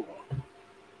 Yes, you are.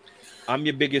 I'm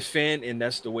your biggest fan, and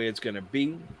that's the way it's going to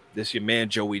be. This your man,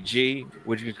 Joey G.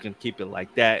 We're just going to keep it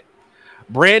like that.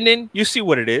 Brandon, you see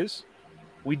what it is.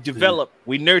 We develop.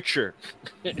 We nurture.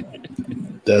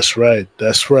 That's right.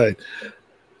 That's right.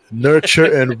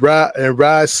 Nurture and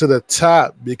rise to the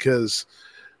top, because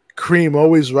cream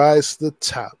always rises to the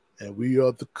top, and we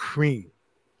are the cream.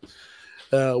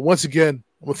 Once again,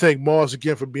 I want to thank Mars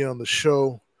again for being on the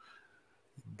show.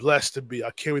 Blessed to be.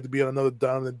 I can't wait to be on another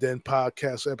Down in the Den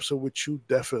podcast episode with you.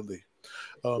 Definitely.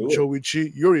 Joey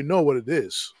G, you already know what it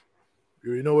is. You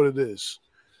already know what it is.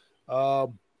 I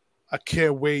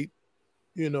can't wait.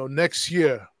 You know, next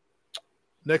year,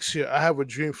 I have a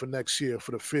dream for next year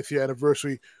for the 5th year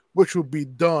anniversary, which will be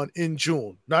done in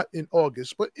June, not in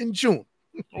August, but in June,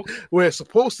 where it's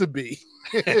supposed to be.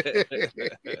 I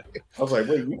was like,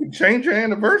 wait, you can change your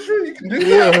anniversary? You can do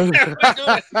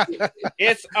that?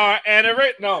 It's our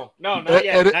anniversary. No, not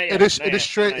yet. It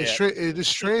is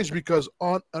strange because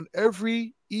on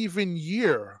every even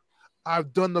year,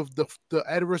 I've done the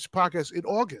anniversary podcast in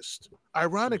August,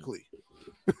 ironically.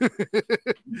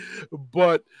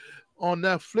 But on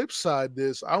that flip side,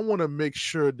 I want to make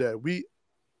sure that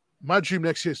my dream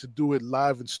next year is to do it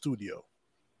live in studio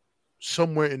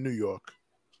somewhere in New York.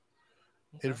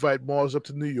 Invite Mars up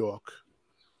to New York.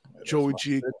 Joey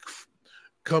G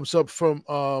comes up from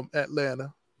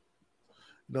Atlanta.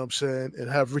 You know what I'm saying? And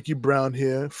have Ricky Brown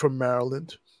here from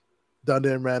Maryland, down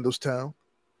there in Randallstown.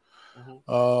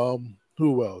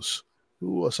 Who else?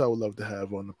 Who else I would love to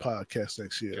have on the podcast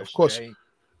next year? Of course,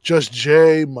 Just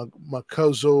Jay, my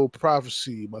cousin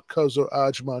Prophecy, my cousin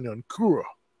Ajman Yankura,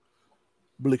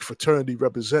 Blick Fraternity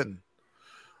representing.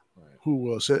 Who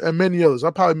was it? And many others.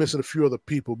 I'm probably missing a few other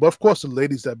people, but of course the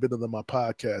ladies that have been on my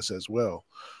podcast as well.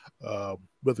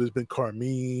 Whether it's been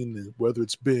Carmine, whether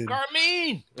it's been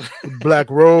Carmine, Black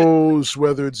Rose,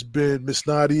 whether it's been Miss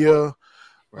Nadia,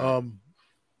 right.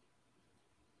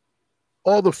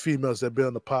 all the females that have been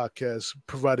on the podcast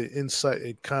provided insight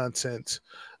and content.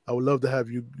 I would love to have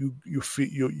you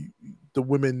the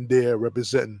women there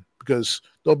representing, because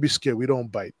don't be scared, we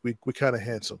don't bite. We're kind of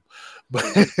handsome, but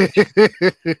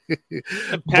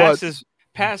Past is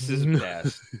past.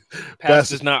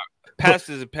 Past is not past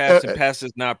is past, and past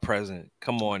is not present.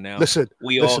 Come on now. Listen,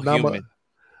 we all human.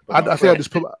 I think I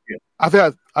just put. I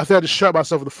think I just shot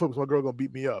myself in the foot because my girl gonna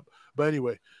beat me up. But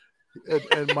anyway,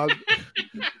 and my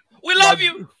we love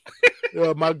you.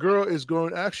 My girl is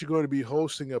actually going to be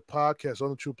hosting a podcast on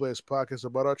the True Players podcast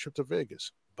about our trip to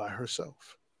Vegas by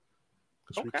herself.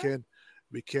 Because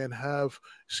we can't have.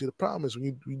 See, the problem is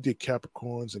when we did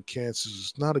Capricorns and Cancers,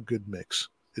 it's not a good mix.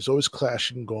 It's always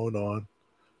clashing going on.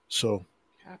 So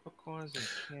Capricorns and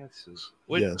Cancers.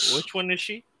 Yes. Which one is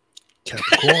she?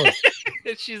 Capricorn.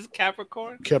 She's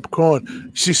Capricorn.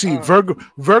 Capricorn. See,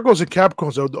 Virgos and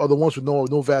Capricorns are the ones with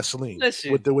no Vaseline.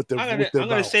 Listen, with I'm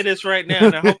gonna say this right now,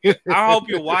 and I hope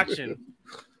you're watching,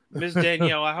 Miss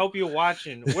Danielle. I hope you're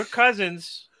watching. We're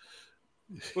cousins.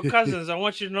 I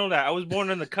want you to know that I was born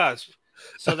on the cusp,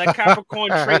 so that Capricorn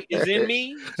trait is in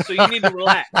me. So you need to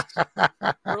relax.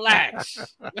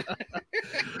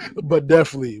 But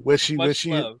definitely, when she has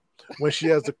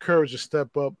the courage to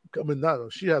step up, I mean,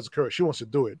 she has the courage. She wants to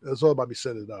do it. It's all about me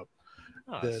setting it up.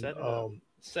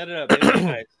 Set it up. It'd be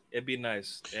nice. It'd be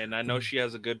nice. And I know she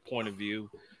has a good point of view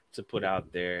to put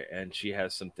out there, and she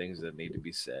has some things that need to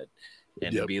be said.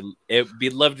 And it would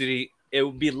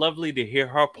be lovely to hear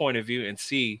her point of view and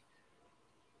see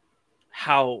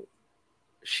how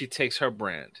she takes her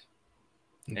brand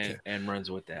and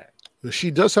runs with that.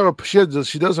 She does have a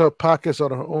podcast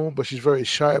on her own, but she's very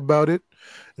shy about it.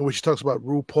 And when she talks about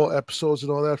RuPaul episodes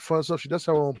and all that fun stuff, she does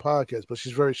have her own podcast, but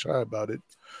she's very shy about it.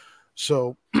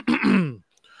 So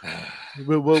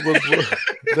we'll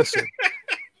listen.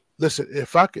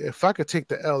 If I could take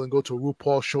the L and go to a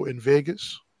RuPaul show in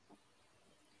Vegas,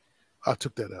 I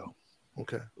took that L.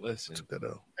 Okay. Listen. I took that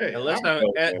L. Hey,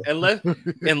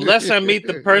 unless I meet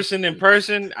the person in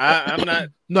person, I'm not.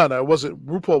 No, it wasn't.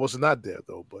 RuPaul was not there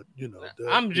though. But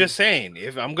I'm just saying,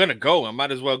 if I'm gonna go, I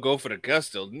might as well go for the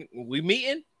gusto. We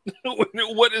meeting?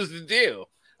 What is the deal?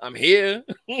 I'm here.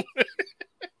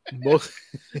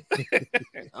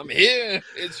 I'm here.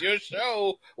 It's your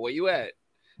show. Where you at?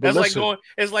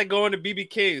 It's like going to BB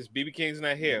King's. BB King's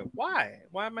not here. Why?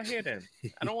 Why am I here then?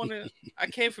 I don't want to. I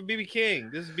came for BB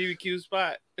King. This is BBQ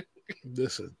spot.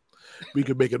 Listen, we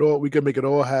can make it all. We can make it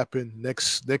all happen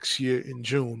next year in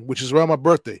June, which is around my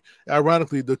birthday.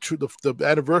 Ironically, the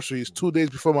anniversary is 2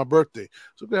 days before my birthday,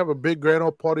 so we're gonna have a big grand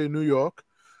old party in New York.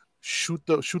 Shoot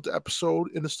the episode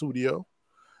in the studio.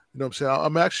 You know what I'm saying?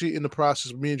 I'm actually in the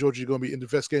process. Me and Georgie are going to be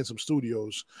investigating some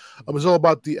studios. It's all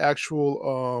about the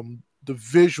actual the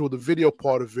video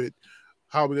part of it.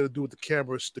 How we're going to do with the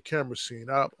camera scene.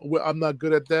 I'm not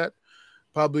good at that.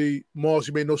 Probably Mars,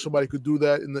 you may know somebody who could do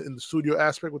that in the studio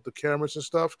aspect with the cameras and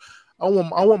stuff. I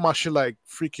want my shit like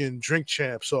freaking Drink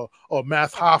Champs or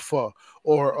Math Hoffa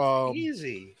or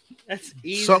easy. That's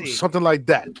easy. Something like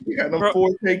that. You got them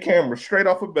 4K cameras straight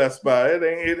off of Best Buy. It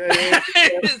ain't.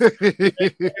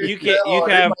 You can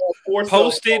have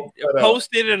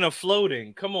posted and a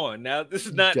floating. Come on now. This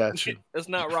is not. That's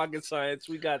not rocket science.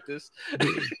 We got this.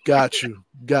 Got you.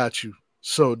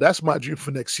 So that's my dream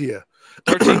for next year.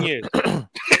 13 years.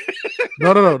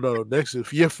 No. Next year,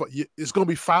 it's gonna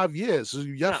be 5 years. So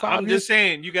you got 5 I'm years. just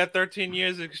saying, you got 13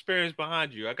 years of experience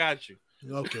behind you. I got you.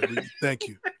 Okay, thank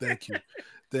you.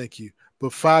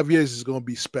 But 5 years is gonna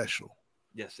be special.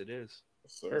 Yes, it is.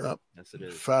 Sir. Yes, it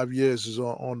is. 5 years is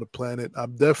on the planet.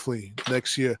 I'm definitely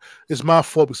next year. It's my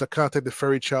fault because I contacted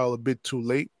Fairy Child a bit too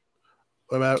late.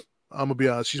 I'm gonna be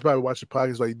honest. She's probably watching the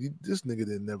podcast like, this nigga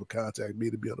didn't never contact me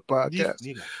to be on the podcast.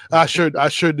 I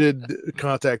sure did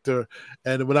contact her,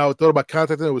 and when I thought about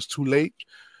contacting her, it was too late.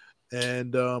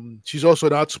 And she's also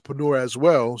an entrepreneur as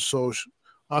well. So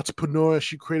entrepreneur,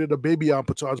 she created a baby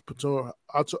entrepreneur.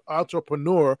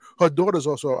 Her daughter's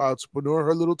also an entrepreneur.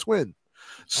 Her little twin.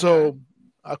 So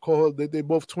I call her. They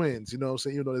both twins. You know what I'm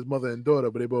saying? You know, there's mother and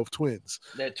daughter, but they both twins.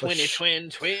 That twin.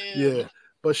 Yeah.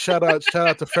 But shout out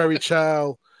to Fairy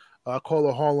Child. I call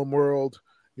her Harlem World,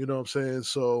 you know what I'm saying?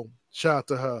 So shout out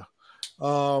to her.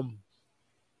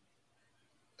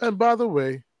 And by the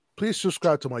way, please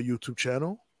subscribe to my YouTube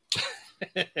channel.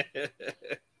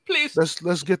 Please.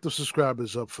 Let's get the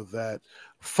subscribers up for that.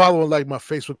 Follow and like my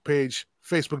Facebook page,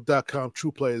 facebook.com,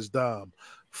 TruePlayersDom.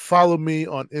 Follow me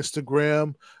on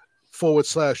Instagram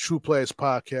 /True Players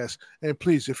Podcast. And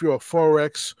please, if you're a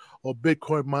Forex or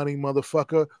Bitcoin mining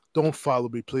motherfucker, don't follow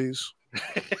me, please.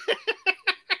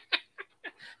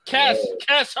 Cash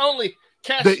only.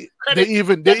 Cash They credit.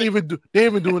 even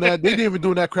doing that. They didn't even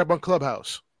doing that crap on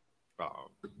Clubhouse.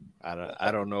 I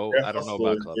don't know. I don't know Hustle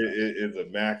about Club. It is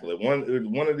immaculate.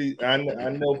 One of these, I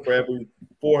know for every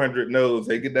 400 no's,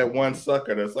 they get that one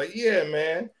sucker that's like, yeah,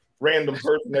 man, random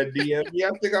person that DM me. I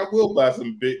think I will buy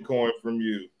some Bitcoin from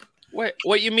you.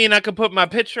 What you mean? I could put my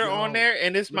picture Yo, on there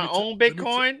and it's my let me own let me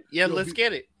Bitcoin? Yeah, yo, let's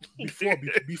get it.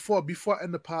 Before I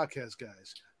end the podcast,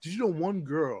 guys, did you know one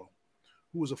girl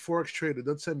who was a Forex trader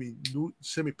doesn't send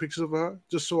me pictures of her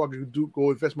just so I could go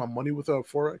invest my money with her on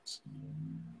Forex?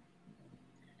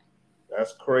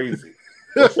 That's crazy.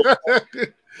 No,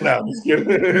 I'm just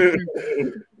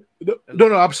kidding.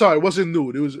 No, I'm sorry. It wasn't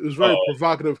nude. It was very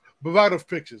provocative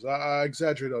pictures. I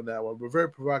exaggerate on that one, but very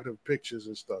provocative pictures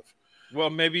and stuff. Well,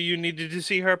 maybe you needed to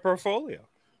see her portfolio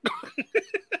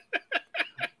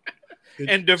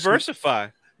and diversify.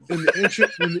 In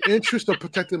the interest of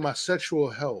protecting my sexual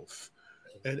health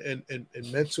and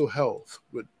mental health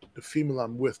with the female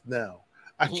I'm with now,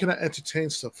 I cannot entertain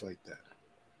stuff like that.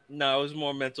 No, it was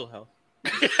more mental health.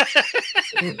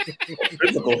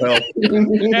 Physical health.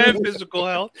 And physical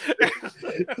health.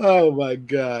 Oh my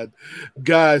God,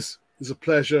 guys, it's a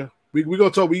pleasure. We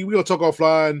gonna talk. We gonna talk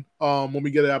offline when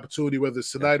we get an opportunity, whether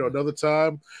it's tonight or another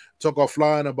time. Talk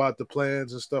offline about the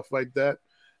plans and stuff like that,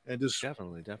 and just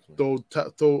Definitely.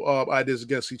 throw ideas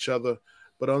against each other.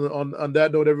 But on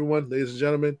that note, everyone, ladies and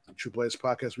gentlemen, True Players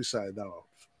Podcast, we sign out.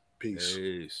 Peace.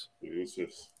 Peace.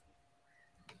 Peace.